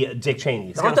 to be Dick Cheney?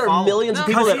 Aren't gotta there follow. millions of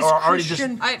No, people that he's are already just?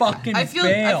 fucking I feel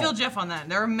Bale. Jeff on that.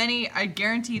 There are many. I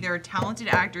guarantee there are talented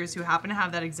actors who happen to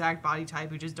have that exact body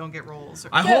type who just don't get roles.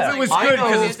 I hope it was I good know.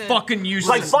 because it's fucking useless.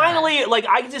 Like finally, like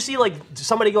I can just see like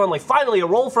somebody going like finally a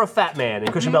role for a fat man,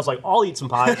 and Christian Bale's like, I'll eat some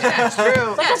pies. That's true.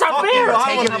 That's not Fuck you, fair. I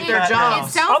Taking wanna up be their fat job. now. It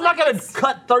sounds I'm not like gonna it's-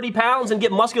 cut 30 pounds and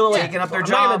get muscular. Like, Taking up their I'm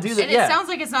not gonna jobs. do that. And Yeah. it sounds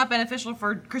like it's not beneficial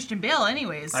for Christian Bale,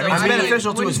 anyways. So I mean, it's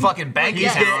beneficial to his fucking bank He's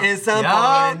account. getting his some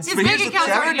Yeah. points. His But bank here's the account's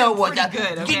thing. already know what pretty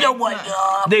that- good. You okay? know what?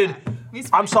 Dude, He's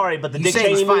I'm sorry, but the He Dick said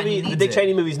he's Cheney fine, movie, he the needs Dick it.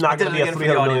 Cheney movie is not I going to did be it a again for the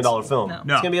 $300 million audience. film. No. It's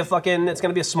going to be a fucking, it's going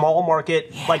to be a small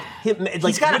market. Like,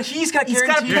 like He's got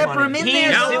guaranteed pepper him money. in He's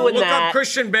there. Now doing look that. up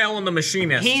Christian Bale and the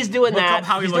Machinist. He's doing Look that. up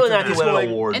how he He's looked doing that in to win Like-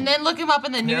 an award. And then look him up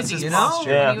in the Newsies. you know?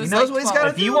 Yeah. When He knows what he's gotta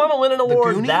If you want to win an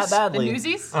award Goonies? that The badly,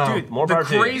 Newsies? Dude, more the power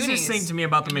to you. craziest Goonies. thing to me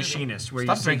about the Machinist, where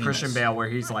Stop you see drinking Christian this. Bale, where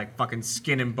he's like fucking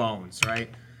skin and bones, right?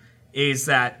 Is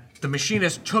that the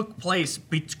Machinist took place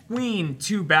between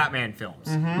two Batman films.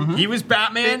 He was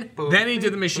Batman, then he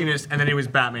did the Machinist, and then he was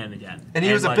Batman again. And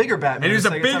he was a bigger Batman And he was the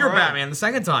a second time bigger around. Batman the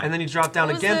second time. And then he dropped down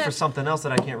What was again the- for something else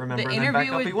that I can't remember. The And then back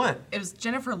interview up with he went. it was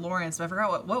Jennifer Lawrence, but I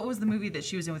forgot what was the movie that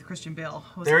she was in with Christian Bale.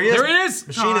 What was There it he is. There he is.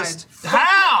 Machinist.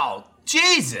 How?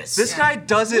 Jesus. This guy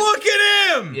does it. Look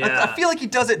at him! Yeah. I feel like he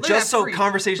does it Look at just that so freak.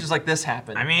 conversations like this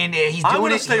happen. I mean, he's I'm doing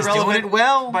gonna it. stay He's doing relevant it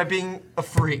well. by being a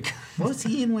freak, What's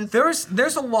he in with? There's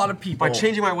a lot of people. by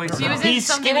changing my weight. He was in He's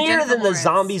something with skinnier Jennifer than the Lawrence.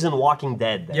 zombies in Walking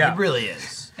Dead. Then. Yeah. He really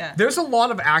is. Yeah. There's a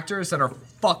lot of actors that are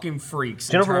fucking freaks.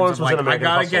 in Jennifer terms Lawrence of, was like, in American I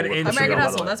gotta Hustle get with into Christian American Bale, by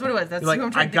Hustle. the way. That's what it was. That's like who I'm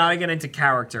I trying to gotta think get into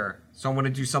character, so I'm gonna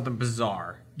do something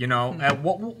bizarre. You know,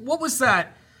 what was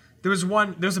that? There was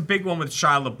a big one with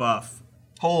Shia LaBeouf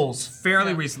Holes.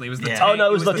 fairly recently. It was the Yeah. tank. Oh no,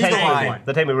 it was the tank Tank. movie.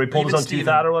 The tank movie where he pulled his Even own teeth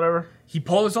Steven. out or whatever. He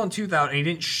pulled his own tooth out and he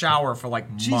didn't shower for like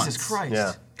months. Jesus Christ.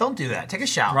 Yeah. Don't do that. Take a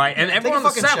shower. Right, and everyone on the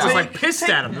fucking set was shower. like pissed Take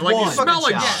at him. They're like, you one smell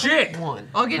like fucking shit. One.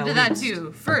 I'll get into At that least.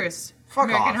 too. First, Fuck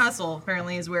American off. Hustle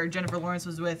apparently is where Jennifer Lawrence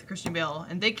was with Christian Bale,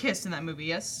 and they kissed in that movie.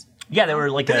 Yes. Yeah, they were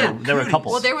like they were a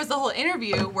couple. Well, there was the whole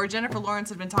interview where Jennifer Lawrence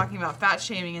had been talking about fat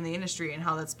shaming in the industry and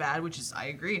how that's bad, which is I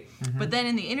agree. But then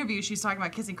in the interview, she's talking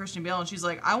about kissing Christian Bale, and she's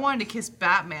like, "I wanted to kiss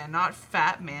Batman, not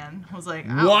Fat Man." I was like,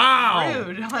 "Ouch, Wow.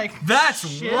 rude!" Like,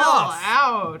 That's chill rough.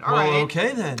 out. All Well, right.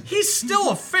 okay then. He's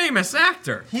still a famous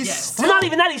actor. He's Yes. Well, not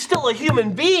even that. He's still a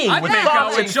human being I with think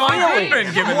thoughts with and John feelings.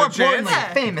 Goodman given More the chance. importantly,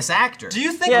 Yeah. famous actor. Do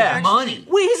you think Yeah. we actually- money?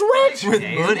 Well, he's rich. with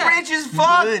He's money? rich as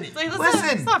fuck. Money. Like, let's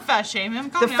Listen, not fat shame him.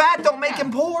 Calm the down. fat don't make Yeah.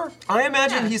 him poor. I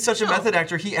imagine Yeah, he's such a chill. method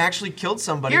actor. He actually killed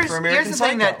somebody Here's, for American here's the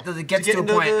thing Psycho. that gets get to a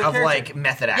into point the of character. like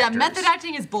method actors. Yeah, method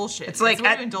acting is bullshit. It's like a way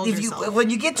to at, indulge if you yourself.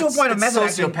 when you get to a point of It's method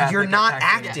acting, sociopathic you're not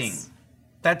acting. acting. Yes.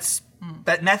 That's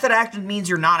that method acting means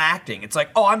you're not acting. It's like,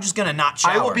 oh, I'm just gonna not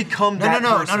shower. I will become no, that no,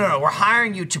 no, person. no, no, no. We're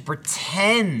hiring you to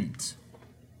pretend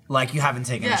like you haven't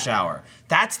taken Yeah. a shower.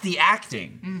 That's the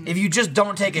acting. If you just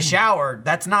don't take a shower,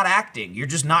 that's not acting. You're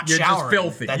just not You're just showering.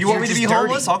 filthy. That's- You want you're me to just be dirty.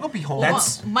 homeless? I'll go be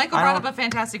homeless. Michael I brought don't- up a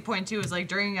fantastic point too. Is like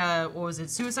during what was it,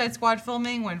 Suicide Squad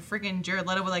filming when freaking Jared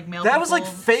Leto would like mail. That was like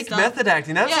people fake stuff. method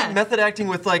acting. That was Yeah. like method acting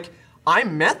with like,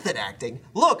 I'm method acting.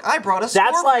 Look, I brought a That's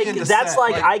like scorpion to that's set.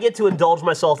 like I get to indulge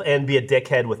myself and be a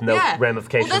dickhead with no Yeah.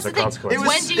 ramifications Well, that's or the thing. consequences. It was,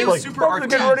 When do it you- was Like, super I'm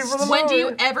getting ready for the artistic. When do you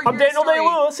movie. ever I'm hear a Daniel story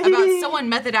Day-Lewis. about someone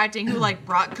method acting who like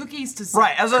brought cookies to set?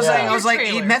 Right, as I was saying, I was like,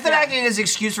 Trailer. method Yeah. acting is an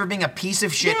excuse for being a piece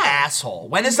of shit Yeah. asshole.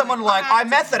 When is someone like, I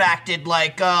method acted,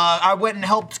 like I went and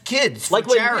helped kids for Like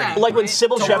when, charity? like when right?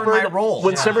 Sybil To learn my Shepherd, role.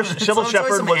 when Yeah. Sybil It's always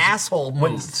Shepherd some was asshole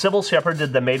when move. Sybil Shepherd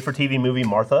did the made-for-TV movie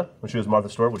Martha, when she was Martha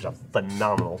Stewart, which is a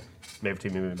phenomenal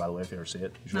made-for-TV movie, by the way. If you ever see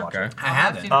it, you should watch Okay. it. I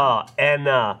haven't. And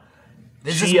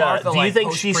Is she, this Martha, do you like,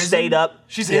 think she post-prison? stayed up?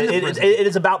 She's Yeah, in the it- prison. it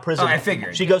is about prison. Oh, I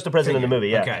figured. She goes to prison in the Figured. movie,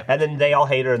 yeah. Okay. And then they all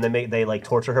hate her, and they like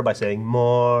torture her by saying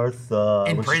Martha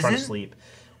In when she's trying to prison? sleep.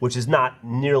 Which is not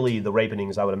nearly the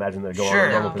rapings I would imagine that go on. Sure.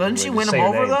 in normal prison Doesn't she where win they them say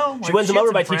over, her name. though? She Like, wins she them had over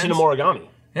some by teaching them origami.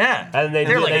 Yeah. And they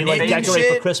They're like decorate knitting for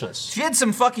shit. Christmas. She had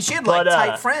some fucking, she had But like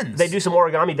tight friends. they do some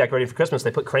origami decorating for Christmas.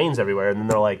 They put cranes everywhere, and then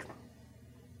they're like,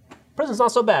 prison's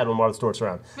not so bad when Martha Stewart's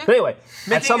around. But anyway, at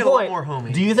Making some it a lot point, more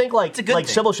homey. do you think like a good thing.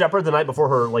 Sybil Shepherd the night before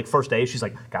her like first day, she's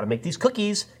like, gotta make these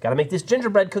cookies, gotta make these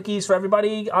gingerbread cookies for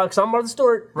everybody, because I'm Martha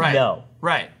Stewart. Right. No,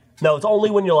 Right. no, it's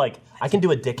only when you're like, I can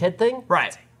do a dickhead thing,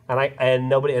 Right. and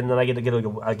nobody, and then I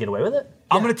get away with it.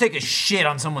 I'm gonna take a shit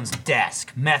on someone's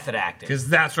desk. Method acting. Because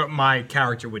that's what my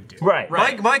character would do. Right.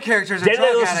 My character's a Daniel drug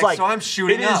Day-Lewis addict, is like, so I'm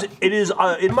shooting up. It is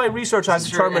in my research, I've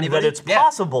sure determined anybody- that it's Yeah.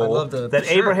 possible I'd love to- that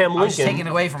Sure. Abraham I was taking Lincoln.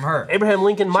 it away from her. Abraham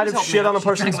Lincoln might have helped me shit out. on a She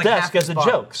person's drank, like, desk half as a his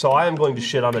bottle. joke, so I am going to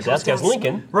shit on a desk as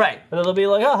Lincoln, Right. and it'll be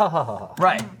like, ha ha ha ha ha.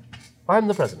 Right. I'm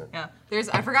the president. Yeah,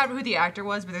 I forgot who the actor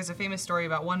was, but there's a famous story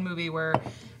about one movie where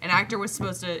an actor was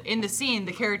supposed to, in the scene,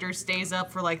 the character stays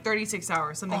up for like 36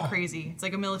 hours, something crazy. It's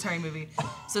like a military movie.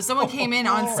 So someone came in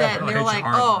on set and they were like,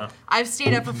 "Oh, I've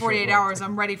stayed up for 48 hours.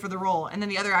 I'm ready for the role." And then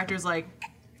the other actor's like,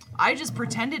 "I just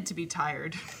pretended to be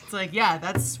tired." It's like, yeah,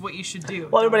 that's what you should do.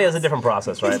 Well, everybody has a dumbass. different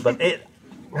process, right? But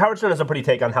Howard Stern has a pretty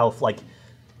take on how, like,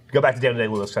 go back to Daniel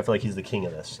Day-Lewis, 'cause I feel like he's the king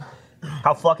of this.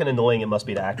 How fucking annoying it must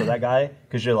be to act with that guy,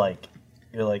 because you're like,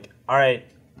 all right,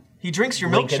 He drinks your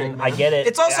Lincoln, milkshake. I get it.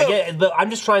 It's also- I get it, but I'm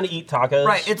just trying to eat tacos.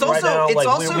 Right, it's also- now. it's like,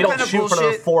 also we don't kind of shoot for another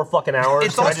bullshit. 4 fucking hours.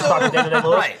 It's Can I just also- talk to Daniel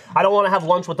Day-Lewis? Right. I don't want to have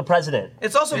lunch with the president.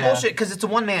 It's also Yeah. bullshit because it's a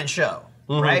one-man show,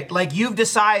 Mm-hmm. right? Like you've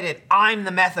decided I'm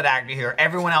the method actor here.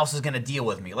 Everyone else is gonna deal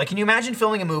with me. Like, can you imagine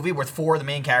filming a movie where 4 of the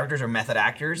main characters are method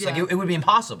actors? Like, Yeah. it would be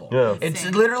impossible. Yeah. It's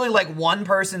Same. literally like one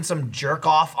person, some jerk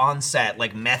off on set,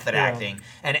 like method acting,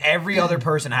 and every other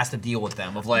person has to deal with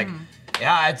them. Of like,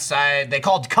 yeah, they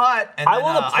called cut, and I then,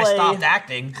 wanna I play- stopped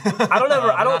acting. I don't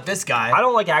ever. I don't. Not this guy. I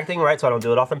don't like acting, right? So I don't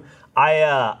do it often.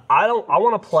 I don't. I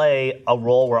want to play a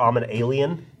role where I'm an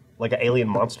alien, like an alien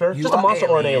monster, You just a are monster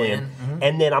or an alien. alien,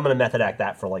 and then I'm gonna method act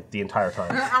that for like the entire time.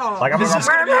 Like I'm This is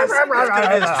gonna be his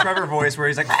like Trevor voice where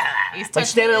he's like, He's touching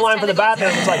standing in his line for the bathroom.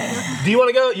 tentacles. It's like, do you want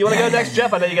to go? You want to go next,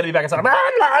 Jeff? I know you got to be back. It's like,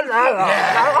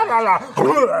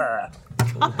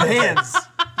 the hands.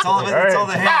 It's all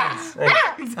the hands.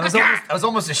 That was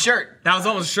almost a shirt. That was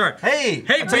almost a shirt. Hey,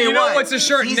 Hey, but you know what's a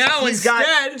shirt now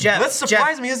instead? Jeff, Let's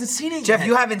surprise him. He hasn't seen it Jeff, yet.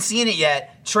 you haven't seen it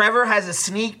yet. Trevor has a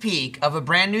sneak peek of a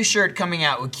brand new shirt coming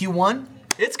out with Q1.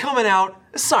 It's coming out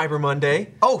Cyber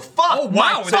Monday. Oh fuck! Oh, wow,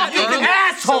 My that's fucking early.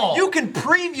 asshole! You can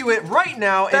preview it right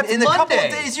now, and That's in a couple of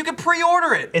Monday. days you can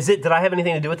pre-order it. Is it? Did I have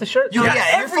anything to do with the shirt? Yeah,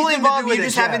 Yeah, you're fully everything to involved. do with You it,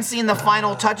 just Jeff. haven't seen the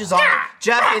final touches on it.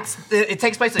 Jeff, it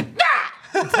takes place like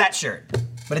it's that shirt.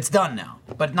 but it's done now.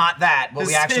 But not that. What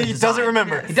we actually He designed. doesn't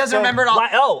remember. He doesn't remember it all.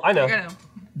 Oh, I know. You're gonna-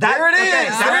 There it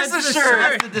is. There's There's the the shirt. shirt.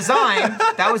 That's the design.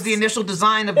 That was the initial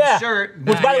design of Yeah. the shirt.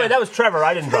 Which, by the way, that was Trevor.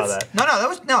 I didn't draw that. No, that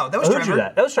was Who Trevor. drew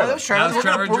that? That was Trevor. No, that was Trevor. That was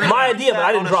Trevor drew My it. idea, but I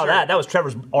didn't on a draw shirt. that. That was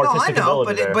Trevor's No, I artistic know,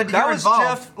 ability there. but That you're was involved.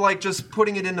 Jeff, like, just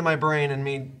putting it into my brain and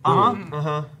me.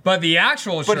 But the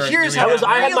actual But shirt. here's that how we it was-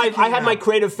 have- I had my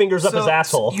creative fingers up his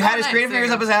asshole. You had his Oh, creative nice.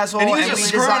 fingers up his asshole, And he was we just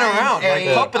screwing designed around, like,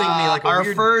 puppeting me like a our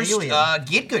weird first alien.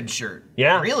 Get Good shirt.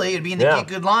 Yeah. Really, it'd be in the Yeah. Get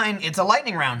Good line. It's a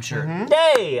lightning round shirt.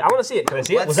 Hey, I want to see it. Can I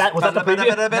see it? Was that the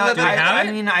preview? No, have I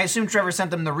it? mean, I assume Trevor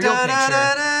sent them the real picture.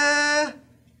 Da-da-da-da.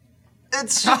 It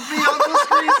should be on the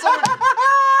screen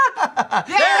somewhere.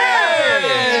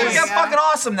 Hey! Look how fucking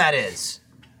awesome that is.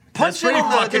 Punch it pretty in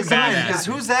the fucking design, badass. because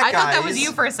who's that I guy? thought that was He's-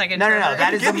 you for a second. No, Trevor.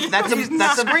 that is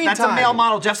that's a male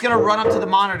model. Jeff's gonna run up to the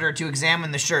monitor to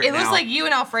examine the shirt. It looks now. like you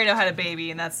and Alfredo had a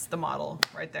baby, and that's the model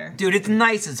right there. Dude, it's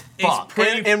nice as fuck.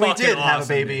 pretty And we fucking did have a awesome.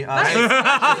 baby.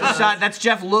 That's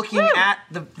Jeff looking at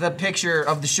the picture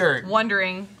of the shirt.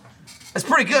 Wondering. It's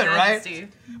pretty good, right? Majesty.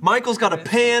 Michael's got a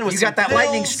pan with You some got that pills,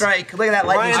 lightning strike. Look at that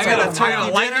lightning Ryan's I strike. got got a a turkey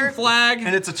tiny lightning dinner. flag.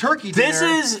 and it's a turkey dinner. This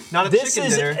is not a chicken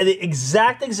dinner. the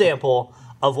exact example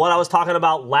of what I was talking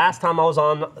about last time I was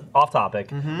on off topic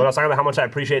when I was talking about how much I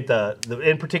appreciate the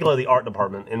in particular the art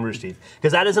department in Rooster Teeth,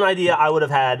 because that is an idea I would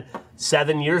have had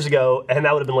 7 years ago, and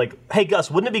that would have been like, hey Gus,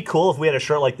 wouldn't it be cool if we had a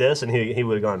shirt like this? And he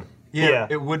would have gone, Yeah,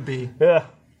 it would be. yeah.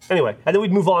 Anyway, and then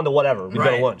we'd move on to whatever. We'd go to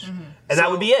Right. lunch, and that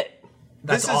would be it.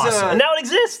 That's this awesome. And now it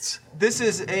exists. This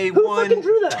is a Who one fucking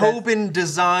drew that? Tobin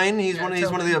design. He's one of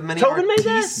the many Tobin made that?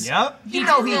 artistes. Yep. You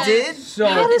know he did. So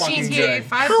How does fucking he good.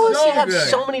 How does he have good.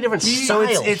 so many different So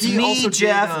styles? it's He me, also did,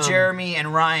 Jeff, Jeremy,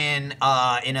 and Ryan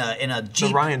in a Jeep.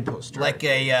 The Ryan poster. Like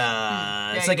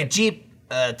a it's like a Jeep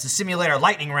to simulate our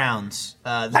lightning rounds.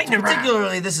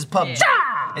 Particularly, this is PUBG.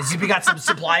 As we got some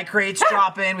supply crates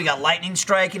dropping, we got lightning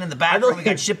striking in the background, we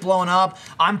got shit blowing up.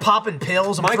 I'm popping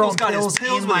pills, I'm Michael's throwing got his pills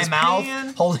pills in with my his mouth,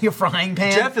 pan. holding a frying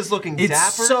pan. Jeff is looking It's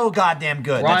dapper. so goddamn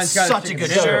good. Ryan's That's got such a a good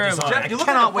chicken shirt. dinner. design. Jeff, I you look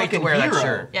cannot like a wait to fucking wear that hero.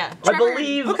 shirt. Yeah. I Trevor,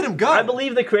 believe. Look at him go. I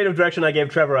believe the creative direction I gave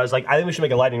Trevor. I was like, I think we should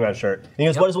make a lightning round shirt. And he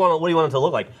goes, what do you want it to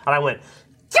look like? And I went,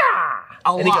 yeah.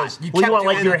 A And he lot. goes, You well, you kept want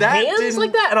like doing your that. hands Didn't-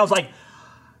 like that? And I was like,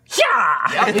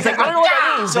 yeah. And he's like, I don't know what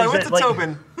that means. So I He went said, to like,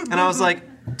 Tobin and I was like,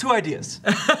 2 ideas.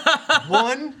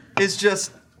 One is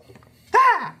just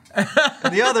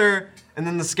and the other, and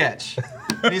then the sketch.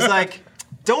 And he's like,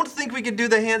 don't think we could do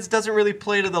the hands, doesn't really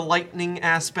play to the lightning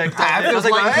aspect of it. I was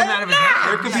like, "Eh, coming out of his hand.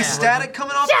 there could be Yeah. static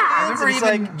coming off I the hands. remember And it's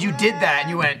even like, you did that and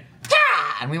you went, yeah!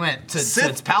 And we went to Sith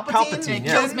it's Palpatine. Palpatine,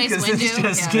 yeah. Kills Mace Because Windu, it's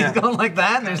just yeah. keeps going like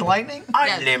that and there's lightning.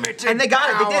 unlimited. And they got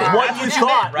it, they did it. What That's you meant,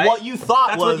 thought, right? what you thought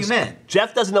That's was what you meant.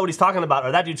 Jeff doesn't know what he's talking about,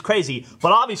 or that dude's crazy.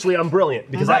 But obviously, I'm brilliant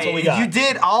because that's what we got. You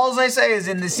did. All I say is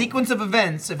in the sequence of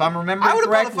events, if I'm remembering I would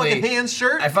have bought a correctly. fucking hands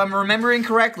shirt. If I'm remembering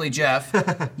correctly, Jeff,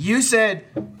 you said,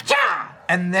 yeah!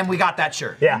 And then we got that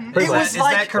shirt. Yeah, pretty It much. was Is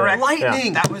like that correct?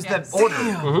 lightning. That was Yes. the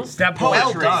order. Step Well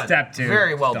one. done. Step two.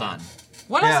 Very well done.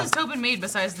 What Yeah. else has Tobin made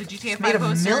besides the GTA 5 made a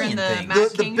poster million and the things. Mad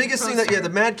The King biggest thing poster? that, the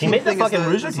Mad He King made the thing is fucking the,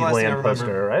 Rooster is Teeth the last thing I Land remember.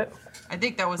 poster, right? I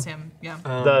think that was him. Yeah.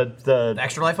 The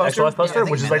Extra Life poster? Extra Life poster, Yeah, I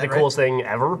think which he is made like the that, right? coolest thing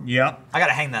ever. Yep. I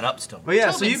gotta hang that up still. But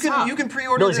yeah, so Tobin, you stop. can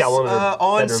pre-order Billy's this got one in her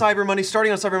on bedroom. Cyber Monday,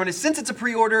 starting on Cyber Monday. Since it's a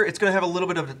pre-order, it's going to have a little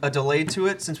bit of a delay to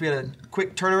it since we had a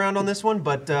quick turnaround on this one.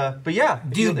 But yeah,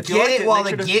 Dude, if you get like it while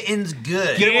make the sure to- getting's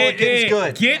good. Get it while the getting's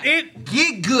good. Get it.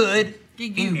 Get good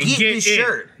Get and good. get Get this it.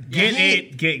 shirt. Get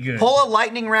it. Get good. Pull a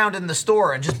lightning round in the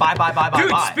store and just buy.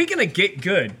 Dude, buy. speaking of get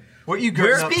good, What you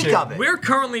We're- going up Speak to? of it. we're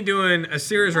currently doing a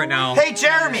series right now. Hey,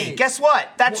 Jeremy, guess what?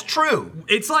 That's true.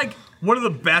 It's like one of the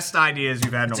best ideas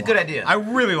you've had in a while. It's a good idea. I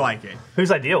really like it. Whose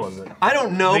idea was it? I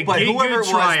don't know, The but Get whoever Good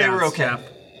it was, they were tryouts, okay.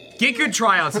 Jeff. Get Good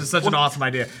tryouts is such an awesome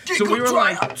idea. So we Good were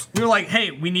tryouts. like,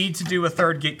 hey, we need to do a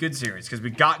third Get Good series because we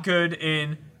got good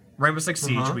in Rainbow Six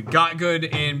Siege. We got good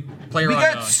in Player We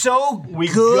got Unknown. so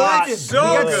good. got We so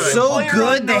got good. so Player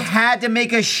good. They Unknown. had to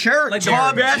make a shirt. Like Jeremy.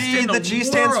 the best G, in the the G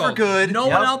stands for world. good. No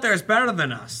Yep. one out there is better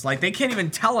than us. Like they can't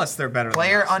even tell us they're better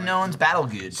Player than us. Unknown's Battle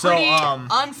Good. So Pretty Battle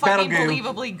unfucking Goo.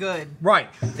 believably good. right.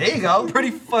 There you go.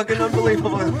 Pretty fucking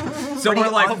unbelievable. So we're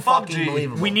like, fucking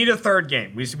believable. we need a third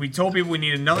game. We told people we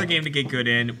need another game to get good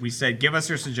in. We said, give us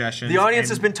your suggestions. The audience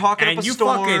has been talking and up a you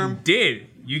storm. fucking did.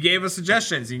 You gave us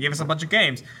suggestions. You gave us a bunch of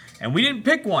games, and we didn't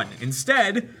pick one.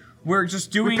 Instead, we're just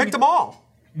doing. We picked them all.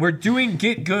 We're doing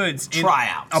get goods in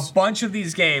Tryouts. a bunch of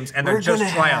these games, and they're We're just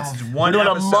gonna tryouts. have- It's one We're doing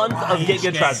a episode month for of each Get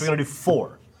Good game. tries. We're gonna do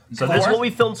 4. So this is 4? what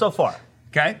we filmed so far.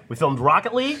 Okay. We filmed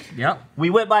Rocket League. Yep. We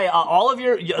went by all of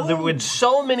your. There were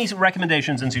so many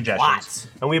recommendations and suggestions, Lots.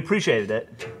 and we appreciated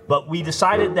it. But we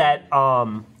decided that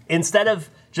instead of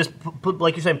just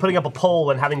like you're saying, putting up a poll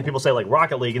and having people say like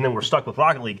Rocket League, and then we're stuck with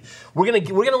Rocket League. We're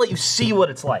gonna let you see what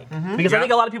it's like because I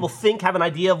think a lot of people have an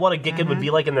idea of what a Get Good would be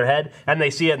like in their head, and they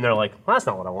see it and they're like, well, that's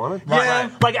not what I wanted. Yeah.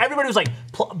 Like everybody was like.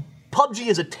 PUBG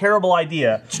is a terrible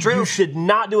idea. It's true. You should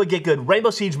not do a Get Good. Rainbow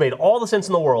Siege made all the sense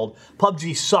in the world.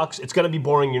 PUBG sucks. It's going to be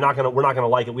boring. We're not going to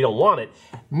like it. We don't want it.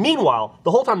 Meanwhile,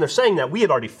 the whole time they're saying that, we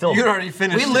had already filmed. You had already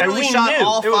finished. We literally shot knew.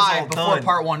 all It was 5 all before done.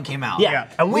 part 1 came out. Yeah.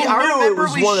 And we knew it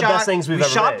was one of the best things we've ever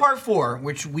We shot made. part 4,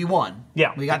 which we won.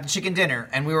 Yeah. We got the chicken dinner,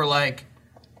 and we were like,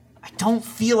 I don't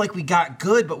feel like we got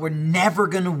good, but we're never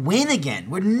gonna win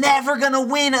again. We're never gonna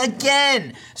win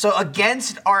again. So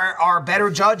against our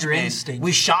better judgment, instinct.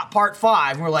 we shot part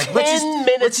 5, and we're like, let's 10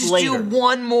 minutes just later. do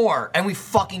one more, and we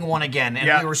fucking won again.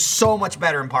 And we were so much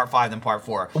better in part 5 than part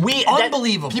 4.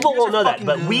 Unbelievable. People won't know that, fucking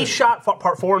but we good. shot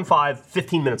part 4 and 5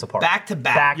 15 minutes apart. Back to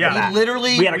back. Back to Yeah. back. We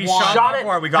literally we had we shot shot it,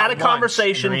 before, we got had a lunch,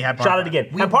 conversation, and then we had part shot it 5. again.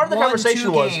 We And part of the won conversation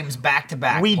 2 was games back to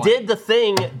back. we did the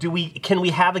thing. Can we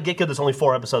have a Get Good that's only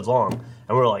 4 episodes long?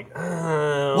 And we're like,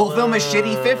 We'll film a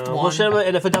shitty 5th one. We'll show it,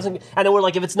 and if it doesn't, and then we're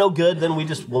like, if it's no good, then we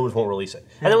just won't release it.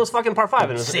 And it was fucking part 5,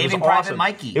 and it was Saving it was Private awesome.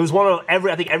 Mikey. It was one of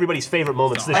I think everybody's favorite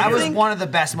moments this That year. was one of the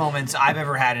best moments I've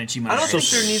ever had in Achievement. I don't Hunter.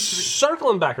 think there needs to be.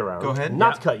 Circling back around. Go ahead. Not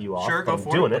Yeah. to cut you off. Sure, go but I'm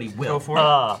for doing it. it. But he will. Go for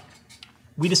it.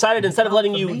 We decided instead of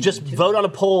letting you just vote on a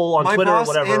poll on My Twitter or boss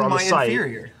whatever and on the my site.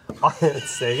 inferior.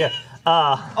 There you go.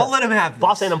 I'll let him have this.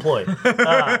 Boss and employee.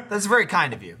 That's very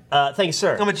kind of you. Thank you,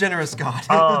 sir. I'm a generous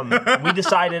god. We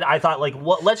decided, I thought, like,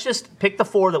 what? Let's just pick the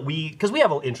 4 that because we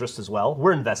have an interest as well.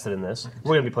 We're invested in this.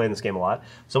 We're going to be playing this game a lot.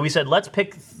 So we said, let's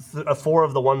pick 4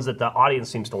 of the ones that the audience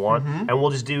seems to want, and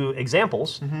we'll just do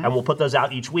examples, and we'll put those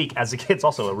out each week. As it's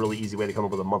also a really easy way to come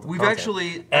up with a month of We've content.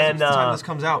 actually, as of the time this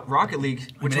comes out, Rocket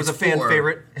League, which was a it's fan 4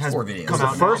 favorite, has 4 videos. come the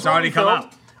out first now. one already we come filmed,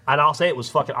 out. and I'll say it was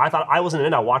fucking. I thought I wasn't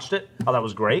in it. I watched it. I thought it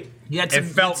was great. You had It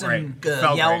felt some, great. yells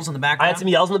Felt great. in the I background. had some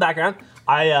yells in the background.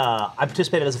 I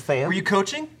participated as a fan. Were you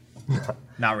coaching?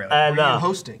 Not really. And Were you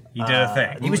hosting? you did a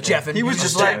thing. He was Jeffing. He was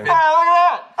just like, Jeffing.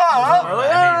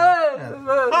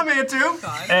 I'm here too.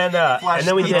 and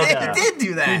then we He did. did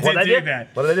do that. What did I did do? that.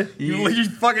 What did I do? You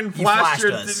fucking flashed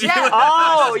flashed us.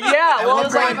 Oh yeah. At What one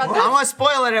was point, I? I don't want to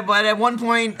spoil it, but at one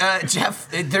point, Jeff,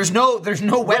 there's no webcam, there's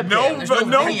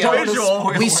no video.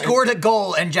 visual. We scored a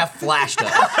goal and Jeff flashed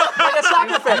us. Like a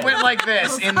soccer fan. He went like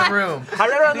this in the room. I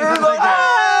ran around the room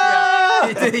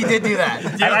like, He did do that.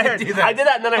 And I did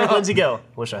that, and then I heard Lindsay go,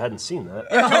 "Wish I hadn't seen that."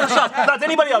 Not to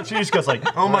anybody else. She just goes like,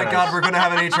 Oh my god, we're gonna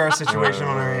have an HR situation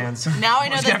on our hands. Now I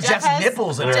know He's that got Jeff Jeff's has,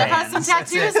 nipples in her Jeff has hands. some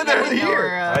That's tattoos. it. that I didn't know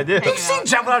were, I did. Have you seen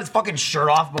Jeff without his fucking shirt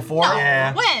off before? No,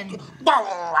 Yeah. when?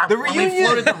 The When they reunion.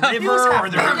 floated the river, or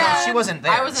the Yeah. she wasn't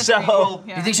there. I wasn't So-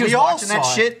 there. You think she was We all watching that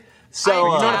saw it. shit? So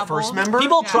You're not Yeah. a first member?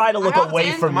 people try to look I hopped away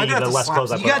in. from Am I me gonna the have to less slap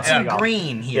clothes I some- put You got on. some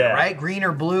green here, Yeah. right? Green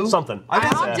or blue? Something. I've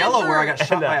had I some hopped yellow in where I for- got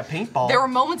shot by a paintball. There were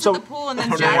moments So- in the pool and then I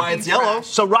don't know Jack why being it's yellow. trashed.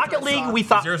 So Rocket League, we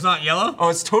thought Yours not yellow? Oh,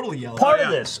 it's totally yellow. part yeah.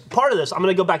 of this. I'm going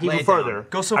to go back Lay even it down. further.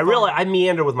 Go so I far. realize I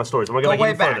meander with my stories. I'm going to Go go back way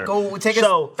even back. further. Go take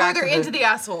so, us back Further to into the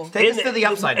asshole. Take us to the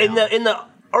upside down. in the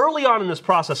early on in this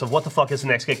process of what the fuck is the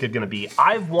next Get Good going to be,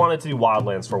 I've wanted to do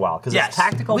Wildlands for a while because Yes. it's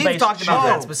tactical We've based. talked about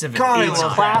shooter. that specifically. God, I It's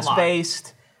love class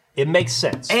based. It makes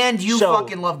sense. And you So-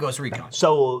 fucking love Ghost Recon.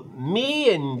 So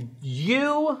me and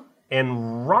you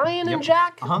and Ryan and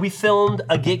Jack, we filmed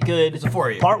a Get Good the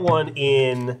 4 of you. part 1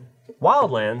 in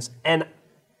Wildlands, and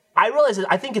I realized that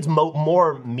I think it's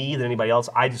more me than anybody else.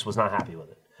 I just was not happy with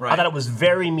it. Right. I thought it was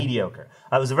very mediocre.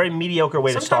 It was a very mediocre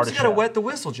way to start Sometimes a you gotta show. wet the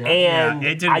whistle, Jack. And Yeah,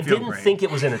 it didn't I feel didn't great. think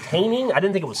it was entertaining. I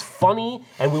didn't think it was funny,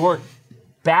 and we weren't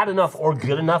bad enough or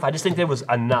good enough. I just think there was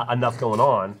enough going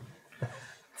on.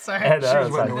 Sorry. And, She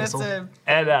was wetting the That's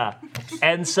whistle.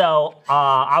 and so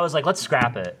I was like, let's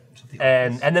scrap it,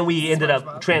 and then we ended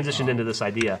up transitioned into this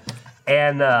idea,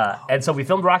 and so we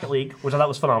filmed Rocket League, which I thought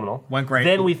was phenomenal. Went great.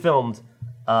 Then we filmed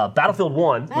Battlefield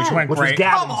 1, Which went was great.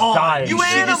 Gavin's dying. You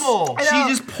shit. animal! She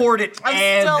just poured it I'm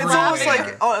still It's almost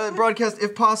laughing. like broadcast,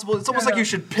 if possible. It's almost like you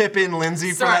should pip in Lindsay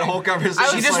for Sorry. that whole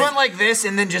conversation. She just went like this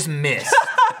and then just missed.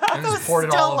 And just poured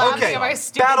it Still all over. laughing Okay, at my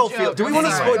stupid Battlefield. joke. Do we want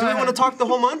to Sorry. do we want to talk the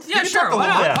whole month? Yeah, We can sure. talk the Why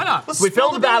whole not? month. Why not? Let's We spill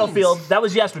filmed the beans. Battlefield. That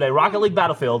was yesterday. Rocket League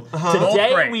Battlefield. Both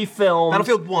Today great. we filmed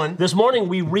Battlefield 1. This morning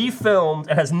we refilmed.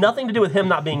 It has nothing to do with him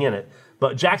not being in it.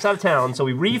 But Jack's out of town, so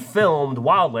we refilmed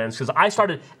Wildlands because I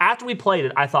started after we played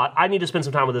it. I thought I need to spend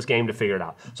some time with this game to figure it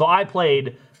out. So I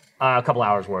played a couple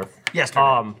hours worth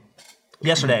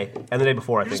yesterday and the day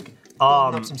before, I think.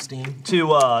 Building up some steam. To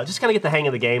just kind of get the hang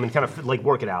of the game and kind of like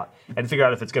work it out and figure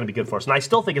out if it's going to be good for us. And I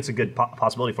still think it's a good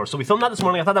possibility for us. So we filmed that this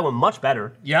morning. I thought that went much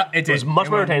better. Yeah, it did. It was much It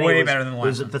more went entertaining. way It was- better than the It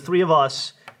was last one. the three of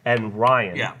us and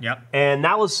Ryan. Yeah. Yep. And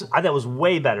that was I thought it was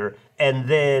way better. And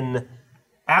then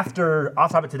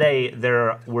off topic today,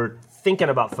 we're thinking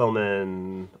about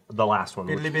filming the last one.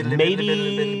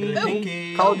 Maybe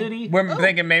Call of Duty? We're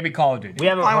thinking maybe Call of Duty. We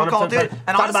haven't Fine with Call of 100% Duty.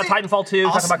 And talked about honestly, Titanfall 2,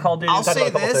 talked about Call of Duty, I'll talked say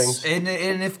about a couple this, things.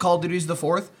 and if Call of Duty's the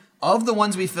fourth, of the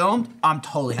ones we filmed, I'm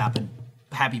totally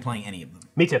happy playing any of them.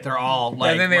 Me too. They're all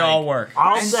like. And then they all work.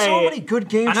 I'll And say so many good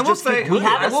games. And I will just say, get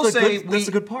good. That's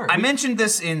the good part. I mentioned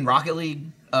this in Rocket League,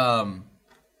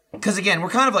 because again, we're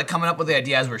kind of like coming up with the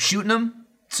idea as we're shooting them.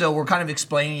 So we're kind of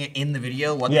explaining it in the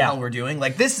video what the hell we're doing.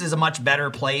 Like this is a much better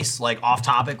place, like off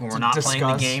topic when we're not playing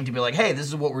the game, to be like, hey, this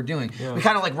is what we're doing. Yeah. We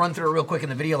kind of like run through it real quick in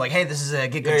the video, like, hey, this is a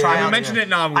Get Good Tryouts. We mentioned it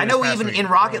in I know even in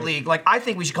Rocket League, like I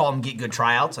think we should call them Get Good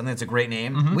Tryouts. I think it's a great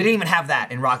name. We didn't even have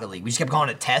that in Rocket League. We just kept calling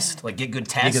it Test, like Get Good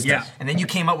Test. Yeah. And then you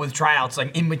came up with Tryouts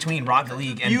like in between Rocket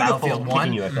League and Battlefield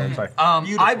 1.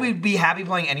 I would be happy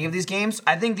playing any of these games.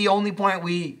 I think the only point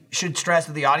we should stress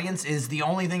to the audience is the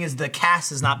only thing is the cast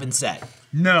has not been set.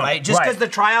 No. Right? Just because the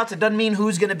tryouts, it doesn't mean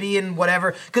who's going to be in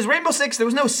whatever. Because Rainbow Six, there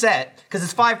was no set, because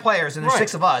it's 5 players and there's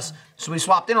 6 of us, so we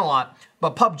swapped in a lot.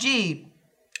 But PUBG,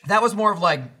 that was more of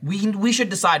like, we should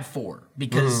decide 4,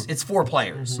 because it's 4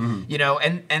 players. You know,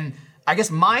 and I guess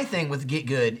my thing with Get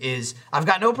Good is I've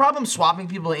got no problem swapping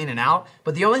people in and out,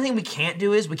 but the only thing we can't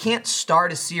do is we can't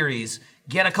start a series,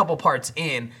 get a couple parts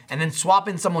in, and then swap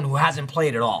in someone who hasn't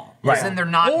played at all. Because then they're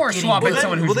not Or getting swap in good.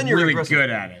 someone who's then you're really aggressive. good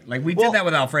at it. Like we did that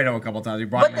with Alfredo a couple times. We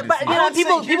brought him in. But you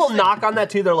know, people knock on that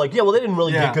too. They're like, yeah, well, they didn't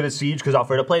really Yeah. get good at Siege because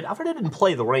Alfredo played. Alfredo didn't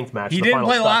play the ranked match. He the didn't final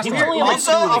play stuff. last He was year. only like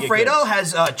Also, 2 to get Alfredo good.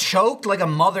 has choked like a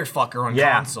motherfucker on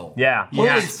console. Yeah. Holy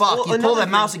Yes. fuck! Well, He pulled another that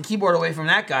thing- mouse and keyboard away from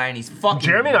that guy, and he's fucking.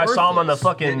 Jeremy and I saw him on the worthless.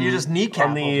 fucking. You just kneecap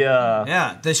on the.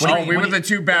 Yeah, the stream. Oh, we were the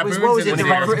 2 baboons. What was it? in The, the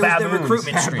called us it was the baboons.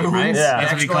 recruitment stream, right? Yeah.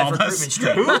 That's what he Extra Life called us.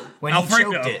 recruitment stream. When he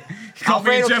Alfredo. choked it. He called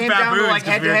me and Alfredo Jeff came down to baboons like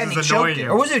 'cause head we to were head and he just choked annoying it. you.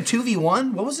 Or was it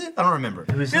 2v1? What was it? I don't remember.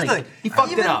 Here's the thing. He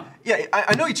fucked it up. Yeah,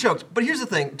 I know he choked, but here's the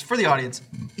thing for the audience.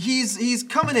 He's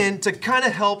coming in to kind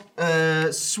of help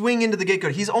swing into the Get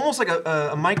Good. He's almost like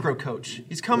a micro coach.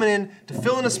 He's coming in to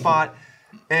fill in a spot,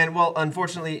 and well,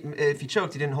 unfortunately, if he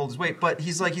choked, he didn't hold his weight. But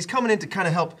he's coming in to kind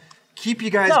of help keep you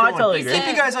guys No, I going, totally agree. keep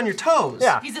you guys on your toes.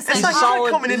 Yeah. He's a It's not solid-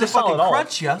 solid, coming in to he's a solid fucking alt.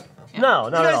 crutch you. No,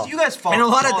 not at all. You guys fall. And a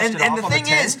lot of polished and, it and off the on thing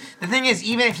 10. is,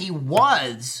 even if he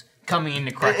was coming in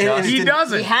to crush And- us, and He did-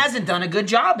 doesn't. he hasn't done a good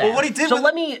job at Well, what he it. did So with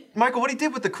let me- Michael, what he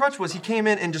did with the crutch was he came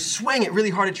in and just swang it really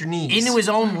hard at your knees. Into his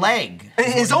own leg.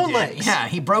 His is what own he did. legs. Yeah,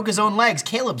 he broke his own legs,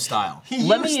 Caleb style. He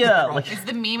Let used me, the like- crutch. It's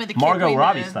the meme of the kid Margot putting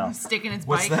Robbie the style. stick in his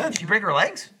What's bike. that? Did she break her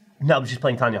legs? No, but she's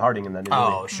playing Tanya Harding in that new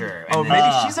movie. Oh, sure. Oh, And maybe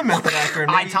then- she's a method actor.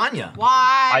 and I, maybe- Tanya.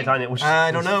 Why? I Tanya, which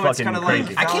I don't was know. It's fucking kind of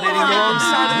crazy. like I can't validating believe your own I'm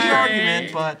side of the sorry.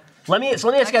 argument, but Let me ask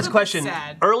you guys a That question. was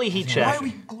sad. Early heat check. are we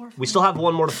glorifying- We still have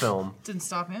one more to film. Didn't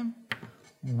stop him.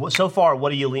 So far, what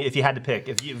do you lean? If you had to pick,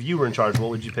 if you were in charge, what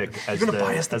would you pick as You're the gonna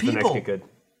bias the as the next people. Get Good?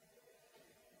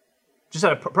 Just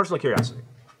out of personal curiosity.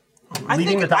 I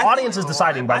Leaving think- that the I audience think- is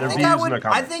deciding by I their think views I and would- their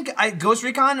comments. I think Ghost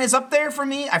Recon is up there for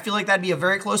me. I feel like that'd be a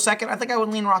very close second. I think I would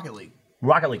lean Rocket League.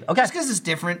 Rocket League. Okay. Just because it's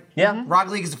different. Yeah.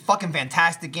 Rocket League is a fucking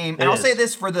fantastic game. It And I'll is. say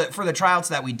this for the tryouts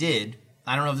that we did.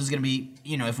 I don't know if this is gonna be,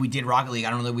 if we did Rocket League, I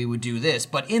don't know that we would do this.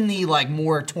 But in the like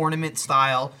more tournament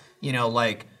style,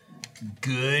 like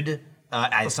good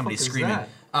somebody's fuck is screaming.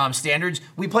 that? Standards,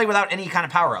 we play without any kind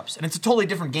of power-ups. And it's a totally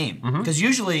different game. Because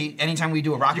usually, anytime we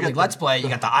do a Rocket League Let's Play, you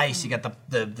got the ice, you got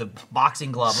the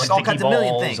boxing glove, like all Sticky kinds of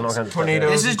million balls things. and all kinds of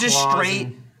Tornadoes. stuff, This is just claws straight,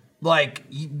 and- like,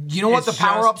 you know what It's the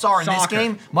power-ups just are in this soccer.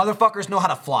 game? Motherfuckers know how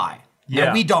to fly. Yeah.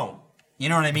 And we don't. You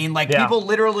know what I mean? Like, Yeah. people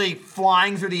literally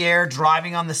flying through the air,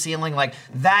 driving on the ceiling, like,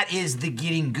 that is the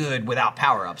getting good without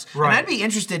power-ups. Right. And I'd be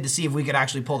interested to see if we could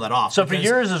actually pull that off. So for because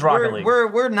yours is Rocket League.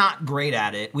 We're not great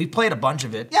at it. We've played a bunch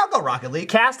of it. Yeah, I'll go Rocket League.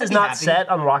 Cast I'd is be not happy. set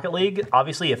on Rocket League,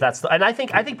 obviously. If that's the, and I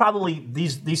think probably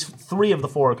these 3 of the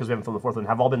 4, because we haven't filmed the 4th one,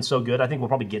 have all been so good. I think we'll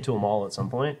probably get to them all at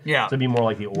some point. Yeah. To be more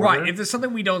like the order. Right. If there's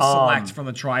something we don't select from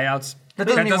the tryouts, That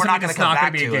doesn't mean we're not it's gonna come not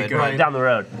back be a to get it. good. Right. down the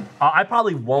road. I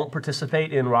probably won't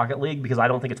participate in Rocket League because I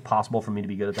don't think it's possible for me to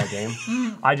be good at that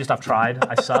game. I've tried.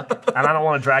 I suck, and I don't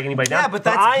want to drag anybody down. Yeah, but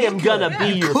that's I am get gonna good. be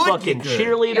Yeah, you your could fucking get good.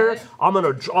 cheerleader.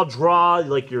 Yeah. I'll draw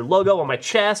like your logo on my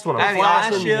chest when I'm That'd be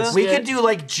flashing. awesome. You can We see could it.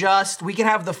 do we could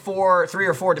have the 3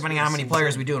 or 4, depending on how many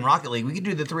players we do in Rocket League. We could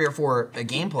do the 3 or 4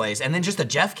 gameplays, and then just a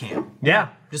Jeff cam. Yeah.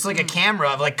 Just like a camera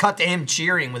of like cut to him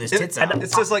cheering with his tits out.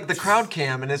 It says like the crowd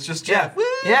cam, and it's just Jeff. Woo!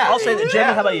 Yeah. I'll say that.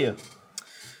 Jamie, how about you?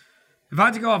 If I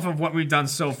had to go off of what we've done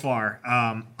so far,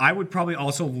 I would probably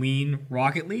also lean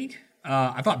Rocket League.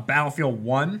 I thought Battlefield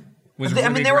 1 was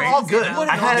really they were great. all good. Yeah,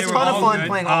 I had a they were ton of all fun good.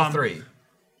 playing all 3.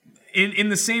 in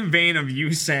the same vein of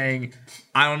you saying,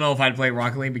 I don't know if I'd play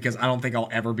Rocket League because I don't think I'll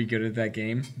ever be good at that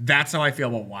game. That's how I feel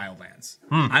about Wildlands.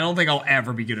 I don't think I'll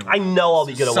ever be good at Wildlands. I know I'll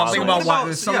be good at Something Wildlands. about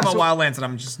there's something about Wildlands that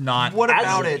I'm just not. What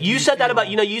about it? You said that about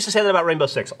you used to say that about Rainbow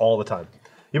Six all the time.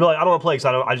 You'd be like, I don't want to play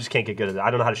because I just can't get good at it. I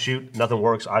don't know how to shoot. Nothing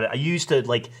works. I used to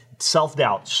like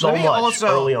self-doubt so Let me much also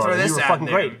early on. throw And this you were out fucking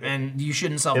there, great. and you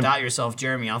shouldn't self-doubt yourself,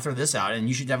 Jeremy. I'll throw this out, and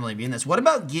you should definitely be in this. What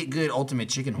about Get Good Ultimate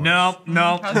Chicken Horse? I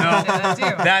No. was gonna say that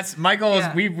too. That's Michael.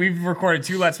 Yeah. We've recorded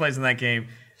 2 Let's Plays in that game.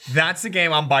 That's the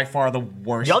game I'm by far the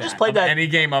worst. Y'all just at played of that any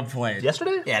game I've played.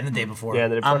 Yesterday? Yeah, and the day before. Yeah,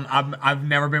 and then I've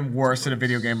never been worse at a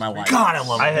video game in my life. God, I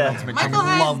love I it. have- Michael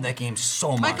I had- love that game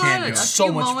so much. Michael had a It's few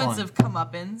so much moments fun. of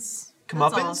comeuppance. That's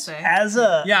all I'll Comeuppance? say. as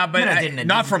a Yeah, but I didn't-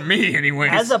 not from me,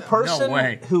 anyways. as a no person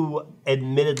way. who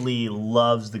admittedly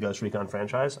loves the Ghost Recon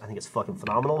franchise, I think it's fucking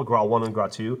phenomenal. Graw 1 and Graw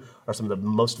 2 are some of the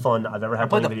most fun I've ever had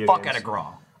Play playing the video fuck games. out of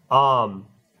Graw.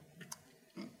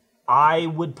 I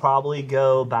would probably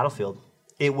go Battlefield.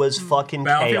 It was fucking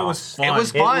Battlefield chaos. was fun. It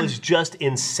was fun. It was just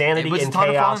insanity It was a and ton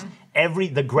of chaos. fun.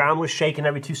 The ground was shaking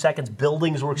every 2 seconds.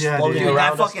 Buildings were Yeah, exploding dude.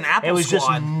 around That us. fucking Apple It was just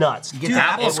Squad. nuts. Get Dude, the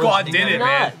Apple Apple Squad Squad did it,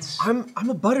 man. nuts. I'm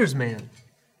a Butters man.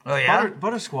 Oh yeah.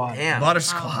 Butter Squad. Damn. Butter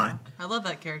Squad. I love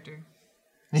that character.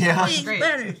 Yeah. It's great.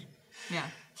 Yeah.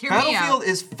 Hear me Battlefield out.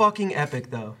 is fucking epic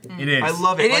though. It is. I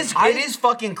love it. It Like, is. I- It is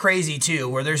fucking crazy too.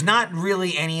 Where there's not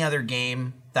really any other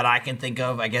game that I can think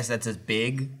of. I guess that's as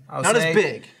big. I'll Not say. as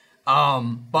big.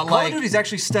 But Call like, of Duty's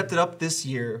actually stepped it up this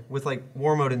year with like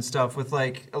war mode and stuff, with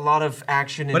like a lot of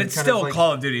action. And But it's kind still of, like,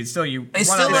 Call of Duty. It's still you. it's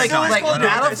one still at a like time. Call of Duty.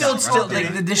 Battlefield. It's Still Call of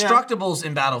like the Duty. destructibles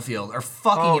in Battlefield are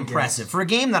fucking Oh, impressive yes. for a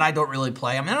game that I don't really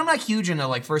play. I mean, I'm not huge into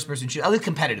like first-person shooters. I like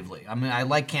competitively. I mean, I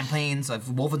like campaigns.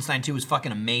 Wolfenstein 2 is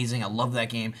fucking amazing. I love that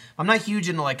game. I'm not huge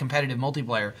into like competitive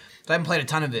multiplayer, so I haven't played a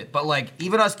ton of it. But like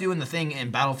even us doing the thing in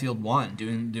Battlefield 1,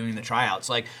 doing the tryouts,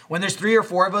 like when there's 3 or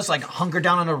 4 of us like hunkered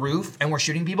down on a roof and we're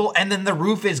shooting people, and then the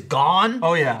roof is gone.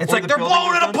 Oh, yeah. It's Or like the they're building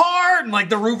blowing is it done. apart, and like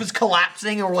the roof is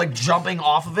collapsing, and we're like jumping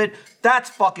off of it. That's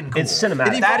fucking cool. It's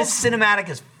cinematic. That is cinematic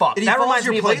as fuck. It That evolves reminds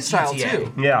your me of like playstyle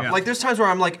GTA. too. Yeah. Like there's times where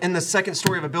I'm like in the second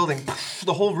story of a building,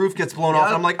 the whole roof gets blown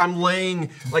off, and I'm laying,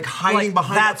 like hiding Like,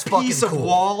 behind that's a piece fucking of cool.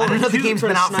 wall. I don't know if the Dude, game's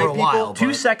trying been to out for snipe a while. people.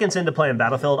 2 seconds into playing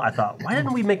Battlefield, I thought, why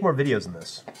didn't we make more videos than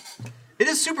this? It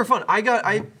is super fun. I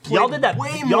played Y'all did that way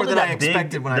y'all more did than I that big,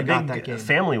 expected when the I got big that game.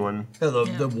 family one.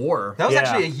 The war. That was Yeah.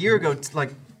 actually a year ago,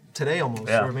 like today almost,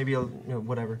 Yeah. or maybe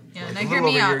whatever. Yeah, Like, now a hear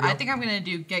little me over a year out. I ago. think I'm gonna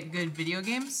do get good video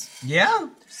games. Yeah.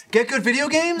 Get good video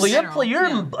games. Well, General, you're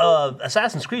yeah.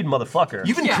 Assassin's Creed motherfucker.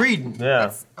 You've been Yeah. creeding. yeah.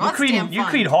 That's damn You fun.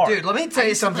 Creed hard. Dude, let me tell I you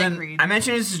used to play something. Creed. I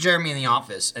mentioned this to Jeremy in the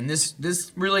office, and this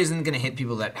really isn't going to hit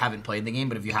people that haven't played the game,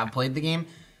 but if you have played the game,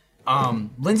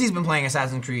 Lindsay's been playing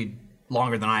Assassin's Creed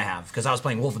longer than I have, because I was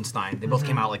playing Wolfenstein. They both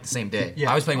came out like the same day.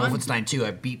 Yeah. I was playing Fun. Wolfenstein 2.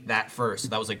 I beat that first, so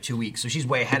that was like 2 weeks. So she's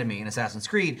way ahead of me in Assassin's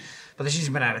Creed, but then she's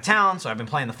been out of town, so I've been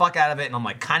playing the fuck out of it, and I'm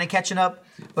like kind of catching up.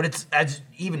 But it's, as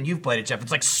even you've played it, Jeff,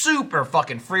 it's like super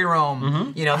fucking free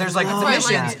roam. You know, there's like the love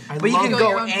missions, that. I but you love can that. Go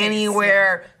your go own pace,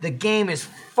 anywhere. The game is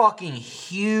fucking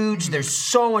huge. There's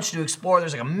so much to explore.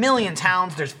 There's like 1 million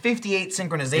towns. There's 58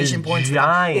 synchronization It's points.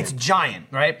 giant. It's giant,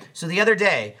 right? So the other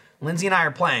day, Lindsay and I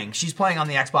are playing. She's playing on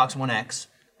the Xbox One X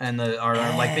and our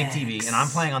like big TV, and I'm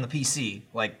playing on the PC,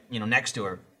 like next to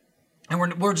her. And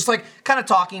we're just like kind of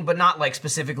talking, but not like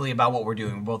specifically about what we're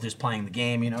doing. We're both just playing the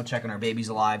game, checking our baby's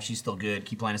alive. She's still good.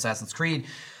 Keep playing Assassin's Creed.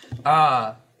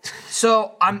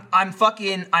 So I'm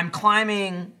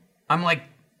climbing.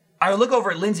 I look over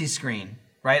at Lindsay's screen,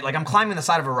 right? Like I'm climbing the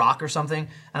side of a rock or something,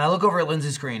 and I look over at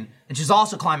Lindsay's screen, and she's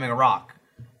also climbing a rock.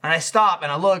 And I stop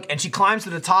and I look, and she climbs to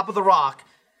the top of the rock,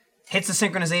 hits the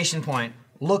synchronization point,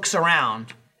 looks around,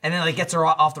 and then like gets her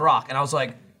off the rock. And I was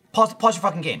like, pause your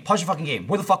fucking game. Pause your fucking game.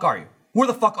 Where the fuck are you? Where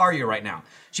the fuck are you right now?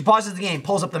 She pauses the game,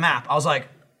 pulls up the map. I was like,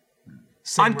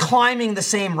 I'm climbing the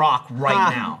same rock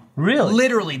right now. Really?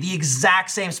 Literally the exact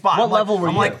same spot. What I'm like- level were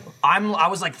I'm you? like, I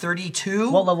was like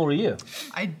 32. What level were you?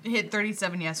 I hit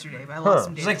 37 yesterday, but I lost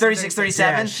some It's days. like 36,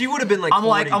 37. Yeah, she would have been like I'm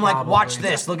 40 like, probably. watch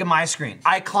this. Look at my screen.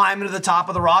 I climb to the top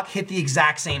of the rock, hit the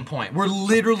exact same point. We're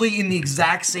literally in the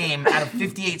exact same out of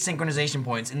 58 synchronization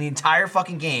points in the entire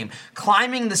fucking game,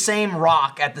 climbing the same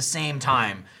rock at the same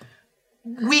time.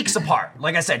 Weeks apart.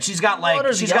 Like I said, she's got like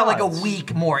a odds?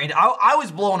 week more. And I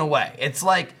was blown away. It's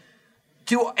like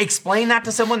to explain that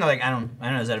to someone, they're like, I don't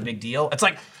know, is that a big deal? It's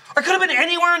like, I could have been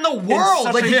anywhere in the world.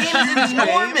 such Like a the game is huge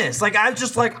enormous. Like I was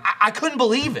just like, I couldn't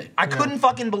believe it. I couldn't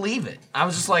fucking believe it. I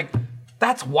was just like,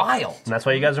 that's wild. And that's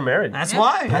why you guys are married. That's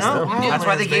why. That's the That's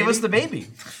why they Wildlands, gave us baby. the baby.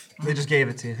 They just gave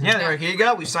it to you. Yeah, they're like, here you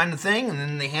go. We signed the thing, and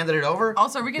then they handed it over.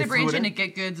 Also, are we gonna They branch flew it into in?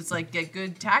 get goods? It's like get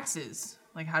good taxes.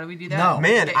 Like, how do we do that? No.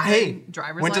 Man, Get I good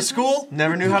driver's went to license? school,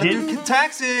 never knew how to do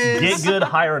taxes. Get good,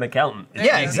 hire an accountant.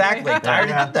 Yeah, exactly. I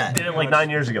already did that. Did it like 9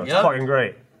 years ago. It's Yep. fucking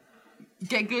great.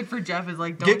 Get good for Jeff is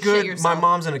like, don't Get shit good. yourself. My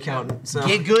mom's an accountant, so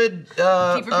Get good Keep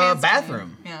your pants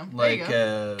bathroom. clean. Yeah, there Like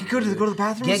you go to the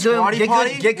bathroom. get good squatty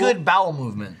potty. get good bowel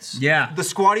movements. Yeah. The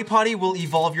squatty potty will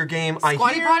evolve your game.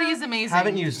 Squatty hear. potty is amazing.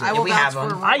 Haven't used it. I will We vouch have 'em.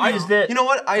 for I used it. You know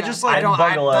what? I just like. I don't.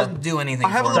 Bungalow. It doesn't do anything. I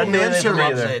have a for little me. man server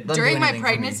either. It doesn't During do my anything for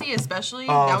me. pregnancy, especially,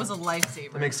 that was a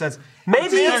lifesaver. That makes sense. Maybe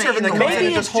It's the server that comes maybe in and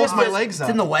it's just holds just my that legs It's up.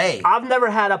 in the way. I've never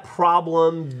had a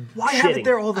problem Why have it shitting.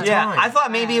 there all the Yeah, time? I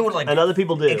thought maybe it would like And other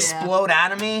people do. explode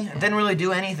out of me. It didn't really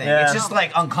do anything. Yeah. It's just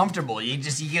like uncomfortable. You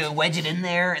wedge it in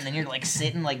there, and then you're like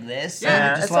sitting like this. Yeah, and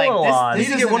you're just it's a like, little odd. This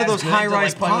You need to get isn't one of as those good to,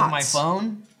 high-rise like, play with my pots.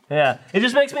 phone. Yeah, it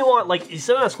just makes me want, like, you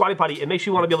sit on a squatty potty, it makes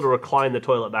you want to be able to recline the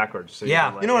toilet backwards. So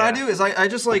Yeah. can, You know what I yeah. do is I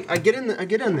just like I get in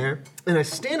there and I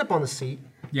stand up on the seat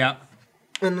Yeah.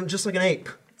 and I'm just like an ape.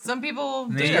 Some people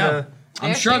There you do. go.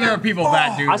 I'm sure there are people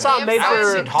that do. I saw They it made have for.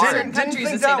 certain hard. countries Didn't think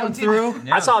that say that don't one do through.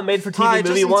 that. I saw a made for TV Hi, movie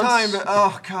just in once. time.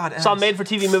 Oh God. Saw a made for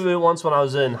TV movie once when I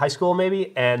was in high school,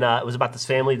 maybe, and it was about this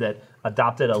family that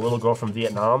adopted a little girl from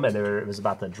Vietnam, and it was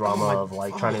about the drama of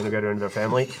like trying to integrate her into their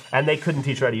family, and they couldn't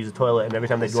teach her how to use a toilet, and every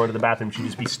time they'd go into the bathroom, she'd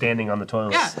just be standing on the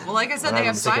toilet. Yeah, well, like I said, And they I'm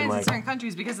have thinking, signs in like- certain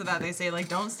countries because of that. They say, like,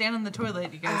 don't stand on the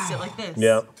toilet. You gotta sit like this.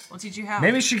 Yeah. We'll teach you how.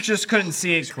 Maybe she just couldn't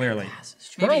see it clearly.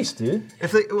 Nice, dude.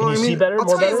 If they, well, you see better, I'll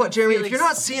more tell you better? what, Jeremy. If Felix- you're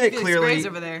not seeing it Felix clearly, Gray's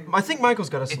over there. I think Michael's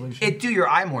got a solution. It do your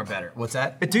eye more better. What's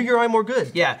that? It do your eye more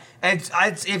good. Yeah,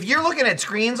 if you're looking at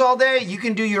screens all day, you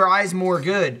can do your eyes more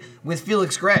good with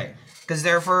Felix Gray. Because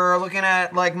they're for looking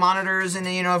at like monitors, and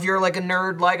you know, if you're like a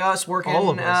nerd like us, working, All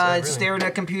of us, yeah, really. staring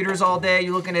at computers all day,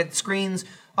 you're looking at screens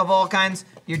of all kinds.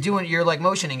 You're like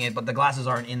motioning it, but the glasses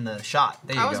aren't in the shot.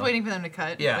 There you I was go. waiting for them to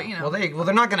cut. Yeah. But, you know. Well,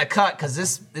 they're not gonna cut because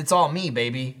it's all me,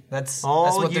 baby. That's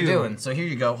All what they're you. doing. So here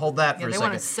you go. Hold that for Yeah, a they second.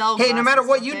 wanna sell Hey, no matter glasses,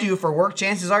 what don't you they? do for work,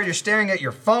 chances are you're staring at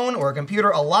your phone or a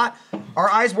computer a lot. Our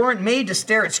eyes weren't made to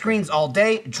stare at screens all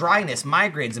day. Dryness,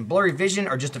 migraines, and blurry vision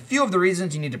are just a few of the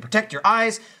reasons you need to protect your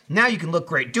eyes. Now you can look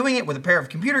great doing it with a pair of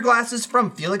computer glasses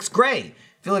from Felix Gray.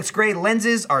 Felix Gray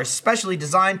lenses are specially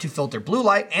designed to filter blue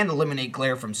light and eliminate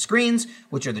glare from screens,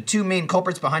 which are the two main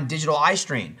culprits behind digital eye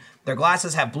strain. Their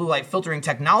glasses have blue light filtering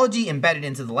technology embedded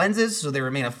into the lenses, so they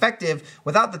remain effective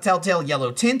without the telltale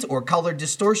yellow tint or color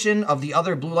distortion of the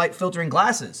other blue light filtering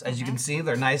glasses. As you can see,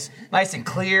 they're nice and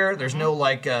clear. There's no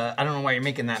like, I don't know why you're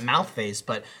making that mouth face,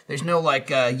 but there's no like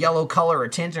yellow color or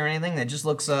tint or anything. That just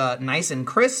looks nice and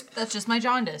crisp. That's just my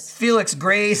jaundice. Felix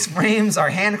Gray's frames are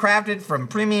handcrafted from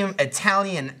premium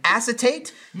Italian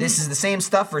acetate. This is the same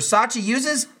stuff Versace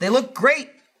uses. They look great.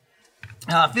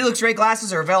 Felix Gray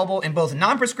glasses are available in both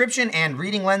non-prescription and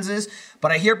reading lenses,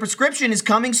 but I hear prescription is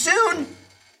coming soon.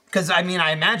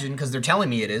 I imagine, because they're telling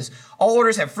me it is. All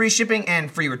orders have free shipping and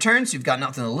free returns, so you've got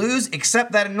nothing to lose,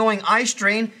 except that annoying eye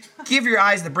strain. Give your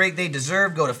eyes the break they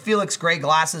deserve. Go to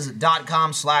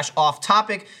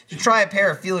felixgrayglasses.com/off-topic to try a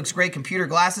pair of Felix Gray computer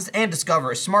glasses and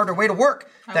discover a smarter way to work.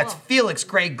 That's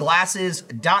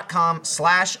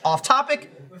felixgrayglasses.com/off-topic.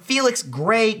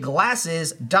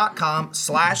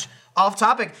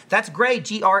 felixgrayglasses.com/off-topic. That's Gray,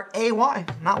 Gray,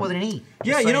 not with an E.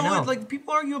 Yeah, Just so you know what? Like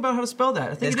people argue about how to spell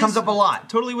that. I think It comes up a lot.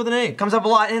 Totally with an A. Comes up a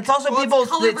lot, and it's also Well, people.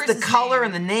 it's color It's the versus color name.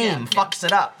 and the name Yeah. fucks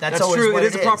it up. That's That's always true. what It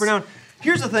is a proper noun.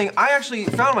 Here's the thing. I actually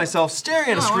found myself staring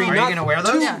at a screen Are you not gonna wear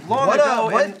those? too Yeah. long What, ago,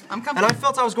 what? and, I'm and comfortable. I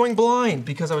felt I was going blind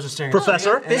because I was just staring.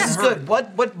 Professor? At it. This is good.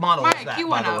 What model is Mike, that, you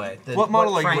by went the up. way? What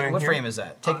model are you frame, wearing What here? frame is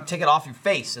that? Take it off your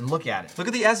face and look at it. Look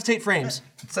at the acetate frames.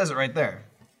 It says it right there.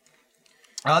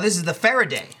 This is the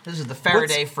Faraday. This is the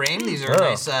Faraday frame. These are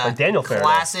nice, like Daniel Faraday.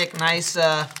 classic, nice,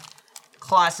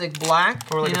 classic black.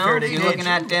 Or like you a know, Faraday you're cage. looking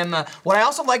at them. What I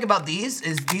also like about these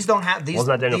is these don't have these.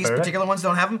 Wasn't that Daniel These Faraday? particular ones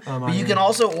don't have them, but you can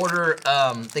also order.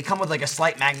 They come with like a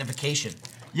slight magnification.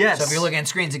 Yes. So if you're looking at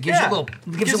screens, it gives you a little,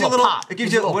 It gives you a little pop. It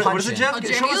gives you a little punch what is it, in. Jeff? Oh, Show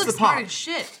Jeremy, you us look the smart pop. as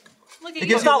shit. Look at It you.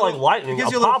 gives It's not like little- lightning. it gives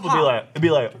A you a little pop would be pop. like, it'd be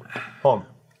like, hold on.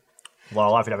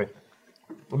 Well, Laffy Taffy.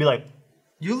 It'd be like,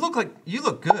 You look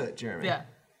good, Jeremy. Yeah.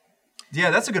 Yeah,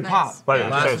 that's a good Nice. pop. wait, Yeah.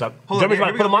 check this out. Hold on, Jeremy's here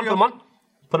right. we Put go, them on, here put we them on.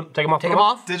 Take them off. Take put them 'em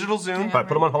off. Digital zoom. All right,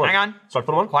 put them on. Hold Hang on. Sorry,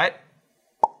 put them on. Quiet.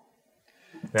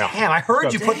 Yeah. Damn, I heard Go.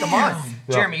 you put them on.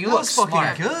 Yeah. Jeremy, you That look was fucking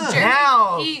smart. good.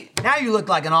 Jeremy, Now you look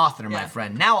like an author, my Yeah.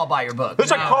 friend. Now I'll buy your book. It's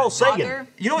like Now- Carl Sagan. Author,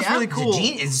 You know what's yeah. really It's cool?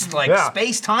 It's like Yeah.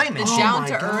 space time and The shit. down my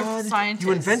to earth God. scientist.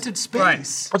 You invented space. Right.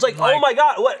 It's like, Like- oh my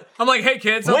God, what? I'm like, hey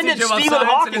kids, I'll When teach did you about Stephen science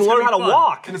and Hawking it's gonna learn how be to fun.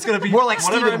 walk? And it's gonna be More like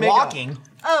whatever I Stephen make up. walking.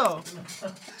 Oh.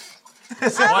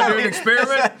 Want to do an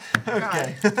experiment?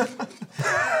 Okay.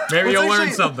 Maybe you'll learn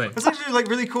actually- something. It's actually like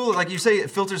really cool. Like you say, it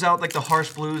filters out like the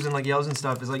harsh blues and like yellows and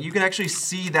stuff. Is like you can actually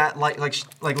see that light. Like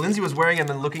Lindsay was wearing them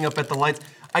and looking up at the lights.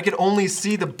 I could only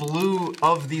see the blue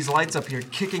of these lights up here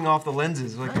kicking off the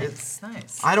lenses. Like Nice,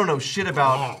 nice. I don't know shit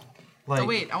about like Oh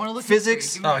wait, I want to look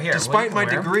physics. Give me- here. Despite my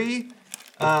Where? degree,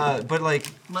 but like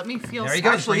Let me feel. There you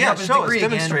go. actually, bring yeah, up his show us, degree again.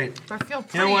 demonstrate. I feel You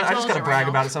pretty know what? I just gotta intelligent brag right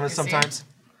about now. it sometimes. You see? Sometimes.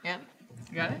 Yeah.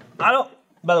 You got it. I don't.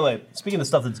 By the way, speaking of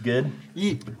stuff that's good,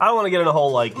 Eat. I don't want to get in a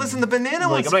whole like. Listen, the banana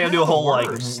like one's I'm not gonna do a whole like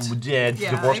worst. Yeah, I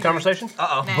divorce agree. conversation.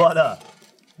 Uh-oh. Nah. But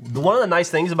one of the nice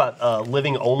things about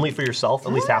living only for yourself,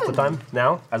 at least half the time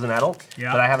now as an adult,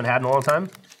 Yeah. that I haven't had in a long time,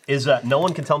 is no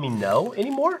one can tell me no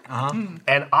anymore.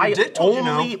 And I did told you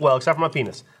no. only, well, except for my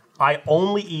penis, I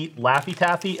only eat Laffy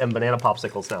Taffy and banana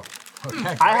popsicles now.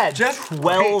 Okay. I had Jeff,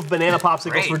 12 banana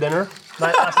popsicles Great. for dinner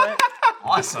last night.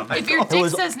 Awesome. If your dick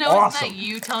was says no, awesome. isn't that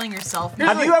you telling yourself?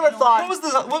 Have no? you ever thought?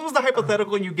 What was the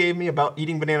hypothetical you gave me about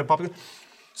eating banana popsicles?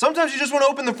 Sometimes you just want to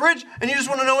open the fridge and you just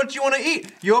want to know what you want to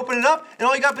eat. You open it up and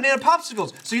all you got banana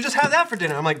popsicles. So you just have that for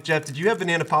dinner. I'm like, Jeff, did you have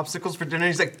banana popsicles for dinner?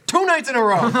 He's like, 2 nights in a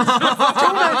row. 2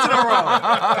 nights in a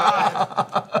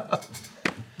row.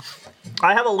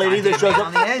 I have a lady that shows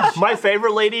on the edge. up. My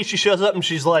favorite lady, she shows up and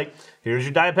she's like, "Here's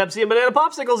your Diet Pepsi and banana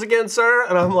popsicles again, sir."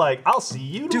 And I'm like, "I'll see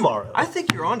you tomorrow." I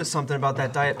think you're onto something about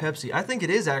that Diet Pepsi. I think it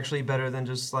is actually better than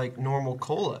just like normal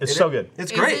cola. It's so good.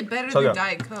 It's Is great. it better So than good.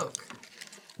 Diet Coke?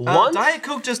 One Diet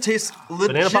Coke just tastes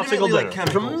banana popsicle legitimately dinner. like It's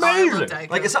chemicals. I love amazing. Diet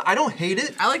Like Coke. it's not, I don't hate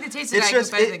it. I like the taste of It's Diet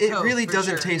just Coke better than it Coke. really for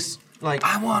doesn't sure. taste like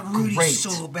I want Rudy's great.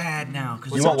 so bad now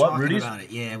because You we want were what, talking Rudy's? about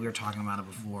it. Yeah, we were talking about it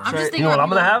before. I'm just right. thinking You know what about I'm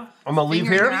gonna people have? I'm gonna leave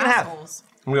fingering here. their gonna have? assholes.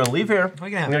 I'm gonna leave here. you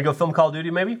gonna have? I'm gonna go film Call of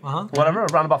Duty, maybe. Whatever.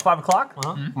 Around about 5 o'clock.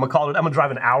 I'm gonna call it. I'm gonna drive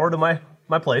an hour to my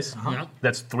place.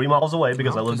 That's 3 miles away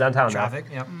because I live downtown now. Traffic.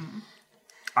 Yep.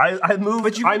 I moved.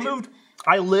 But you I really- moved.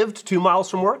 I lived 2 miles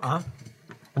from work.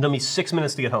 It took me 6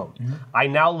 minutes to get home. I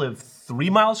now live 3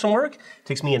 miles from work. It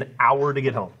takes me an hour to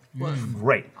get home.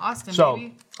 Great. Austin, so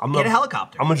baby. I'm Get gonna a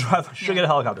helicopter. I'm gonna drive. Should get a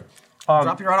helicopter.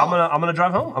 Drop you right I'm off. gonna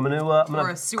drive home. I'm Or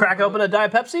gonna a sewer crack boat. open a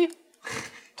Diet Pepsi,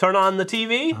 turn on the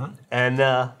TV, and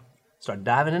start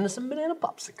diving into some banana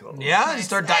popsicles. Yeah, you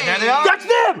start Hey. there they are. That's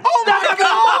them! Oh my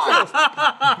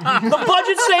god! The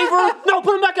budget saver. No,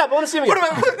 put them back up. I want to see them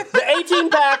again. The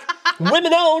 18-pack,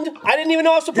 women owned. I didn't even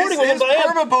know I was supporting women, but I am.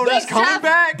 Perma bonus The coming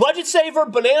back. Budget saver,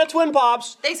 banana twin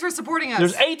pops. Thanks for supporting us.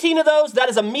 There's 18 of those. That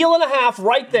is a meal and a half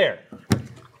right there.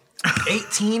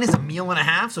 18 is a meal and a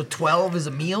half, so 12 is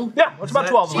a meal. Yeah, what's about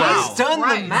 12 of Wow. those? He's done the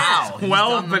Right. math. Wow. He's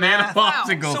 12 done the banana math. Wow.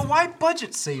 popsicles. So why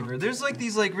budget saver? There's like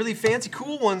these like really fancy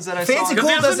cool ones that I Fancy saw. cool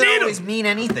doesn't doesn't need 'em. always mean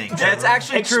anything. Yeah, it's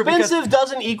actually true because Expensive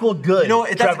doesn't equal good. You know,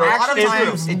 that's Trevor. actually If true.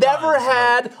 you've It never does.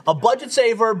 had a budget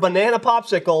saver banana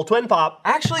popsicle, twin pop,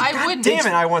 actually, I god wouldn't. damn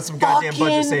it, I want some goddamn budget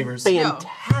fucking savers. No.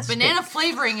 fantastic. Banana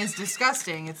flavoring is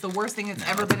disgusting. It's the worst thing that's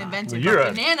ever been invented. You're but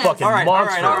a bananas. fucking All right,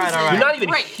 monster. all right. You're not even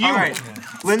Great. human. All right,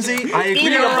 Lindsay, I agree. Eating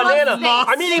a You're banana. a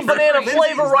I'm eating banana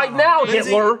flavor right now, Lindsay,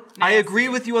 Hitler. I agree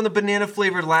with you on the banana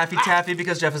flavored Laffy Taffy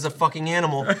because Jeff is a fucking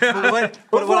animal. But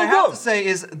what I really have good. to say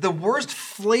is the worst I'm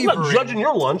flavor. not judging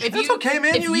your lunch. If That's you, okay,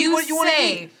 man. If You eat what you wanna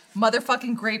say eat.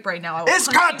 motherfucking grape right now, I will It's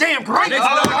punch you. goddamn great. It's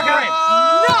not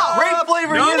great. Grape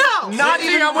flavor No, is no. not Lindsay,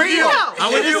 even I'm with you. real.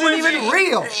 I'm with It you, isn't Lindsay. even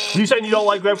real. You saying you don't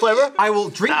like grape flavor? I will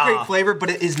drink grape flavor, but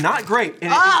it is not grape.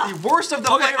 And it is the worst of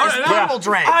the Okay, flavors. all right, Normal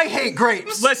drink. I hate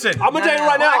grapes. Listen, I'm gonna tell you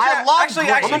right now. I love Actually,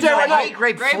 grapes. I'm gonna tell you right I now. hate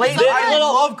grape Grape flavor. is I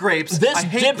little- love grapes. This I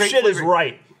hate grape dipshit is flavor.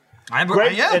 right. I'm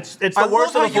Grape, yeah. it's the I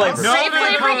worst love of the how you flavors. No, Grape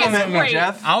flavoring compliment is me, great.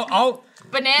 Jeff. I'll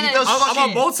Bananas. Eat those I'm on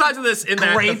fucking both sides of this in that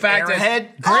the grape fact Airhead.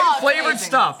 that grape Oh, flavored amazing.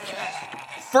 stuff.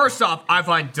 First off, I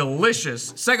find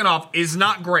delicious. Second off, is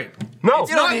not grape. No.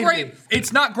 It's not grape.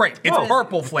 It's not grape. It's No.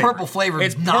 purple flavor. Purple flavor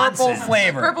It's is purple nonsense.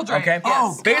 flavor. Purple drink, Okay. yes.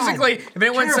 Oh, God. Basically, if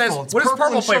anyone Careful, says, it's "What is purple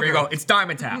purple and flavor?" You sugar. go, "It's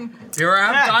Diamond Tap." You ever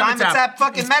have Yeah, Diamond Diamond Tap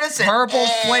fucking It's medicine. Purple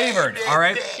flavored. All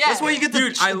right. Yeah. That's why you get the,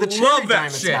 Dude, I the love cherry that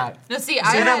diamond shit. tap. No, see, So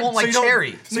I then I had, won't like you don't-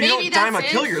 cherry. So you Maybe don't dime that's or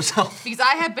kill it. yourself. because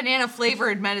I had banana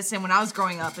flavored medicine when I was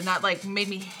growing up, and that like made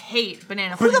me hate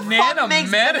banana Who the flavored. Banana fuck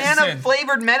makes medicine. banana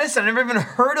flavored medicine? I've never even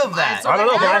heard of that. I don't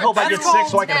know, but I hope I That's get sick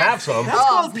so I can called- have some. That's Oh,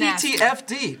 called nasty.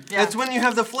 PTFD. Yeah. That's when you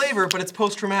have the flavor, but it's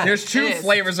post-traumatic. There's two It is.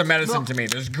 flavors of medicine to me.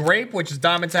 There's grape, which is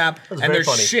Diamond Tap, and very there's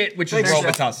funny. shit, which is Thanks,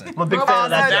 Jeff. Robitussin. I'm a big fan of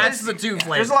that. That's the two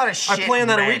flavors. There's a lot of shit. I planned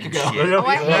that a red week ago. shit. Oh,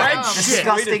 I hate Red them. shit.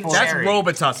 Disgusting That's cherry.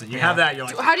 Robitussin. You have that, you're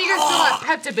like, How do you guys feel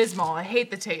about Pepto-Bismol? I hate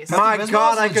the taste. My Pepto-Bismol's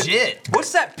God, I could. legit.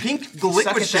 What's that pink liquid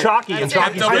Suck it shit? Chalky and That's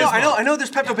chalky. it. Pepto-Bismol. I know.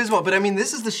 There's Pepto-Bismol, but I mean,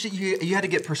 this is the shit you had to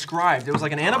get prescribed. It was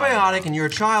like an antibiotic, and you're a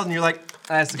child, and you're like,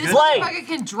 that's the This good. Blame. motherfucker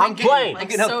can drink Blame. it like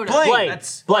getting- soda. Blame. Blame.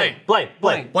 That's- Blame.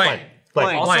 Blame.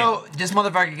 Blaine. Also, this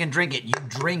motherfucker can drink it. You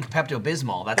drink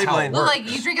Pepto-Bismol. That's Hey, how Blaine. it Well, works. like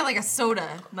you drink it like a soda.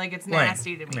 Like it's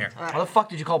nasty to me. Here. How the fuck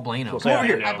did you call Blaine over? Come over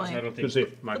here. Hi, Blaine. I don't Good to see you.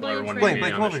 think Michael Blaine ever wanted Blaine, to be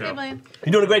Blaine, on come the over show. Hey, Blaine.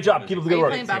 You're doing a great job. Keep up the Are good you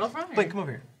work. playing Battlefront? Blaine, come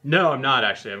over here. No, I'm not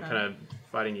actually. I'm kind of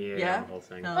fighting EA Yeah? on the whole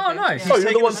thing. No, Oh, okay. nice. Oh, you're the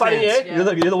taking one a fighting stance. it?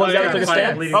 You're the one guy that took a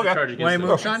stand? Leading the Okay. charge Play against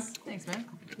moonshine? Thanks, man.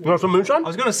 You want some moonshine? I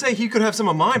was gonna say he could have some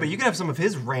of mine, but you could have some of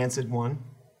his rancid one.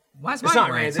 Why is It's mine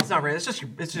not rancid? rancid. It's not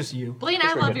rancid. It's just you. Blaine,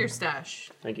 I love your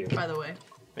stash. Thank you. By the way.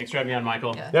 Thanks for having me on,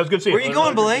 Michael. Yeah. Yeah, it was good to see you. Where are you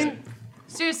going, Blaine?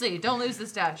 Seriously, don't lose the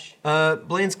stash.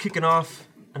 Blaine's kicking off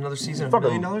another season of $1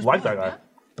 Fucking Million. like that guy.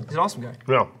 He's an awesome guy.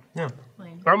 No. Yeah.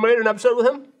 Blaine. I made an episode with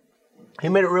him. He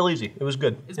made it real easy. It was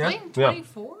good. Is Yeah? Blaine Yeah.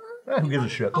 24? Who gives a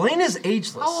shit? Blaine is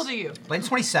ageless. How old are you? Blaine's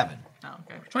 27. Oh,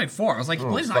 okay. 24. I was like,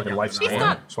 Blaine's not Fucking young. life's He's Yeah.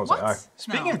 not. Just wanna say hi. What?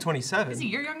 Speaking No. of 27, Is he?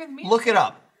 You're younger than me? Look it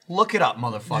up. Look it up,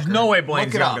 motherfucker. There's no way Blaine's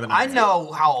Look it younger up. than I I am.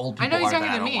 know how old I people know he's are younger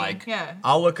that I than don't me. like. Yeah.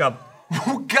 I'll look up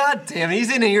God damn it,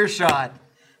 he's in earshot.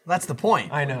 That's the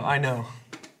point. I know.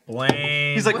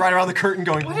 Blaine. He's like right around the curtain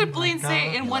going. What did Blaine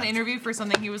say in one left. interview for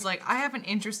something? He was like, I have an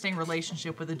interesting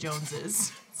relationship with the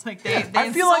Joneses. It's like they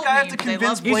I feel like insult I have me, to but they convince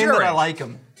love me. Blaine your that I age. like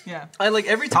him. Yeah. I like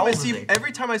every time How I old is see he?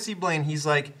 every time I see Blaine, he's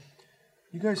like,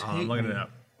 "You guys hate I'm looking me. it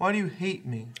up. Why do you hate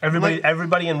me?"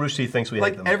 Everybody in Rooster Teeth thinks we hate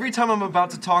Like them. every time I'm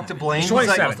about to talk to Blaine, he's like,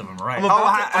 27. Most of them are right. I'm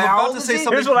about, how I'm old about to is say he?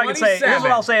 something. Here's what I can say. Here's 27.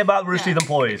 what I'll say about Rooster Yeah. Teeth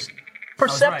employees.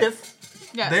 Perceptive.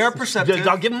 Yes. They are perceptive.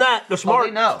 I'll give them that. They're Oh, smart.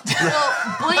 they know.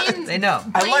 Well, Blaine. They know.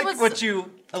 I Blaine like was- what you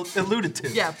alluded to.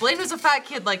 Yeah, Blaine was a fat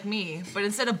kid like me, but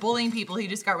instead of bullying people, he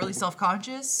just got really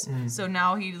self-conscious. So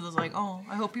now he was like, "Oh,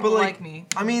 I hope people But like me."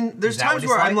 I mean, there's Is that times what he's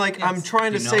where I'm like? like, I'm Yes.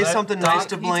 trying to You know say that? something Doc, nice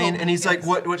to he Blaine, told and me, he's like, yes.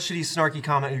 what shitty snarky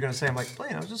comment you're gonna say? I'm like,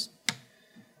 Blaine, I was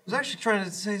actually trying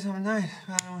to say something nice.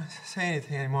 I don't want to say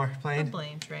anything anymore. The Blaine.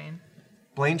 Blaine train.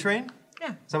 Blaine train?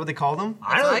 Yeah. Is that what they call them?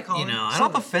 I what don't, I call you him. know, I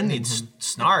Stop don't offending need him.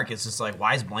 snark. It's just like,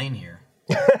 why is Blaine here?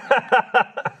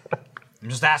 I'm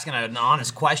just asking an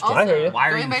honest question. Also, hear you. Why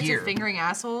are going you back here? to fingering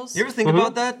assholes. You ever think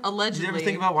about that? Allegedly. Did you ever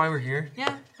think about why we're here?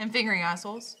 Yeah, and fingering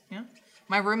assholes. Yeah.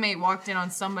 My roommate walked in on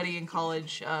somebody in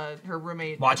college. Her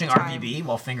roommate. at Watching the time- RVB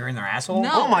while fingering their asshole? No.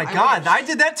 Oh my I god, wish. I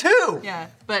did that too! Yeah,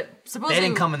 but supposedly They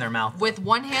didn't come in their mouth. With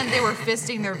one hand they were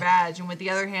fisting their vag, and with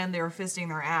the other hand they were fisting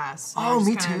their ass. And they Oh, were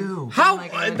me just kinda too. doing How?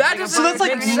 like That a doesn't So that's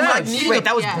like burger like thing. kneading Wait,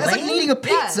 that was Yeah. Blaine? That's like eating a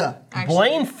pizza. Yeah, actually.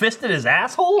 Blaine fisted his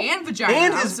asshole? And vagina.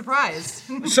 And I was his- surprised.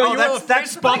 So Oh, you that's- were that's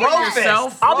fist bumping bro fist.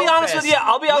 yourself? I'll be honest with you.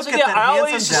 I'll be honest Look with you. at that I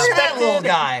always handsome guy. Look at that little suspected.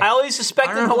 guy. I always I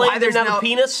suspected don't know Blaine why didn't there's have a no-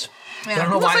 penis. I don't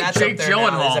know Looks why like that's Jake up there now.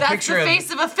 There's Gyllenhaal. a That's picture the of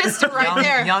face of a fister right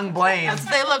there. young Blaine. That's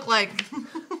what they look like.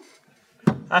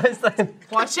 I was thinking,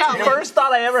 Watch out. first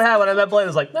thought I ever had when I met Blaine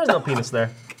was like, there's no penis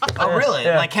there. Oh, really?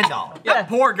 Yeah. Like Ken doll. Yeah.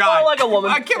 Poor guy. Oh, like a woman.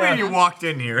 I can't believe Yeah. you walked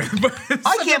in here.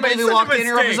 I can't believe he walked in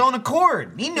here of his own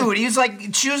accord. He knew it. He was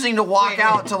like choosing to walk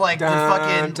out to like the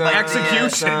fucking like,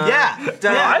 Execution. Yeah.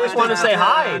 I just wanted to say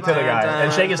hi to the guy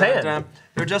and shake his hand.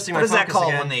 They're adjusting What my is that focus called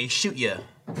again. when they shoot you?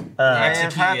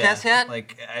 Execute Execute ya. you.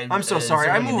 Like, I'm so is sorry.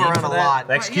 there I a move name around for a that? lot.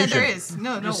 Yeah, Execution. there is.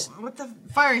 No. What the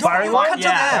firing Firing squad? line?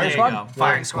 Yeah, there you squad? go.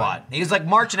 Firing squad. He was like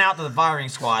marching out to the firing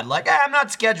squad, like, I'm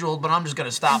not scheduled, but I'm just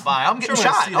gonna stop by. I'm getting Sure,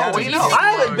 let's shot. see Oh, that. what do you know?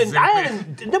 I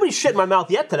haven't, nobody's shit in my mouth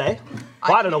yet today.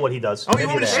 Well, I don't know what he does. Oh, you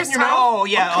want Maybe to that. shit in your mouth? Oh,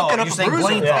 yeah. I'm cooking Oh, up you're a saying bruiser.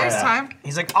 Blaine Yeah. thought. There's Yeah. time.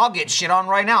 He's like, I'll get shit on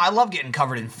right now. I love getting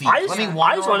covered in feet. I just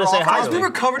wanted to say hi Guys, to we him. were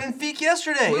covered in feet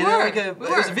yesterday. We in were. like a, We It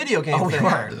was a were. video game Oh, we thing.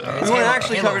 were. We weren't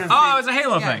actually Halo. covered in feet. Oh, it was a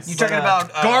Halo Yes. thing. You're talking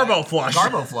about Garbo flush.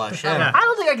 Garbo flush. Yeah. I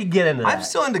don't think I could get into that. I'm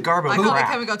still into Garbo I call it crap.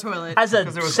 chemical toilet. As a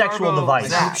 'Cause there was sexual Garbo device.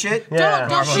 zap. Poop shit. Yeah.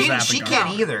 Don't She, Garbo's she zapping can't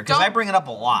Garbo. either because Don't- I bring it up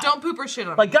a lot. Don't poop or shit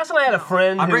on Like me. Gus and I had a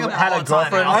friend I who bring up had all a the time,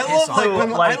 girlfriend. man. I love Piss like off.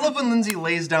 when Like- I love when Lindsay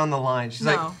lays down the line. She's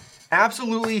like, No.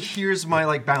 absolutely, here's my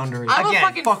like boundary. I'm Again, a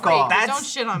fucking fuck freak. off. Don't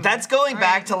shit on me. That's going All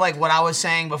back right. to like what I was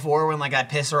saying before when like I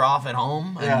piss her off at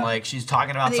home and Yeah. like she's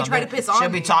talking about And then you something. try to piss on She'll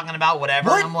be me. talking about whatever.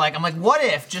 What? And I'm like, what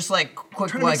if? Just like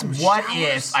quick, Trying to make like some what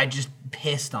showers? if I just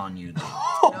pissed on you?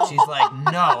 Though? She's like,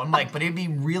 no. I'm like, but it'd be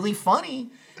really funny.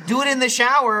 Do it in the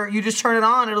shower. You just turn it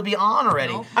on. It'll be on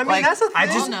already. Nope. I mean, Like, that's the I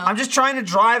thing. just, No. I'm just trying to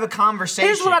drive a conversation.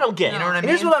 Here's what I don't get. You know what I mean?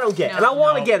 Here's what I don't get, and I No.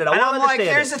 want to get it. I And want I'm to like,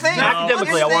 understand here's it. the thing.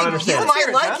 Academically, I want to understand You it.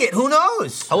 might like it. Who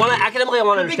knows? Academically, I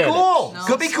want to Could be understand cool. No.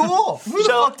 Could be cool. Who the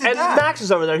So, fuck did and that? Max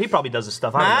is over there. He probably does this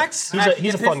stuff. I don't know. Max?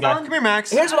 He's a fun guy. Come here,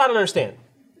 Max. Here's what I don't understand.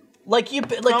 Like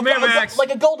Come here, Max. like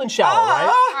a golden shower, right?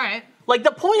 All right.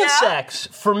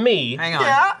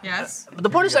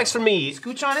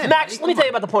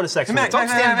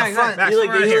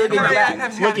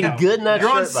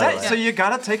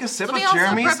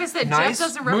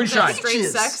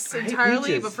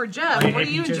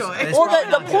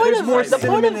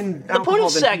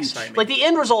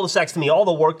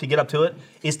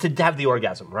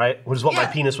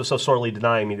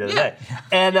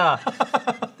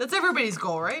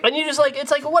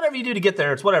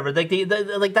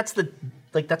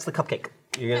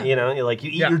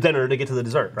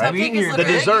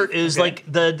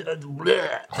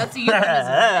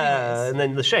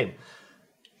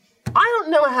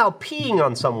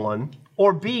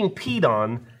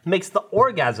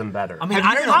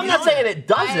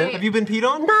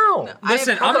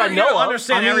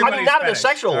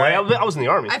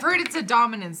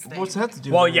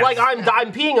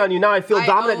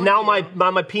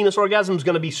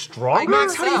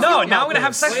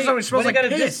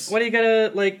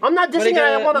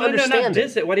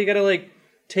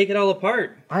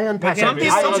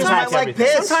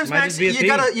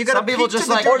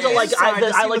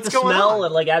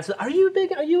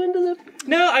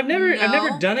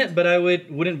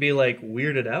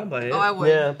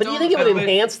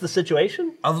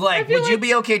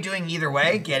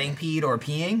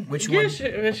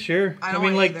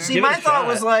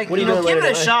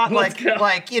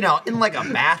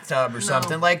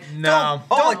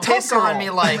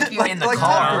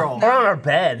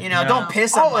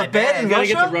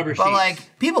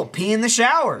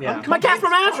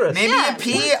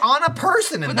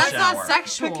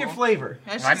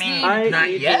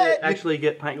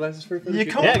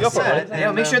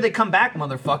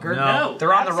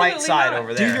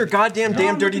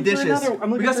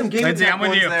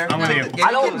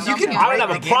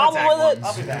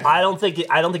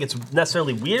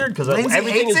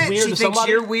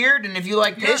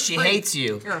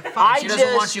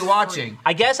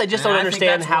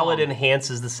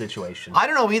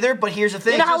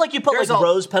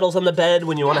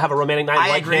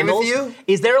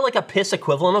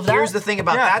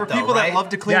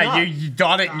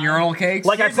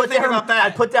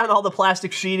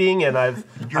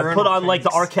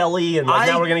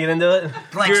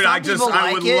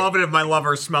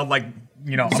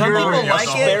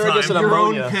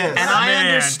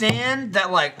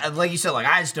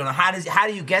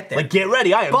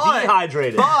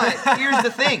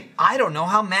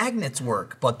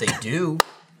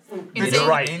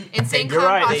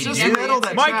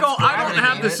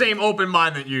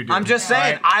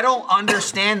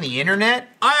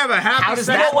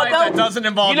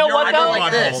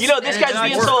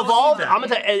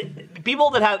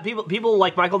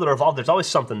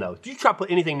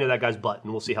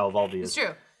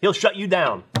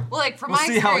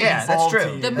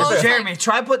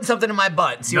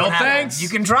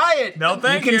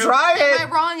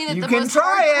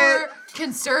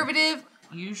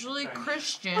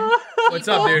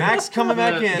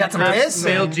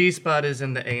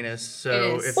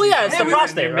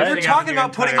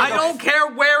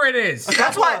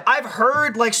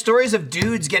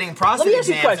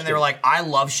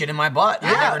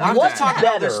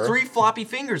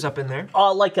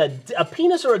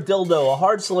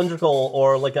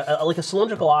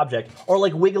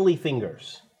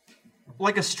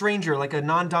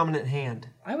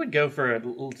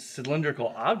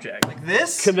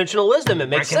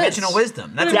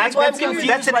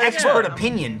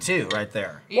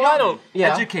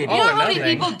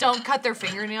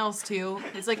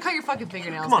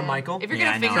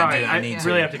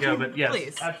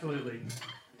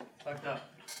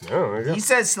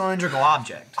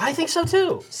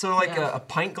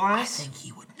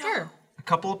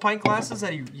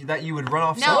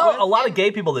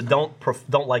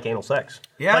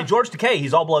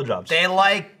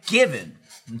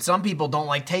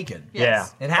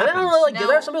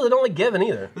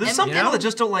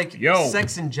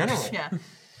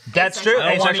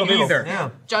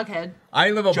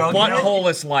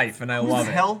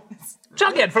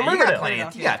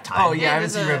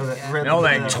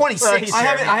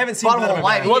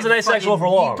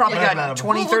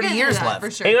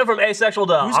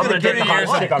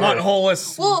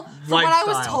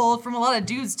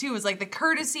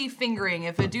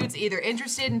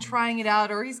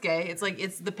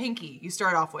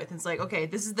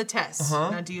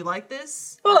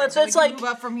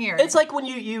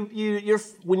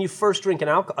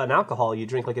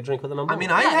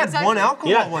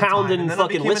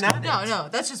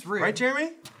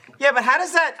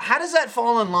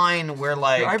 fall in line where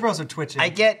like Your eyebrows are twitching. I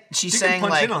get she's You can saying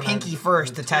punch like in on that pinky with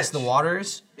first to test the Twitch.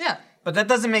 waters. Yeah.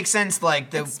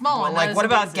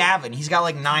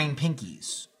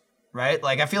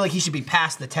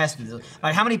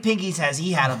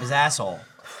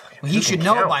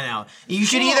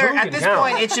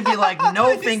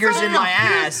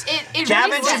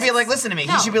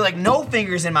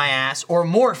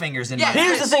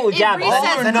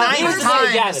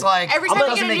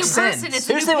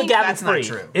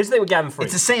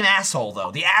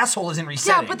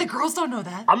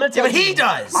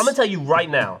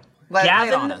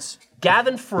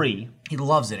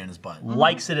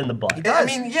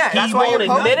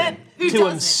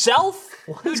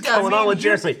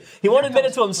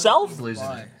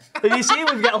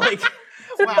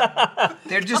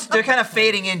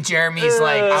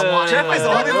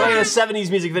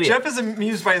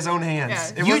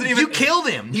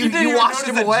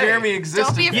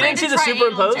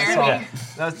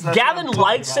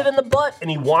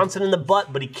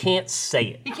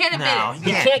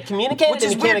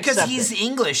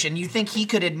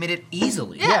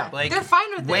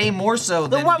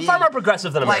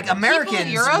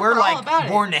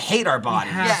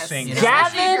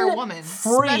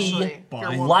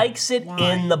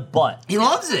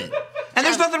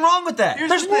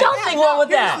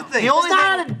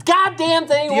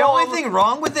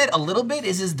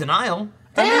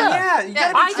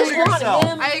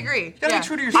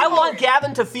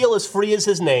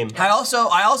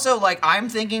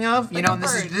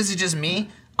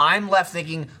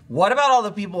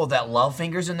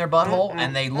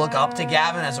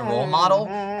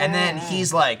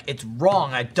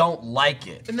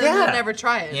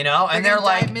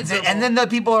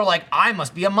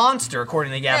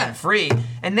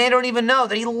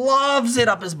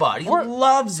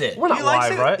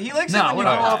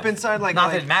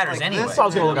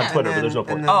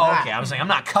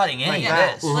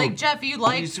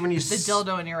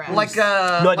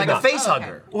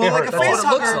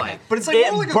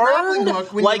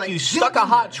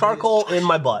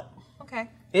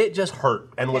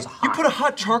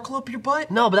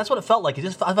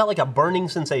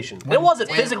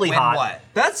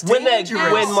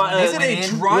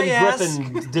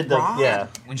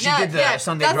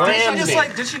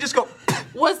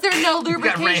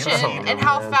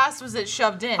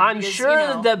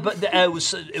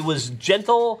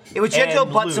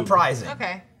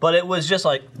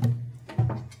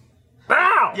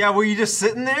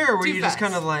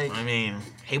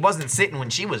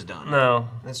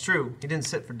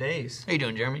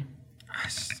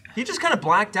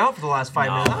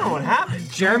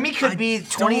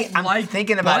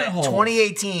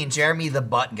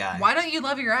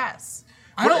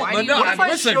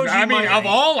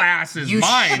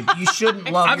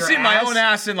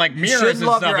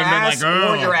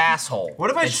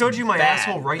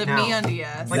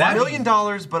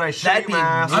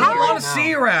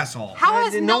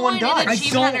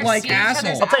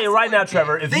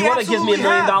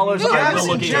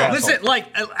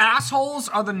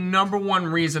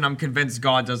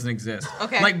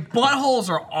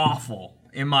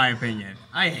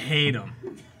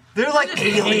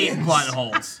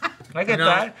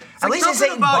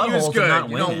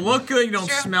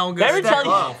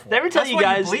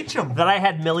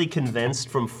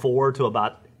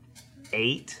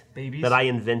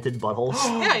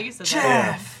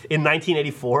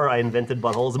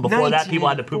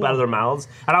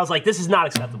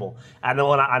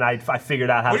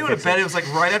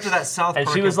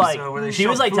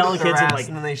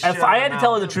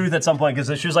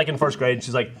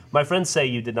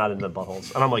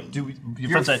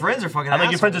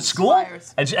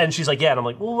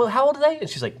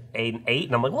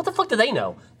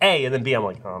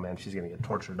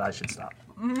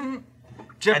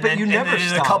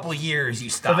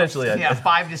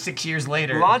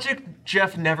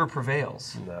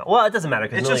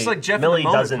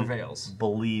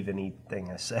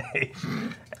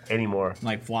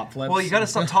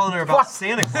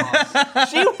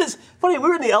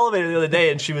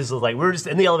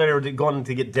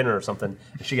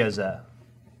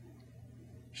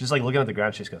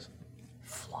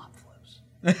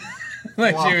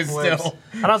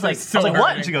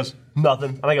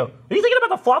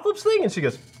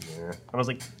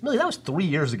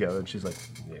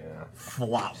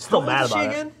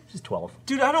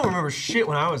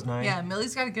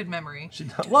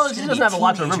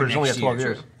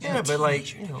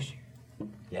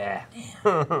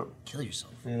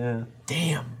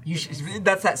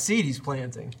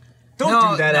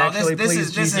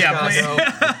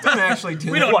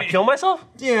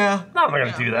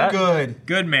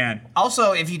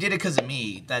 did it because of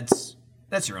me, that's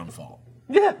your own fault.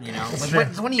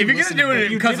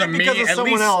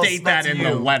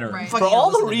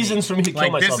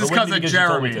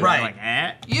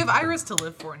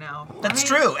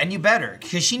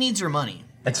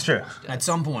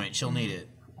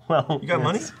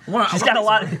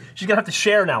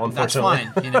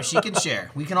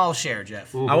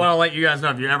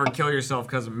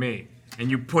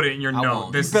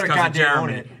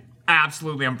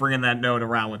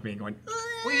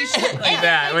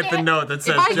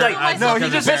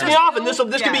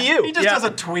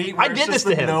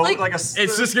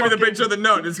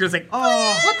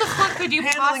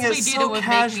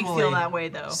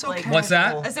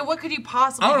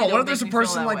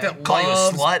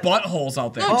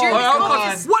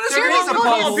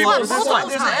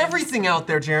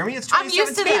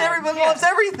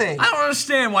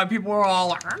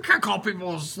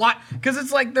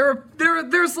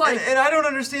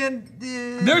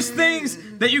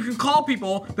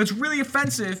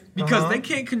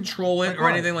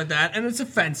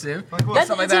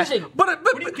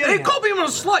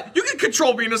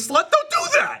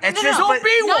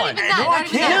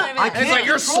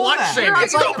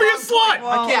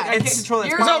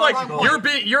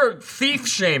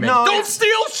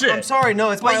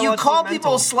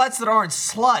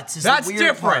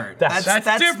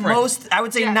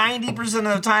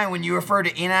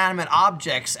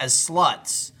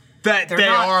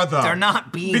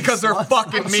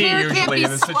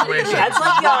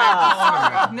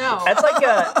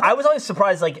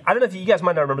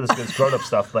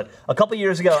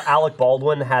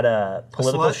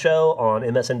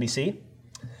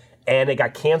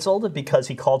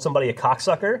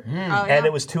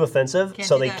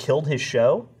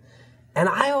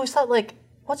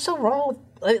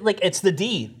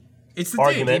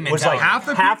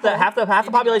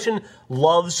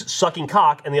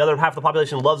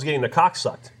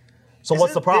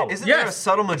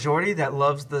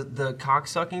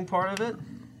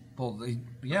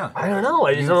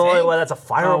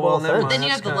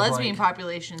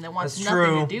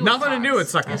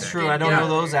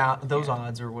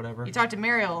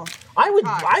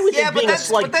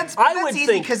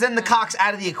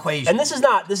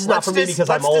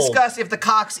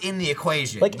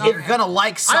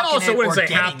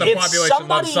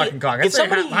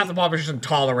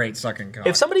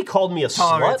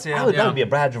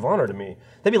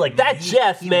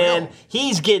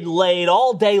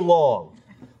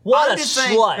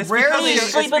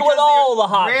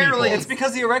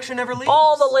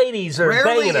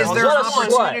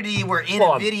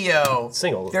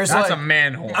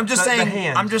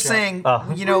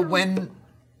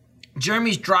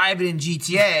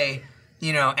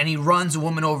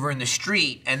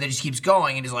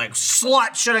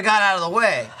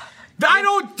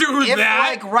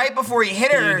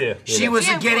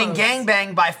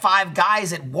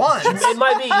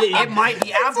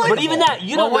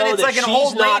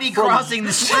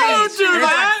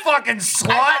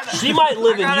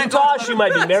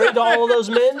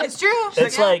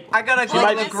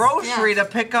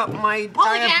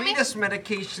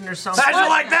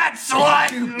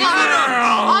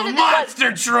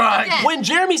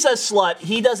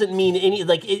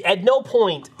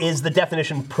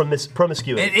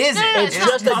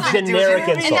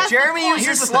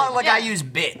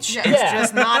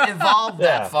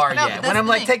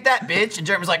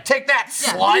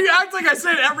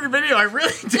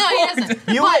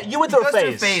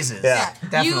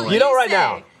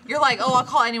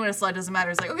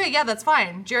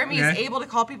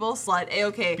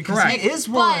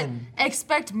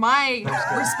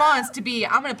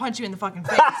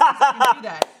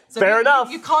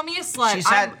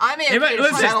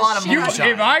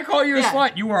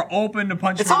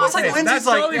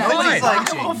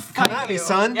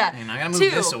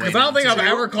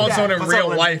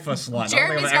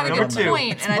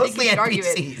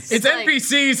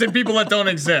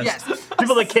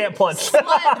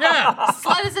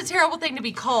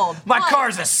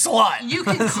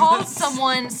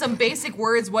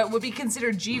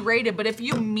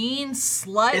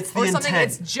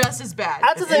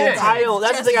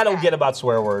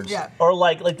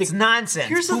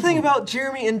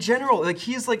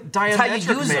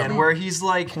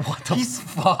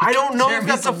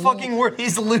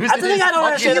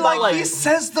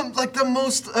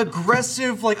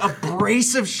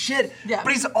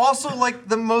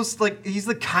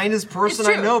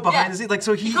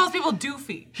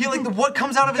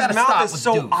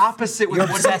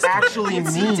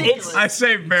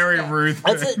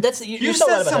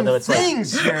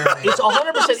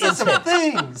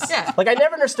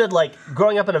 never understood, like,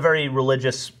 growing up in a very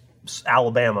religious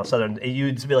Alabama, Southern,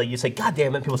 you'd be like, you say, God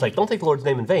damn it. People say, don't take the Lord's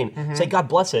name in vain. Say, God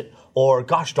bless it, or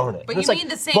gosh darn it. But And you it's mean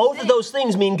the same both thing. of those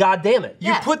things mean God damn it.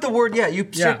 You put the word, you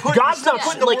put God's not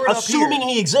putting the like word up assuming here.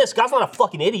 he exists. God's not a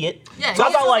fucking idiot. Yeah,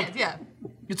 God's not like, yeah.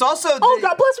 It's also oh,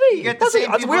 God bless me. You get the Bless me. same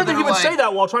It's people weird that that he are would like- say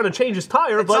that while trying to change his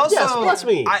tire, but also, yes, bless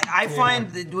me. I find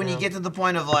that when you get to the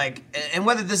point of like, and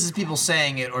whether this is people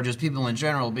saying it or just people in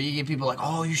general, but you get people like,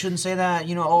 oh, you shouldn't say that,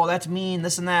 oh, that's mean,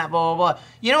 this and that, blah, blah, blah.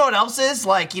 You know what else is?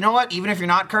 Like, you know what? Even if you're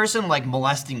not cursing, like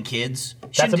molesting kids.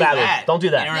 That's a bad one. Don't do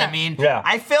that. You know what I mean? Yeah.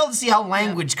 I fail to see how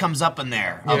language comes up in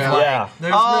there. Of Yeah. like, Yeah.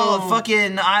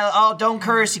 There's don't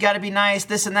curse, you gotta be nice,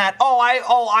 this and that.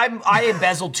 I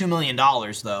embezzled $2 million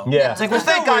though. Yeah. It's like, well,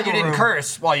 thank God you didn't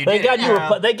curse while you Thank did God it. you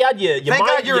were. Thank God you. Thank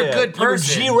God you're a good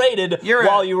person. You were G-rated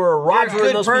while you were Roger good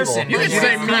and those person. people. You can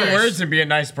say mean words and be a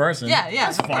nice person. Yeah, yeah.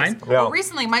 That's fine. Yeah. Well,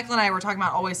 recently, Michael and I were talking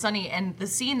about Always Sunny, and the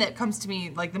scene that comes to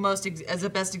me like the most as the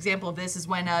best example of this is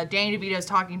when Danny DeVito's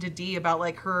talking to Dee about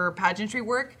like her pageantry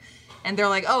work. And they're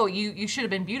like, oh, you should have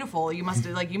been beautiful. You must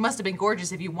have been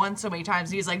gorgeous if you won so many times.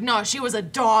 And he's like, no, she was a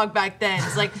dog back then.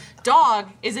 It's like, dog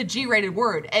is a G-rated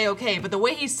word, A-okay. But the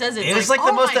way he says it, It was like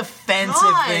the oh most my offensive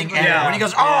God. thing ever. Yeah. When he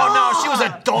goes, oh no, she was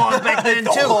a dog back then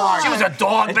too. She was a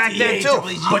dog back then too.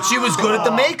 But she was good at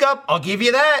the makeup. I'll give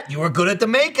you that. You were good at the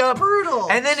makeup.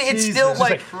 Brutal. And then it's still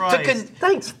like,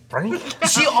 Thanks, Frank.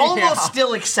 she almost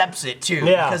still accepts it too.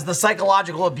 Yeah. Because the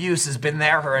psychological abuse has been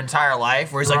there her entire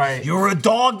life. Where he's like, Right. you were a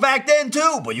dog back then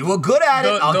too, but you were good at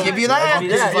it. I'll give you that. I'll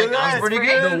give you that. It's like, Yeah, I was pretty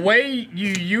good. The way you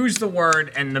use the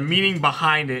word and the meaning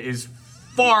behind it is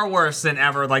far worse than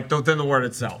ever, like than the word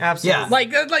itself. Absolutely.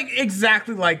 Yeah. Like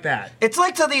exactly like that. It's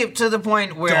like to the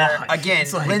point where Dog. again,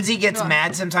 It's like- Lindsay gets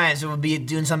mad sometimes. It would be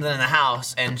doing something in the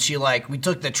house, and we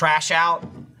took the trash out,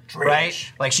 right?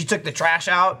 Like she took the trash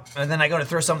out, and then I go to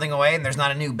throw something away, and there's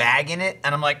not a new bag in it,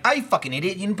 and I'm like, "Oh, you fucking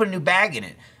idiot! You didn't put a new bag in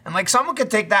it." And like someone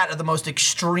could take that as the most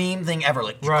extreme thing ever.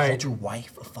 Like, you called your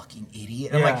wife a fucking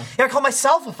idiot. And I'm like, yeah, I call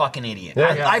myself a fucking idiot.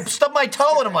 I stubbed my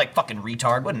toe, and I'm like, fucking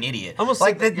retard. What an idiot. Almost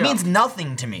like like- that means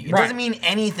nothing to me. It Right. doesn't mean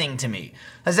anything to me.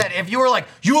 I said, if you were like,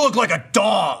 you look like a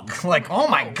dog, like, oh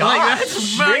my god,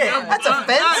 that's that's offensive.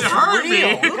 that hurt me.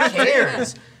 Real. Who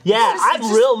cares? Yeah, I'm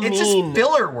real mean. It's just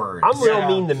filler words. I'm real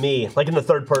mean to me, like in the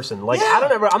third person. Like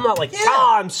I'm not like,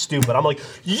 I'm stupid. I'm like,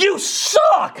 you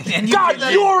suck. And you God, do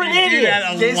that- you're an you do idiot.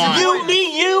 that a Jason, lot. You,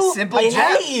 me, you. Simple I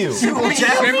Jeff. hate you. Simple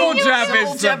Jeff. Simple Jeff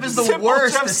Simple is Jeff is the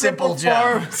worst. Jeff, The Simple Simple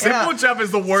Jeff. Simple Jeff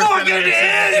is the worst. Fucking enemy of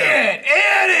Simple Jeff.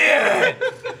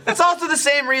 idiot! It's also the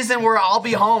same reason where I'll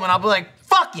be home and I'll be like,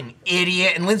 fucking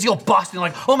idiot, and Lindsay will bust and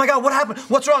like, oh my god, what happened?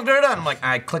 What's wrong? Da, da, da. And I'm like,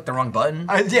 I clicked the wrong button.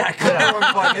 I clicked the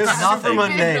wrong button. It was nothing. super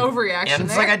mundane. Overreaction And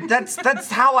it's there. like that's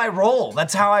how I roll.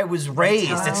 That's how I was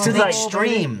raised. It's to the Like-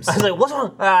 extremes. I was like, what's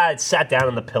wrong? It sat down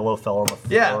and the pillow fell on the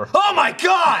floor. Yeah. Oh my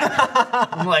god!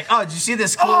 I'm like, oh, did you see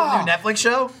this cool new Netflix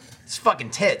show? It's fucking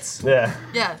tits. Yeah.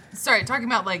 Yeah, sorry, talking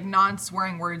about like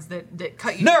non-swearing words that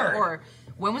cut you Nerd. before.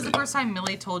 When was the first time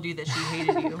Millie told you that she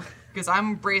hated you? Because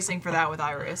I'm bracing for that with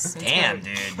Iris. It's Damn, gonna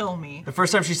dude. kill me. The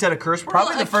first time she said a curse word?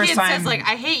 Probably Well, the first kid time. says like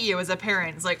I hate you as a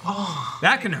parent. It's like oh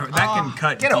That can hurt. That can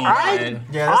cut get deep. over man.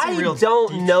 Yeah, that's a I real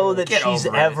don't know that Get she's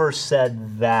over it. ever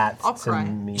said that I'll to cry.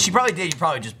 me. She probably did. You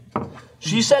probably just.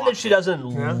 She said that she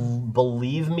doesn't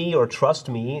believe me or trust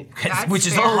me. That's Which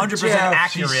is fair. 100% She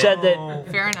accurate. said that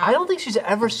fair enough. I don't think she's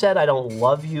ever said I don't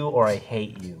love you or I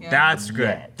hate you. Yeah. That's good.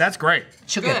 Yet. That's great.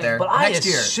 She'll Good. get there. But I next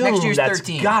year. assume Next year's that's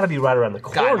 13. gotta be right around the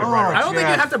corner. be right I don't think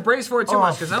you Jeff. have to brace for it too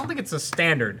much because I don't think it's a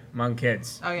standard among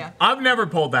kids. Oh, yeah. I've never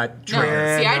pulled that No,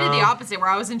 trigger. see, I did the opposite where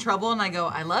I was in trouble and I go,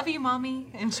 I love you,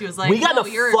 mommy, and she was like, We got no, a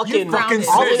you're fucking- grounded.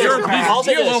 I'll say You're this. a piece I'll of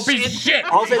say you little this. piece of shit.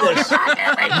 I'll say this.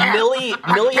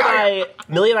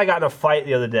 Millie and I got in a fight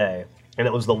the other day, and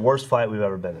it was the worst fight we've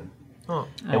ever been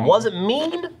in. It wasn't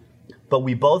mean, but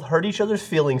we both hurt each other's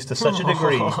feelings to such a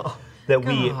degree that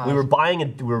we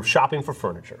were shopping for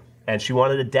furniture. And she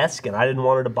wanted a desk, and I didn't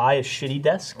want her to buy a shitty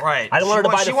desk. Right. I didn't want her to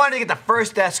buy She the wanted to get the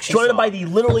first desk. She wanted to buy the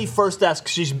literally first desk.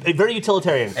 She's very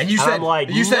utilitarian. And you said, I'm like,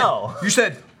 no. You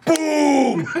said,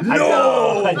 boom.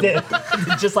 I did.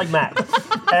 Just like Matt.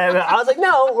 And I was like,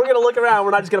 no, we're going to look around.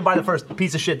 We're not just going to buy the first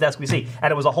piece of shit desk we see.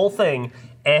 And it was a whole thing.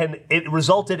 And it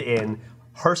resulted in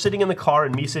her sitting in the car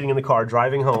and me sitting in the car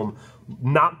driving home,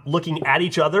 not looking at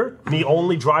each other, me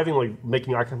only driving, like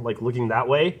making eye contact, like looking that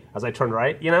way as I turned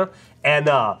right, you know? And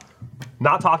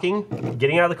not talking,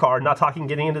 getting out of the car, not talking,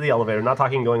 getting into the elevator, not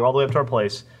talking, going all the way up to our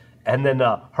place. And then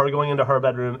her going into her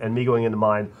bedroom and me going into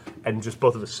mine, and just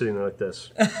both of us sitting there like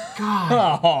this.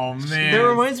 Oh man. That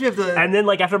reminds me of the. And then,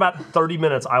 like, after about 30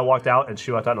 minutes, I walked out and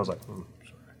she walked out, and I was like,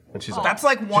 And she's like, That's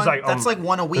like one. That's like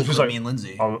one a week and she's with like, me and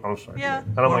Lindsay. I'm sorry. Yeah.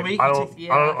 And I'm One like, week? I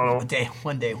don't A day,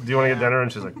 one day. do you want to get dinner?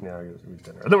 And she's like, yeah, I guess we eat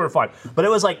dinner. And then we were fine. But it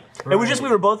was like, it was just, we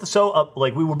were both so,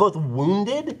 like, we were both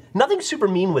wounded. Nothing super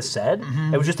mean was said.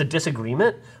 It was just a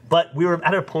disagreement. But we were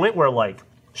at a point where, like,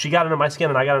 she got under my skin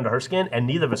and I got under her skin, and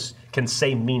neither of us can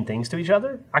say mean things to each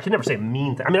other. I can never say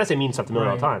mean things. I mean, I say mean stuff to Millie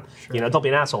all the time. Sure. You know, don't be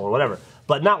an asshole or whatever.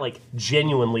 But not, like,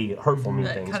 genuinely hurtful mean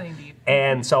things. Cutting deep.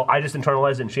 And so I just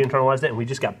internalized it, and she internalized it, and we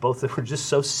just got both, we were just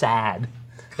so sad.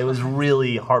 It was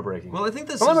really heartbreaking. Well, I think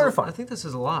this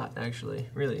is a lot, actually.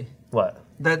 Really. What?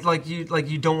 That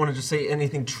you don't want to just say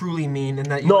anything truly mean,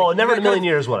 and that you No, never in a million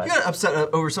years would I. You got upset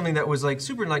over something that was like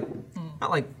super like not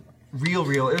like real.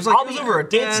 It was like it was over a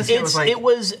desk. It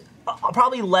was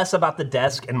probably less about the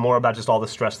desk and more about just all the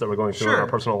stress that we're going through in our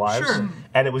personal lives. Sure.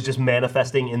 And it was just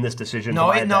manifesting in this decision. No, to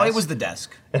buy a it desk. was the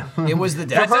desk. It was the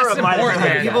desk. For her, it might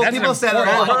have been. People said it a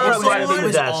lot. It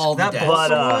was all the desk.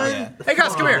 But, hey,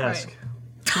 Gus, come here. Desk.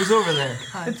 Who's over there?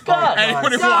 It's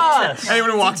Gus.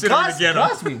 Anyone who walks in to get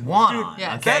Gus, we want.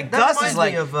 Yeah. Okay, That Gus reminds is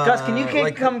like, me of, Gus, can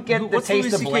you come get the what's taste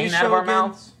Louis of CK's Blaine out of show our again?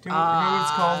 mouths? Do you remember what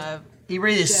it's called? he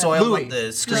really soiled Louis. up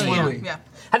the screen. Louis. Yeah.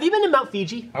 Have you been to Mount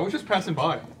Fiji? I was just passing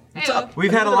by.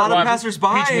 We've had a lot of passersby.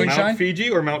 Mount Fiji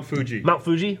or Mount Fuji? Mount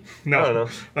Fuji? No, I don't know.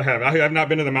 I haven't. I have not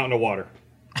been to the Mountain of Water.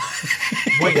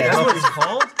 Wait, that's what it's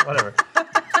called? Whatever.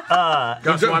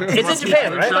 It's in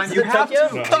Japan, right? You have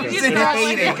to.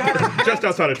 No, just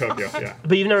outside of Tokyo. Yeah.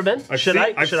 But you've never been? I've Should seen,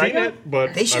 I? I've Should seen I go? it,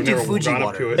 but They should I've do never Fuji gone up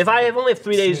water. to it. If I have only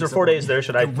 3 days or 4 days there,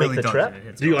 should I make the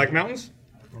trip? Do you like mountains?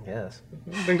 Yes.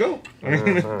 Then go.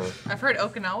 I've heard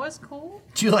Okinawa's cool.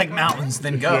 Do you like mountains?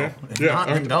 Then go. Yeah. If Yeah. not,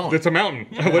 then don't. It's a mountain.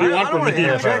 What do you want I don't from want to me?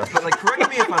 interject, but like, correct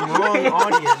me if I'm wrong,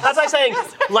 audience. That's like saying,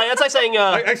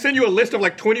 I sent you a list of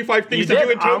like 25 things to did? do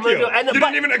in I'm gonna Tokyo. do- and- You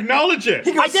but- didn't even acknowledge it.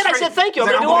 I did. I said thank you. I'm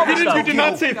gonna do all this You stuff. did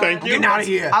not say thank you. Get out of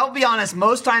here. I'll be honest,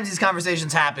 most times these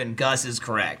conversations happen, Gus is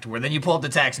correct. Where then you pull up the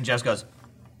text and Jeff goes,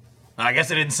 I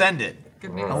guess I didn't send it.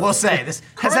 I will say, this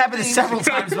has happened several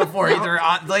times before, either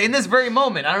like in this very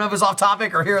moment. I don't know if it's off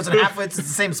topic or Heroes and Halfwits, it's the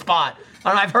same spot. I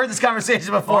don't know, I've heard this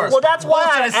conversation before. Well, that's why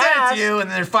I sent it asked. to you, and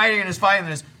then they're fighting and there's fighting, and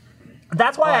there's...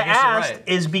 That's why Oh, I I guess you're asked right.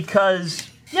 is because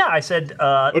I said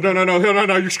Oh,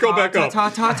 no. You scroll back up.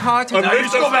 You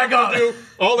Scroll back up.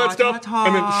 All that stuff.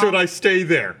 And then should I stay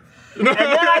there? and then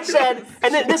I said,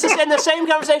 and then this is in the same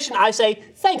conversation. I say,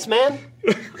 thanks, man.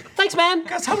 Thanks, man.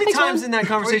 Guys, how many Thanks, times man. in that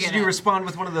conversation do you at? respect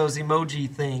with one of those emoji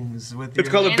things? With It's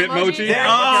called a Bitmoji. Yeah.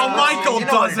 Oh, Michael You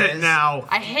know what does it it is. now.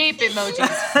 I hate Bitmojis.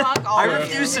 Fuck all I of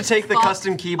refuse you. to take the Fuck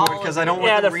custom keyboard all of because I you. don't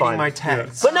Yeah, want them they're reading fine. my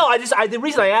text. But no, the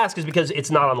reason I ask is because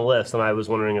it's not on the list, and I was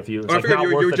wondering if you. It's I like figured not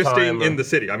you worth were the just time staying or- in the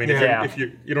city. I mean, Yeah. if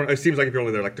you don't, it seems like if you're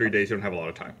only there like 3 days, you don't have a lot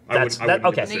of time. That's- I wouldn't okay.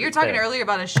 do the No, city. you're talking Fair. earlier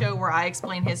about a show where I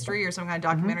explain history or some kind of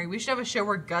documentary. We should have a show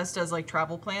where Gus does like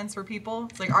travel plans for people.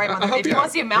 It's like, all right, mother, if you want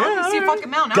to see a mountain, see a fucking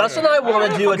mountain. Gus and I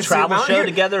want to do a fucking travel see a show mountain.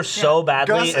 together so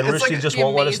badly, Gus, and it's Rusty like- just It'd be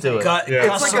won't let us do it. Gus Yeah.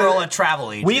 Gus Earl, a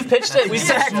travel agent. We've pitched it. We've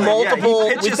pitched Exactly. multiple. Yeah,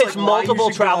 he We pitches, pitched like, why you multiple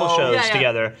should travel go. shows Yeah, yeah.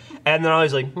 together, and they're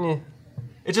always like, eh.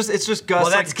 It's just Gus Well,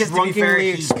 that's like 'cause to be fair, drunkenly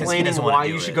he- 'cause he explaining doesn't wanna why do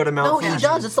you it. should go to Mount No, Fuji. he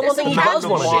does. It's the one thing he does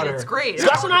want to water. do. It's great.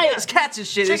 Gus and I, Cats and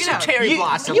shit. Check It's it out. cherry you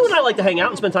blossoms. and I like to hang out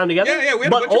and spend time together. Yeah, we had a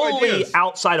but bunch of only ideas.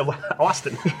 outside of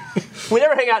Austin. We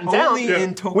never hang out in town. Only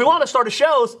in Tokyo. We want to start a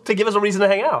show to give us a reason to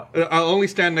hang out. I'll only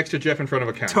stand next to Jeff in front of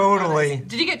a camera. Totally.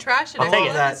 Did you get trashed? I'll take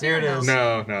it. That. There it is.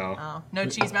 No. Oh, no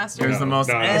cheese master. Here's the most.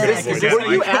 No, Is no, this Were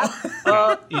you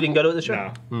at? You didn't go to the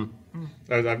show. No.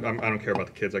 I don't care about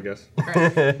the kids, I guess.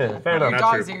 Fair Your got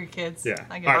dogs true. are your kids. Yeah.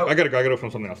 I All get right, it. I gotta go from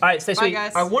something else. All right, stay Bye, sweet.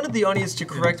 guys. I wanted the audience to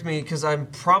correct me because I'm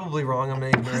probably wrong. I'm an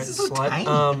ignorant is so slut.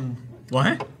 tiny.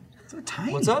 What? So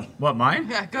tiny. What's up? What, mine?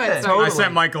 Yeah, go ahead. Yeah, Sorry. I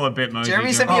sent Michael a Bitmoji.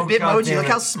 Jeremy sent me a Oh, Bitmoji. God damn Look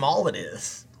it. how small it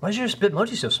is. Why is your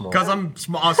Bitmoji so small? Because I'm a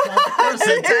small person.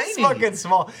 It's fucking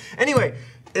small. Anyway,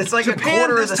 It's like Japan a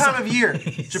quarter this of the time size. of year.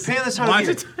 Japan this time Why of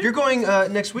is year. it You're going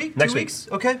next week? Next 2 week. weeks?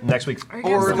 Okay. Next week. Are you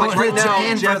Or guys like still right now,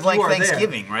 Japan Jeff, for like you are there.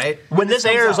 Thanksgiving, right? When this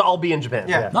comes airs, out. I'll be in Japan.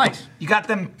 Yeah. Nice. You got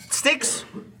them sticks?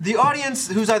 The audience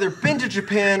who's either been to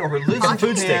Japan or who lives in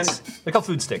Food Japan sticks. They're called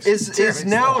food sticks. is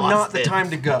now lost not the it. time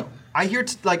to go. I hear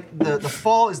like the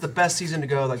fall is the best season to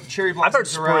go. Like cherry I've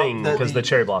blossoms heard are out. spring because the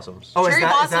cherry blossoms. Oh, is Cherry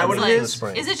that, is that blossoms, what it like, is?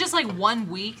 Spring. Is it just like 1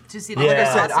 week to see the Yeah. Like I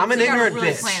cherry said, blossoms? I'm an You gotta ignorant really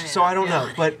bitch, plan it so I don't out.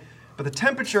 know. But the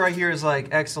temperature I hear is like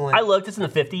excellent. I looked. It's in the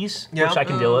 50s, Yeah. which I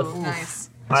can deal with. Ooh, nice.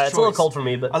 It's a little choice. cold for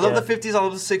me, but I love yeah. the 50s. I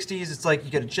love the 60s. It's like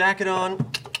you get a jacket on.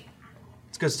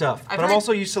 It's good stuff. But heard- I'm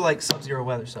also used to like sub-zero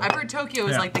weather. So I've heard Tokyo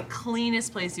is Yeah. like the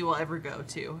cleanest place you will ever go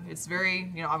to. It's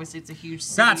very, obviously it's a huge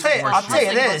city. That's I'll tell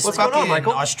you this. What's going on,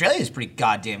 Michael? Australia's pretty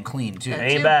goddamn clean too.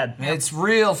 Ain't bad. It's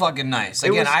real fucking nice.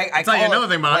 Again, I I'll tell you call another it,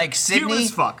 thing about it. like Sydney. Human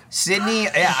as fuck. Sydney,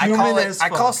 yeah, I Human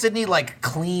call as Sydney like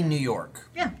clean New York.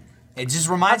 Yeah. It just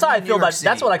reminds That's how me I of New feel York about. City.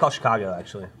 That's what I call Chicago,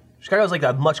 actually. Chicago's like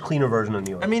a much cleaner version of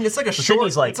New York. I mean, it's like a So short.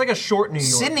 Sydney's like- it's like a short New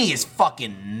York. Sydney is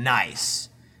fucking nice.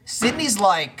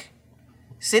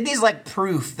 Sydney's like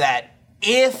proof that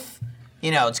if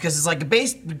it's because it's like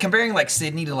comparing like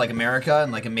Sydney to like America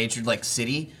and like a major like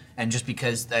city, and just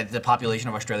because the population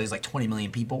of Australia is like 20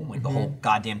 million people, like the whole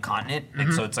goddamn continent,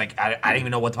 and so it's like I don't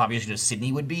even know what the population of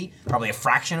Sydney would be, probably a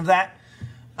fraction of that.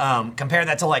 Compare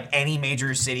that to like any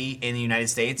major city in the United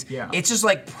States. Yeah. It's just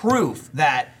like proof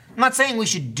that I'm not saying we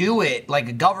should do it like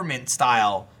a government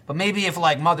style, but maybe if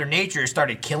like Mother Nature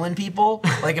started killing people,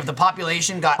 like if the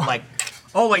population got like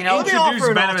Oh, like let me introduce offer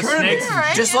an venomous alternative. snakes.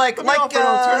 Right. just like Let me offer an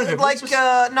alternative. Let's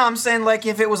no, I'm saying like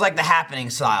if it was like the Happening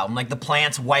style, and like the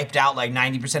plants wiped out like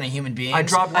 90% of human beings. I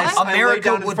lay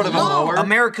down in front of a mower.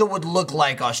 America would look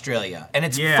like Australia, and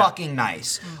it's Yeah. fucking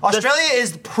nice. Australia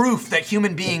is proof that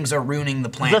human beings are ruining the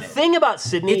the planet. thing about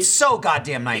Sydney, It's so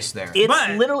goddamn nice there. it's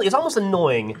But- literally, it's almost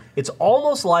annoying. It's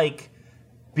almost like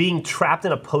being trapped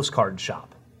in a postcard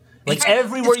shop. Like It's-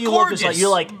 everywhere it's you look, it's like gorgeous. you're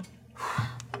like,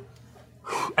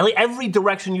 and like every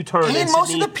direction you turn. in And most of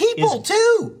Sydney the people is-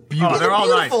 too. Oh, they're all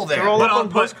nice. beautiful there. They're all But up on on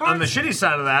postcards? the shitty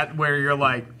side of that, where you're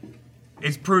like,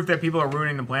 it's proof that people are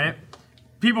ruining the planet.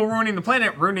 People ruining the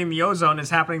planet, ruining the ozone is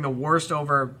happening the worst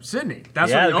over Sydney.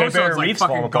 That's Yeah, why the the Great ozone's Barrier like Reef's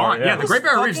fucking falling gone. apart, yeah. Yeah, the Great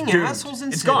Barrier Reef's Fucking doomed. assholes in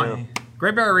It's Sydney. gone.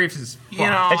 Great Barrier Reef is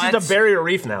fucked. It's just a barrier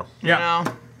reef now. Yeah.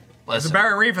 Listen, It's a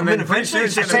barrier reef, and then pretty soon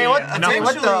it's I gonna tell you be what, I tell you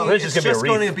what, though, It's It's just just gonna be a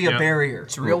going to reef. be a Yeah. barrier.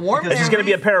 it's real warm It's there. just gonna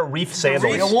be a pair of reef The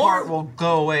sandals. reef part will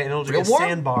go away, and it'll just be a Real warm.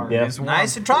 sandbar. Yeah. It's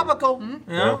nice and tropical.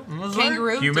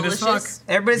 Kangaroo, Humid as delicious.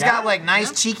 Everybody's got like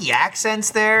nice cheeky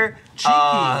accents there. Cheeky.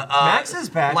 Max is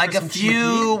back Like for a some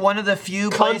few, one of the few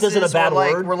Cunt places isn't a bad where,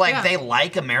 like, word. where like Yeah. they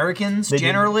like Americans They do-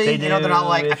 generally. they You know, they're not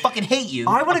like I do-ish. fucking hate you.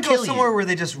 I want I'll to go kill somewhere you. where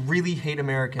they just really hate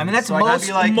Americans. I mean, that's so I gotta most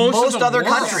be like, most of the other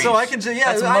world. countries. So I can just,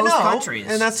 yeah, That's I most know. countries.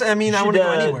 And that's, I mean, I want Should, to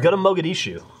go anywhere. go to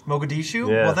Mogadishu. Mogadishu?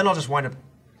 Yeah. Well, then I'll just wind up.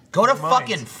 Go to Never mind.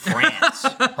 fucking France.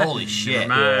 Holy shit.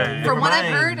 Man. From what I've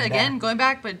mind heard, that. again, going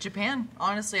back, but Japan,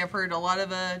 honestly, I've heard a lot of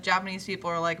Japanese people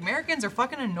are like, Americans are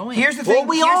fucking annoying. Here's the Well, thing.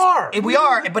 we here's- are. We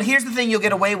are. But here's the thing you'll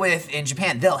get away with in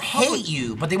Japan. They'll hate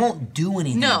you, but they won't do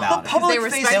anything No, about but it. public They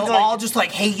respect. respect, They'll all just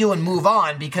like hate you and move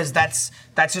on because that's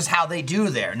just how they do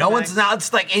there. No one's not.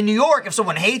 It's like in New York, if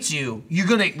someone hates you, you're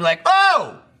gonna be like,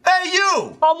 oh, hey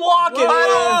you. I'm walking. I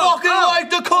don't fucking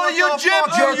like the color of your gym,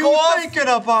 jerk you off. thinking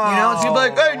about? You know, it's gonna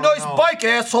be like, hey, Oh, nice no. bike,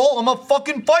 asshole. I'm gonna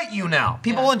fucking fight you now.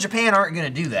 People Yeah. in Japan aren't gonna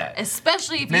do that.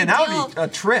 Especially if Man, you that deal, would be a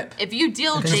trip. if you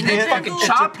deal Japan jingle fucking jangle,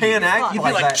 chop Japan act fuck. You'd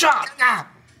be like, that. chop, ah.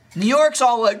 New York's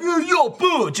all like, yo,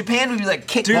 boo. Japan would be like,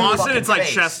 kick your Boston, fucking it's like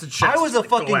face. chest to chest. I was a like,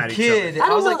 go fucking at each kid. I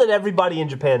don't was know like, that everybody in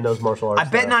Japan knows martial arts. I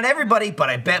bet though. not everybody, but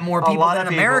I bet more people lot than of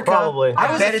people, America. probably. I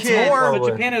I was bet a it's kid, more. probably.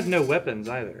 But Japan has no weapons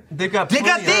either. they've got They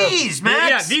got plenty of these, other.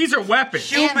 Max. Yeah, these are weapons.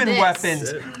 human this. weapons.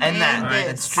 and that. And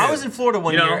That's this. true. I was in Florida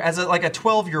one You know? year as like a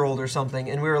 12-year-old or something,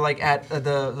 and we were like at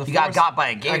the You got forest- got by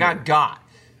a gator. I got.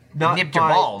 Not Nipped your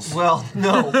by- balls. Well,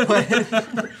 no,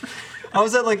 but I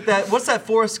was at like that. What's that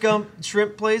Forrest Gump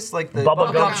shrimp place? Like the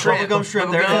Bubba Gump Bubba Gump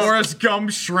shrimp. There it is. Forrest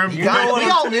Gump shrimp. We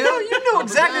all knew. You know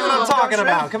exactly what I'm talking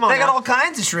about. Come on. They got now. all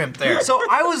kinds of shrimp there. So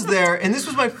I was there, and this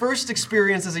was my first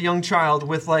experience as a young child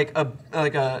with like a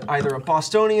either a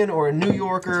Bostonian or a New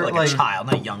Yorker, like a child,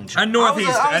 not a young A child.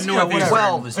 northeast, I was, a you know, northeast. whatever.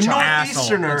 12 is a child.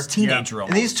 northeasterner. It's teenager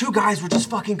And these two guys were just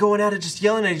fucking going at it, just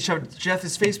yelling at each other. Jeff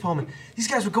is face palming. These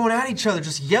guys were going at each other,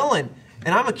 just yelling.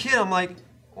 And I'm a kid. I'm like,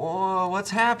 oh, what's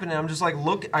happening? I'm just like,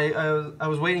 look. I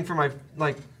was waiting for my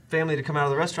like family to come out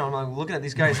of the restaurant. I'm like looking at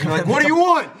these guys. And they're like, what do you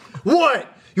want? What?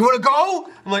 You want to go?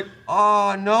 I'm like,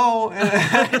 oh no. And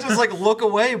I just like look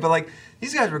away. But like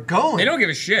these guys were going. They don't give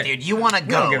a shit. Dude, you want to don't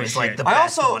go give a is like shit. the I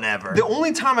best also one ever. the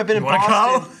only time I've been in wanna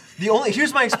Boston. go?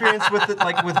 Here's my experience with it,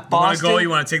 like with You want Boston. to go? You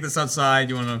want to take this outside?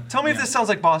 You want to? Tell me if this sounds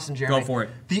like Boston, Jeremy. Go for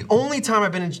it. The only time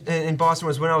I've been in Boston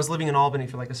was when I was living in Albany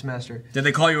for like a semester. Did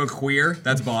they call you a queer?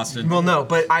 That's Boston. Well, no,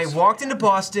 but I walked into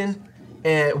Boston,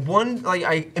 and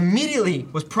I immediately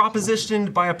was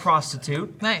propositioned by a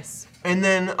prostitute, Nice. and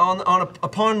then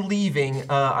upon leaving,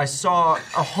 I saw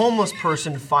a homeless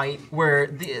person fight where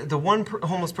the one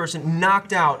homeless person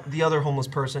knocked out the other homeless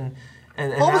person.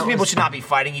 And Homeless that people was- should not be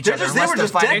fighting each They're other just- they unless were they're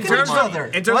just fighting decking for each money. other.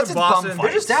 In terms Unless of it's bum Boston, They're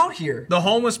fights. just out here. The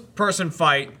homeless person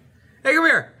fight. Hey, come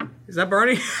here. Is that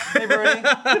Bernie? Hey, Bernie.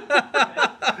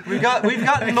 we've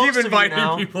gotten most Keep of you inviting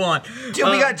now. people on. Dude,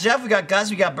 we got Jeff, we got Gus,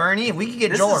 we got Bernie. If we could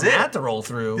get This Joel is or it. Matt to roll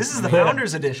through. This is the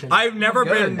Founders Edition. I've never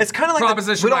been. It's kind of like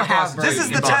propositioned we don't by have Boston. this is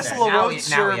the Okay. Tesla Now we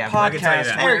Roadster have- I can tell you podcast.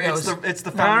 that. Where There it it's goes.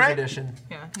 the Founders Alright. Edition.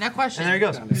 Yeah. Now question. And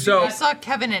there he goes. So I saw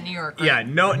Kevin at New York. Right? yeah,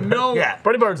 no, Yeah.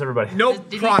 Bernie Burns, everybody. no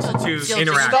Did he prostitute still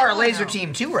interaction. Star Laser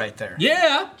Team 2 right there.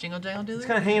 Yeah. Jingle jangle doodle.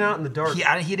 Kind of hanging out in the dark.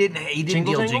 He didn't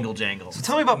Jingle deal jangle? jingle jangles.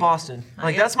 Tell me about Boston.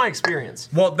 Like that's my experience.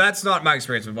 Well, that's not my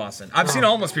experience with Boston. I've seen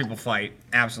homeless people fight,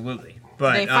 absolutely.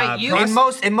 But They fight you?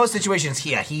 In most situations,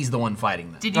 yeah, he's the one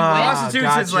fighting them. Did you win? prostitutes is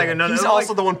gotcha. like another. He's like,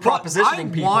 also the one bro, propositioning I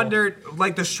people. wandered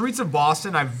like the streets of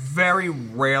Boston. I very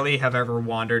rarely have ever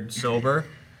wandered sober,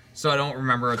 so I don't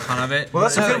remember a ton of it. Well,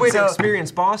 that's a good way to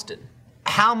experience Boston.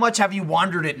 How much have you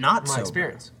wandered it not My sober?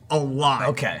 experience. A lot.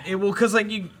 Okay. Well, because like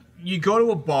you go to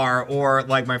a bar or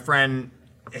like my friend,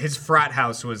 his frat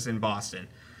house was in Boston,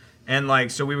 and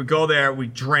like so we would go there,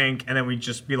 we'd drink, and then we'd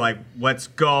just be like, let's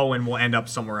go, and we'll end up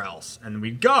somewhere else, and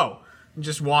we'd go. And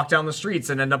just walk down the streets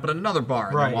and end up at another bar,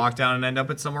 and Right. then walk down and end up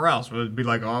at somewhere else. It would be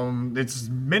like, it's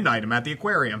midnight, I'm at the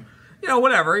aquarium. You know,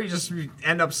 whatever. You just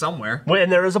end up somewhere. Wait,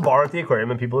 and there is a bar at the aquarium,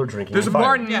 and people are drinking. There's a and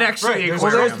bar fighting. next Right, to the there's- Well,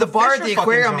 aquarium. there's the bar at Fish the are fucking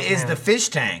aquarium drunk, is man. the fish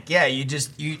tank. Yeah,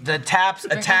 the taps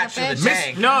attached to the fish?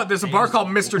 tank. No, there's a bar called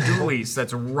Mr. Dooley's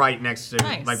that's right next to,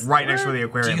 Nice. like right next to the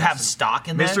aquarium. Do you have stock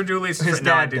in there? Mr. Dooley's? His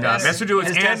No, I dad do not. does. Mr. Dooley's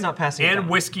His dad's not passing it and down.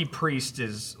 Whiskey Priest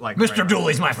is like Mr. right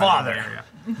Dooley's my right father. there,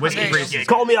 yeah. Whiskey Priest is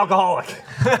Call me alcoholic.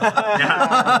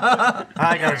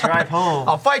 I gotta drive home.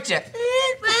 I'll fight you.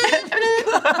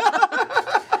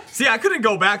 See, I couldn't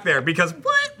go back there because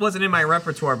what wasn't in my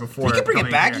repertoire before. You can bring it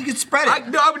coming back. here. You can spread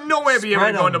it. I would no way be able to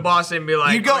Spread go 'em. into Boston and be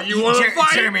like, You go. you want to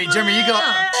fight? Jeremy, you go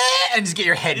and just get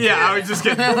your head. Yeah, I hit. would just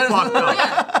get fucked up.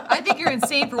 Yeah, I think you're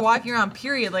insane for walking around.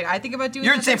 Period. Like I think about doing.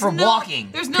 You're that. insane There's for walking,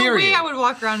 There's no period. way I would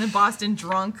walk around in Boston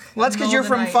drunk. Well, that's because you're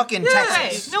from fucking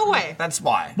Texas. No way. That's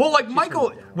why. Well, like Michael,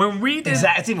 when we did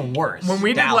It's even worse. when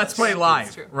we did Dallas. Let's Play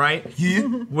Live, true. right?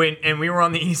 And we were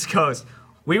on the East Coast,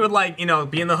 we would like,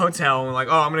 be in the hotel and we're like,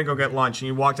 oh, I'm gonna go get lunch, and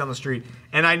you walk down the street.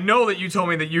 And I know that you told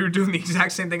me that you were doing the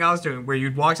exact same thing I was doing, where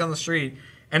you'd walk down the street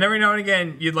and every now and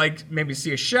again you'd like maybe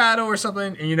see a shadow or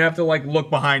something, and you'd have to like look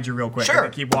behind you real quick Sure. and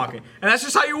then keep walking. And that's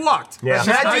just how you walked. Yeah. That's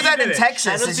When just I how do you that did in it.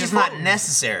 Texas, it's just not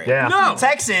necessary. Yeah. No. In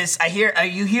Texas, I hear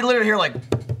you literally hear like,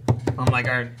 I'm like,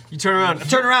 all right. You turn around. I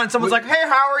turn around and someone's like, hey,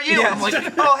 how are you? Yeah. I'm like,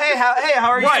 oh, hey, how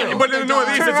are you? Right, but in the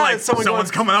Northeast, Turn it's around like and someone someone's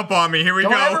goes- coming up on me. Here we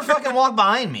Don't go. ever fucking walk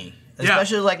behind me. Yeah.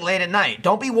 Especially like late at night.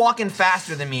 Don't be walking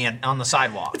faster than me on the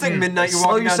sidewalk. It's like midnight. You're Slow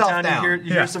walking yourself downtown. down. You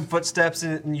hear Yeah. some footsteps,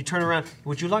 and you turn around.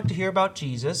 Would you like to hear about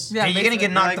Jesus? Yeah, You're gonna get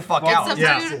knocked the fuck Like, out. Some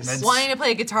Yeah. dude wanting to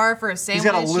play guitar for a sandwich.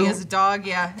 got a He loop. has a dog.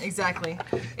 Yeah, exactly.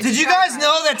 Did you guys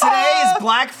know that today is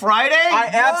Black Friday? I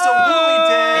absolutely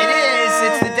did. It is.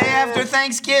 It's the day after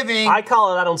Thanksgiving. I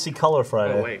call it I don't see color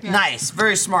Friday. Oh, wait. Nice.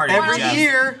 Very smart. Every Jeff.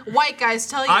 year. White guys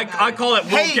tell you. I about call it won't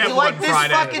Hey, get you one like this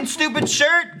Friday. fucking stupid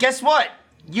shirt? Guess what?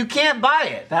 You can't buy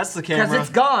it. That's the Because camera. it's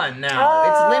gone now.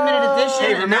 It's limited edition.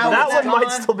 Hey, and remember now That it's one gone.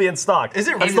 might still be in stock. Is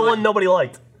it That's the really? one nobody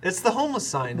liked. It's the homeless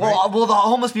sign. right? Well, the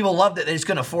homeless people loved it. They just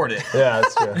couldn't afford it. Yeah,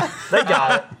 that's true. They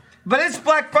got it. But it's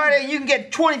Black Friday. You can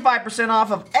get 25%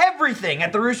 off of everything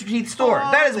at the Rooster Teeth store.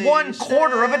 That is Holy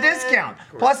 1/4 of a shit. discount.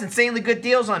 Plus insanely good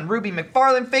deals on Ruby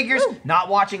McFarlane figures. Not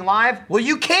watching live? Well,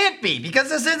 you can't be because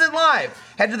this isn't live.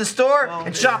 Head to the store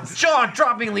and shop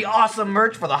jaw-droppingly awesome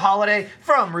merch for the holiday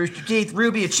from Rooster Teeth,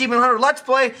 Ruby, Achievement Hunter, Let's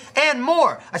Play, and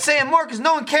more. I say and more because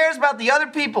no one cares about the other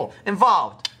people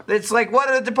involved. It's like, what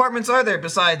other departments are there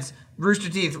besides Rooster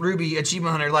Teeth, Ruby,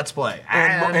 Achievement Hunter, Let's Play?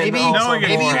 And Maybe, also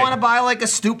maybe you more. want to buy like a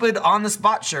stupid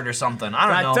on-the-spot shirt or something.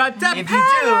 I don't know. Da, da, da, If you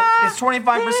do, it's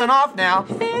 25% off now,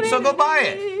 so go buy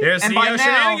it. Here's and the by now,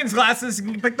 shenanigans glasses.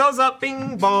 You can pick those up.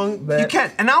 Bing bong. you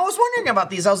can. And I was wondering about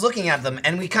these. I was looking at them,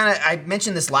 and I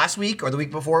mentioned this last week or the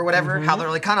week before, or whatever, how they're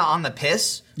like kind of on the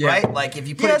piss, right? Like if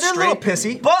you put Yeah, it they're a straight. little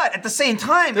pissy. But at the same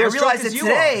time, They're I as drunk realized as that you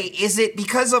today, is it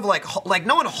because of like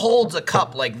no one holds a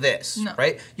cup like this, No.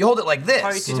 right? You hold it like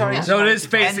this. So it is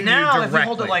facing And now, you if directly. you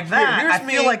hold it like that, here's I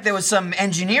feel me. like there was some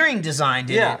engineering designed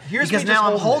in Yeah, it. here's because me just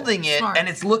now I'm holding holding it, Smart. and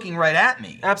it's looking right at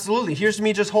me. Absolutely. Here's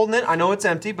me just holding it. I know it's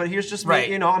empty, but here's just Right.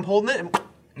 me. I'm holding it, and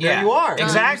there you are.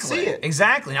 Exactly. You see it.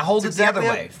 Exactly. Now hold It's it the other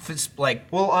exactly way. It's like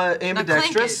Well,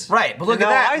 ambidextrous. right, but look And at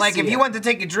now that. I Like see if you it. went to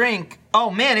take a drink, oh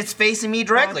man, it's facing me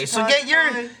directly. So get your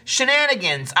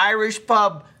shenanigans, Irish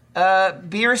pub,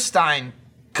 beer stein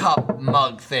cup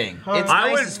mug thing. It's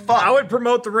nice as fuck. I would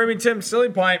promote the Remy Tim Silly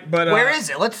Pint, but Where is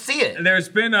it? Let's see it. There's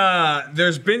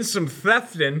been some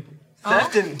thefting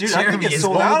Thefton, dude, I think Jeremy it's is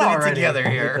sold out holding it already. together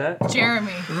here.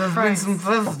 Jeremy. There's been some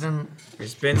thefting.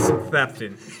 There's been some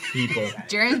thefting, people.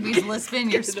 Jeremy's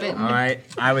lisping, you're spitting. All right,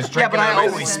 I was Yeah, drinking. but I out of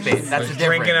my- always spit. That's the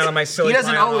drinking difference. out of my silly He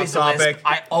doesn't pint on always topic. lisp.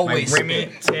 I always My Remy,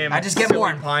 spit. Tim, I just get more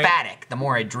silly pint. emphatic the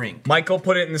more I drink. Michael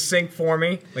put it in the sink for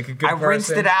me, like a good I person.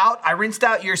 rinsed it out. I rinsed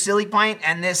out your silly pint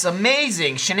and this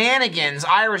amazing Shenanigans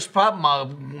Irish pub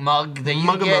mug that you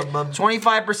Mug-a-mug get mug.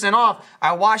 25% off.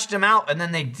 I washed them out and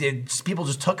then people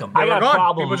just took them. I got a Gone.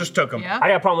 problem. People just took them. Yeah. I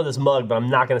got a problem with this mug, but I'm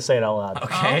not going to say it out loud.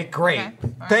 Okay, great. Okay.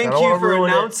 Thank I don't you wanna for ruin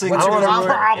it. announcing. I don't wanna What's your ruin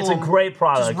it. problem? It's a great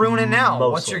product. Just ruin it now.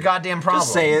 What's mostly. your goddamn problem?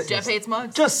 Just say it. Jeff hates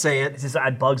mugs. Just say It's it. just,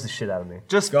 it bugs the shit out of me.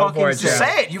 Just Go fucking for it, say Just Jeff.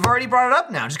 say it. You've already brought it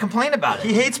up now. Just complain about it.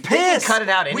 He hates We can piss. cut it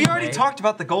out We already anyway. talked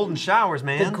about the golden showers, The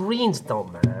man. greens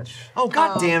don't match. Oh,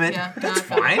 god damn it. Yeah, That's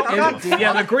no, fine. I don't give a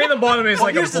Yeah, the green at the bottom is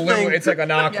like a here's the blue. thing. It's like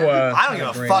an aqua. I don't give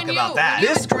a green. fuck When about you- that. when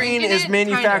you- This green Drinking is it, kind of.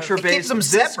 manufacturer It keeps based. them This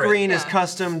separate. green is Yeah.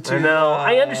 custom to. I know.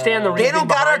 I understand the They reason don't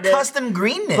got our behind it, custom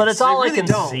greenness. but it's all They I really can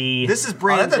don't. see. This is Oh,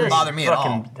 brand. that doesn't new. bother me at all.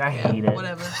 Fucking, I hate it.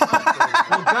 Whatever.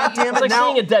 God damn It's it! like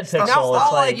seeing a dead pixel. Now It's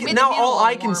all like, You made now the feel all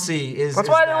I warm. can see is. that's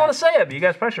why I didn't want to say it, but you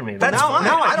guys pressured me. That's Now- fine.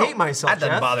 now I don't- hate myself, That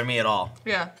doesn't Jeff. bother me at all.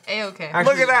 Yeah. A-okay.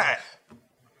 Actually- Look at that.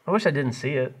 I wish I didn't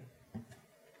see it.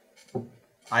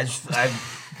 I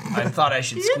thought I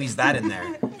should squeeze that in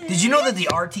there. Did you know that the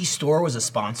RT store was a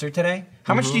sponsor today?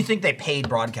 How much do you think they paid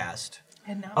broadcast?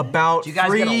 About Do you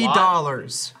guys get a lot?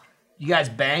 $3. You guys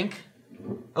bank?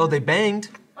 Oh, they banged.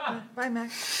 Bye,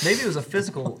 Max. Maybe it was a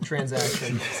physical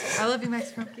transaction. I love you,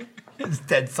 Max Crumpy. It's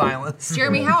dead silence.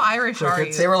 Jeremy, how Irish are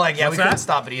They you? were like, yeah, What's we couldn't that?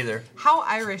 stop it either. How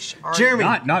Irish are Jeremy,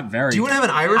 Not very. do you want to have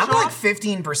an Irish I'm like off?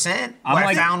 15%. I'm what I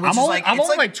like- found, which I'm is only- like I'm it's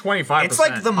only like 25%. It's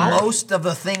like the most of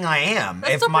the thing I am.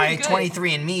 That's if still my pretty good.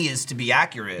 23andMe is to be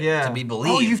accurate, Yeah. to be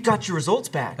believed. Oh, you've got your results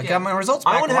back. I got my results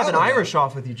back. I want to a have an while ago. Irish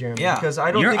off with you, Jeremy. Yeah. Because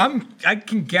I don't You're, think. I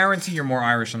can guarantee you're more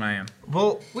Irish than I am.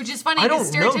 Well, Which is funny I because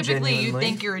don't know stereotypically you genuinely.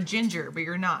 think you're a ginger, but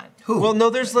you're not. well,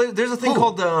 no. There's a thing Who?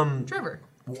 called Trevor.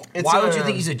 it's Why would a- you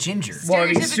think he's a ginger? Well,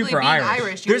 he's Stereotypically super being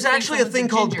Irish. you There's would think actually a someone's thing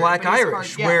called ginger, black but he's Irish,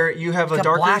 hard- yeah. where you have a got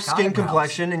darker black skin eyebrows.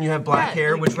 complexion and you have black Yeah,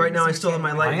 hair, like which right now I you're still have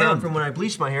my light I brown am. from when I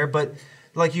bleached my hair, but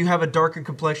like you have a darker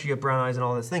complexion, you have brown eyes and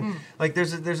all this thing. Like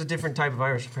there's a different type of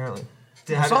Irish apparently. I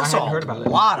There's also haven't heard about a it.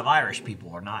 lot of Irish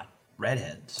people are not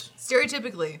redheads.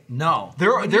 Stereotypically. No.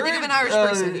 When you think of an Irish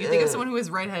person, you think of someone who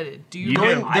is redheaded. Do you? You know?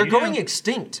 do. They're I going do.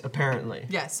 extinct apparently.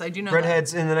 Yes, I do know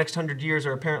Redheads in the next 100 years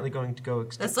are apparently going to go that.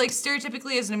 extinct. That's like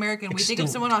stereotypically as an American, we think of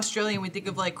Extinct. someone Australian, we think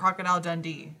of like Crocodile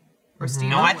Dundee or Steve.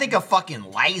 No, I Irwin. think of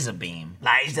fucking Liza Beam.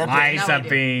 Liza Beam. Liza No, I do.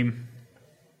 Beam.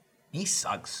 He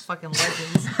sucks. fucking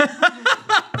legends.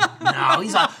 No,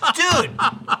 he's a dude.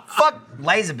 Fuck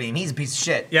Liza Beam. He's a piece of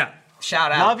shit. Yeah.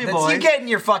 Shout out. Love you, boy. You getting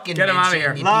your fucking Get him outta mention,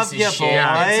 here. you Love piece ya, of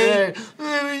shit.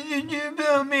 boy.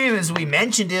 As we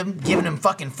mentioned him, giving him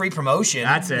fucking free promotion.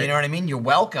 That's it. You know what I mean? You're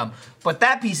welcome. But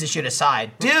that piece of shit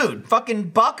aside, dude, fucking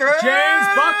Bucker. James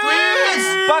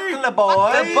Buckley. Buckle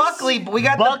boy. The Buckley, we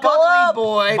got Buckle the Buckley up.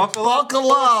 boy. Buckle up.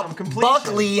 Buckle up. Some completion.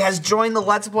 Buckley has joined the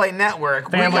Let's Play Network.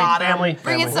 Family, we got him. family,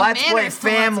 Bring in family. some Let's Play manners to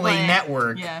Let's Family Play.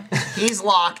 Network. Yeah. He's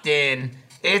locked in.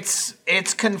 It's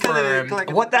confirmed.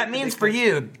 Click. What that means for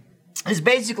you is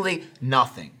basically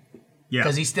nothing. Yeah.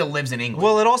 Because he still lives in England.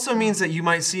 Well, it also means that you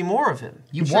might see more of him.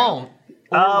 you won't.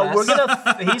 We're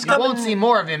gonna. He's You won't coming. see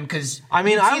more of him because I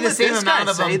mean, see I'm the with same this amount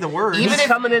guy of say him. the word. Even He's if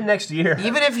coming in next year.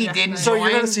 even if he didn't So join,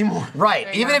 you're gonna see more. right?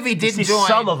 There you Even go. if he didn't see join,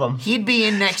 some of 'em. he'd be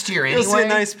in next year You'll anyway. see a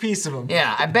nice piece of him.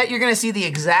 Yeah, I bet you're gonna see the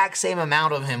exact same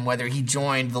amount of him whether he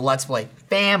joined the Let's Play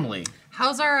family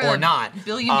How's our or not.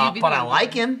 billion view But I video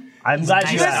like going? him. I'm glad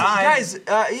nice you guy. asked.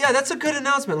 Guys, yeah, that's a good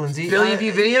announcement, Lindsay. Billion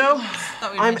view video.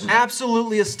 Thought we'd I'm mention it.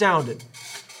 absolutely astounded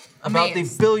about the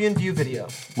Amazed. billion view video.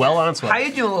 Well on its How way.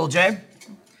 you doing, little Jay?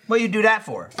 What you do that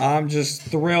for? I'm just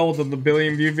thrilled of the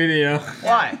billion view video.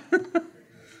 Why?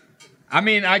 I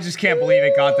mean, I just can't believe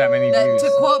it got that many views.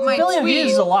 To quote my Billion tweet,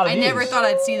 views is a lot of I never views. thought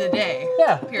I'd see the day.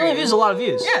 Yeah, Period. billion views is a lot of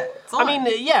views. Yeah, it's a I lot.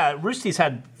 mean, yeah, Roosty's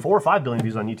had 4 or 5 billion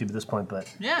views on YouTube at this point, but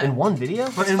Yeah. in one video,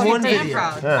 But in fucking one damn video.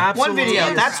 proud. Absolutely One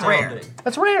video, that's astounding. rare.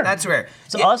 that's rare. That's rare.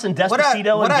 It's us and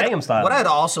Despacito and Gangnam Style. What I'd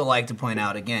also like to point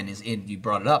out again is, you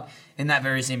brought it up in that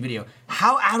very same video.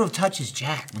 How out of touch is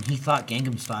Jack when he thought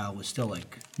Gangnam Style was still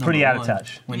like Pretty number out of one?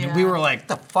 touch. When Yeah. we were like,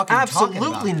 the fuck are you talking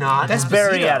Absolutely about? not. That's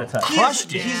very out of touch.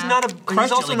 Crushed it. He's not a. Crushed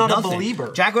He's it also like not a nothing.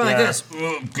 believer. Jack went like Yeah. this.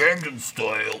 Gangnam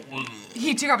Style.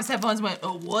 He took off his headphones and went,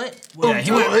 oh, what? Yeah,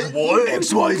 he went, what?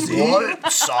 XYZ?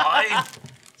 What? Sigh?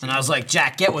 And I was like,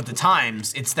 Jack, get with the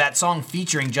times. It's that song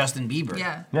featuring Justin Bieber.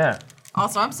 Yeah. Yeah.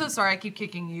 Also, I'm so sorry I keep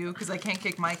kicking you because I can't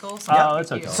kick Michael. So Oh, I'll it's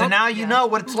kick okay. you. So now you Yeah. know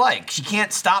what it's like. She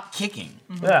can't stop kicking.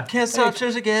 Yeah. Can't stop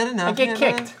just to get enough. I get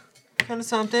kicked. kind of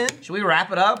something. Should we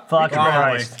wrap it up? Fucking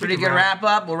Christ. Pretty good wrap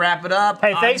up. We'll wrap it up.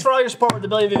 Hey, thanks for all your support with the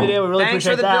billion view video. We really Thanks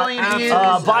appreciate for the that. billion views.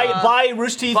 Buy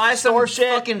Rooster Teeth Buy some store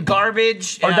shit. fucking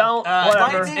garbage. Or don't,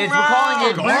 whatever. We're calling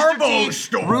it Garbo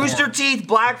store. Rooster Teeth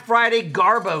Black Friday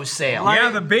Garbo sale. Yeah,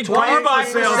 the big Garbo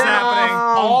sale is happening.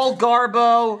 All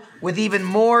Garbo with even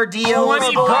more deals.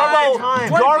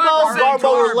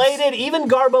 Garbo related, even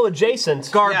Garbo adjacent.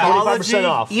 25%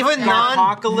 off. Even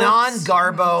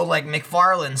non-Garbo like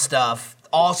McFarlane stuff.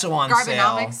 Also on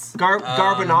sale.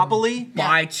 Garbonopoly?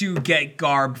 Buy two, get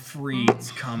Garb free.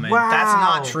 It's coming. Wow. That's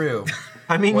not true.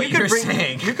 I mean, What you you're could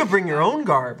saying. you could bring your own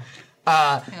garb.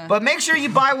 But make sure you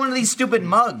buy one of these stupid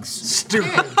mugs.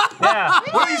 Stupid. Yeah.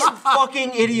 What are these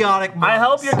fucking idiotic mugs? I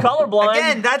hope you're colorblind.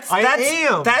 Again, that's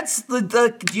am.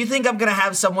 do you think I'm gonna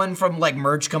have someone from like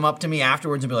merch come up to me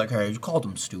afterwards and be like, "Hey, you called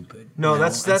them stupid"? No, You know?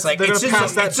 that's like they're it's gonna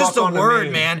pass that just buck a on to word,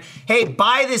 me. man. Hey,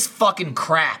 buy this fucking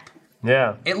crap.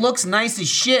 Yeah. It looks nice as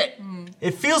shit.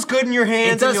 It feels good in your hands,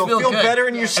 It and does you'll feel feel good. better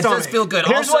in your It stomach. does feel good.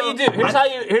 Here's Also, what you do.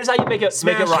 Here's how you make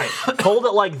it right. Hold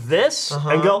it like this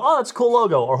and go, oh, that's a cool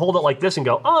logo. Or hold it like this and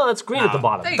go, oh, that's green at the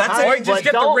bottom. That's Or it. just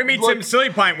get the don't Remy look- Tim Silly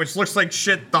Pint, which looks like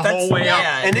shit the whole way up.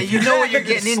 Yeah, And and if you you know do what that, you're you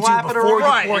getting can into slap it before you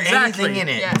around. pour Right, exactly. anything in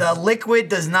it. Yeah. The liquid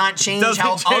does not change Doesn't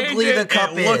how change ugly it, the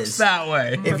cup it looks is. that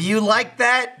way. If you like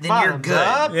that, then you're Bottoms good.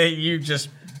 up. Yeah, you just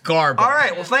Garb. All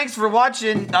right, well, thanks for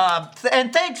watching,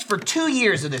 and thanks for 2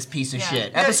 years of this piece of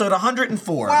shit. Episode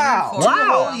 104. Wow. 2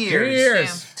 whole years. 2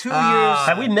 years. 2 years.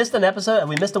 Have we missed an episode? Have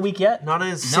we missed a week yet? Not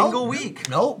a single week.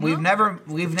 Nope, we've never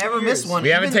missed one. We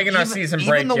haven't taken our season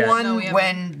break Even the yet. one No, we haven't.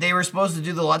 when they were supposed to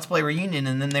do the Let's Play reunion,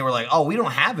 and then they were like, "Oh, we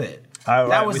don't have it." All right,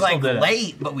 That we was still like did it.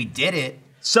 late, but we did it.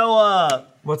 So,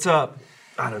 What's up?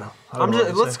 I don't know.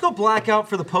 Let's go black out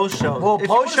for the post show. Well, If you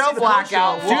wanna post see show the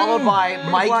blackout, post show, followed by we're gonna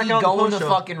Mikey black out the going post to show.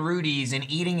 fucking Rudy's and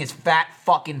eating his fat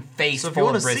fucking face So if you full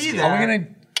wanna of see brisket. that- Are we gonna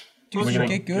do Are we some gonna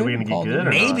get get good? good or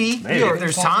Maybe, not? Maybe. if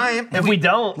there's time. If we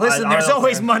don't, listen, I there's don't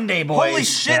always care. Monday, boys. Holy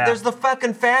shit! Yeah. There's the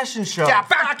fucking fashion show. Yeah,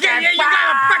 Yeah, you got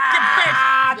a fucking face.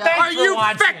 Thanks Are for you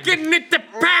watching. fucking at the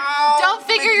pack? Don't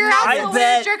figure your asshole when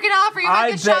you're jerking off, or you might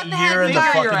I get shot bet in the head. you're in the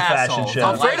Figure fucking your fashion asshole. show.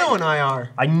 Alfredo and I are.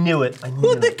 I knew it. I knew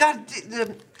Who the it. god?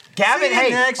 Gavin, See you hey,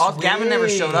 next Gavin never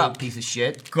week. showed up, piece of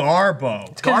shit.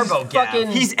 Garbo. Garbo Gav.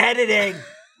 fucking- He's editing.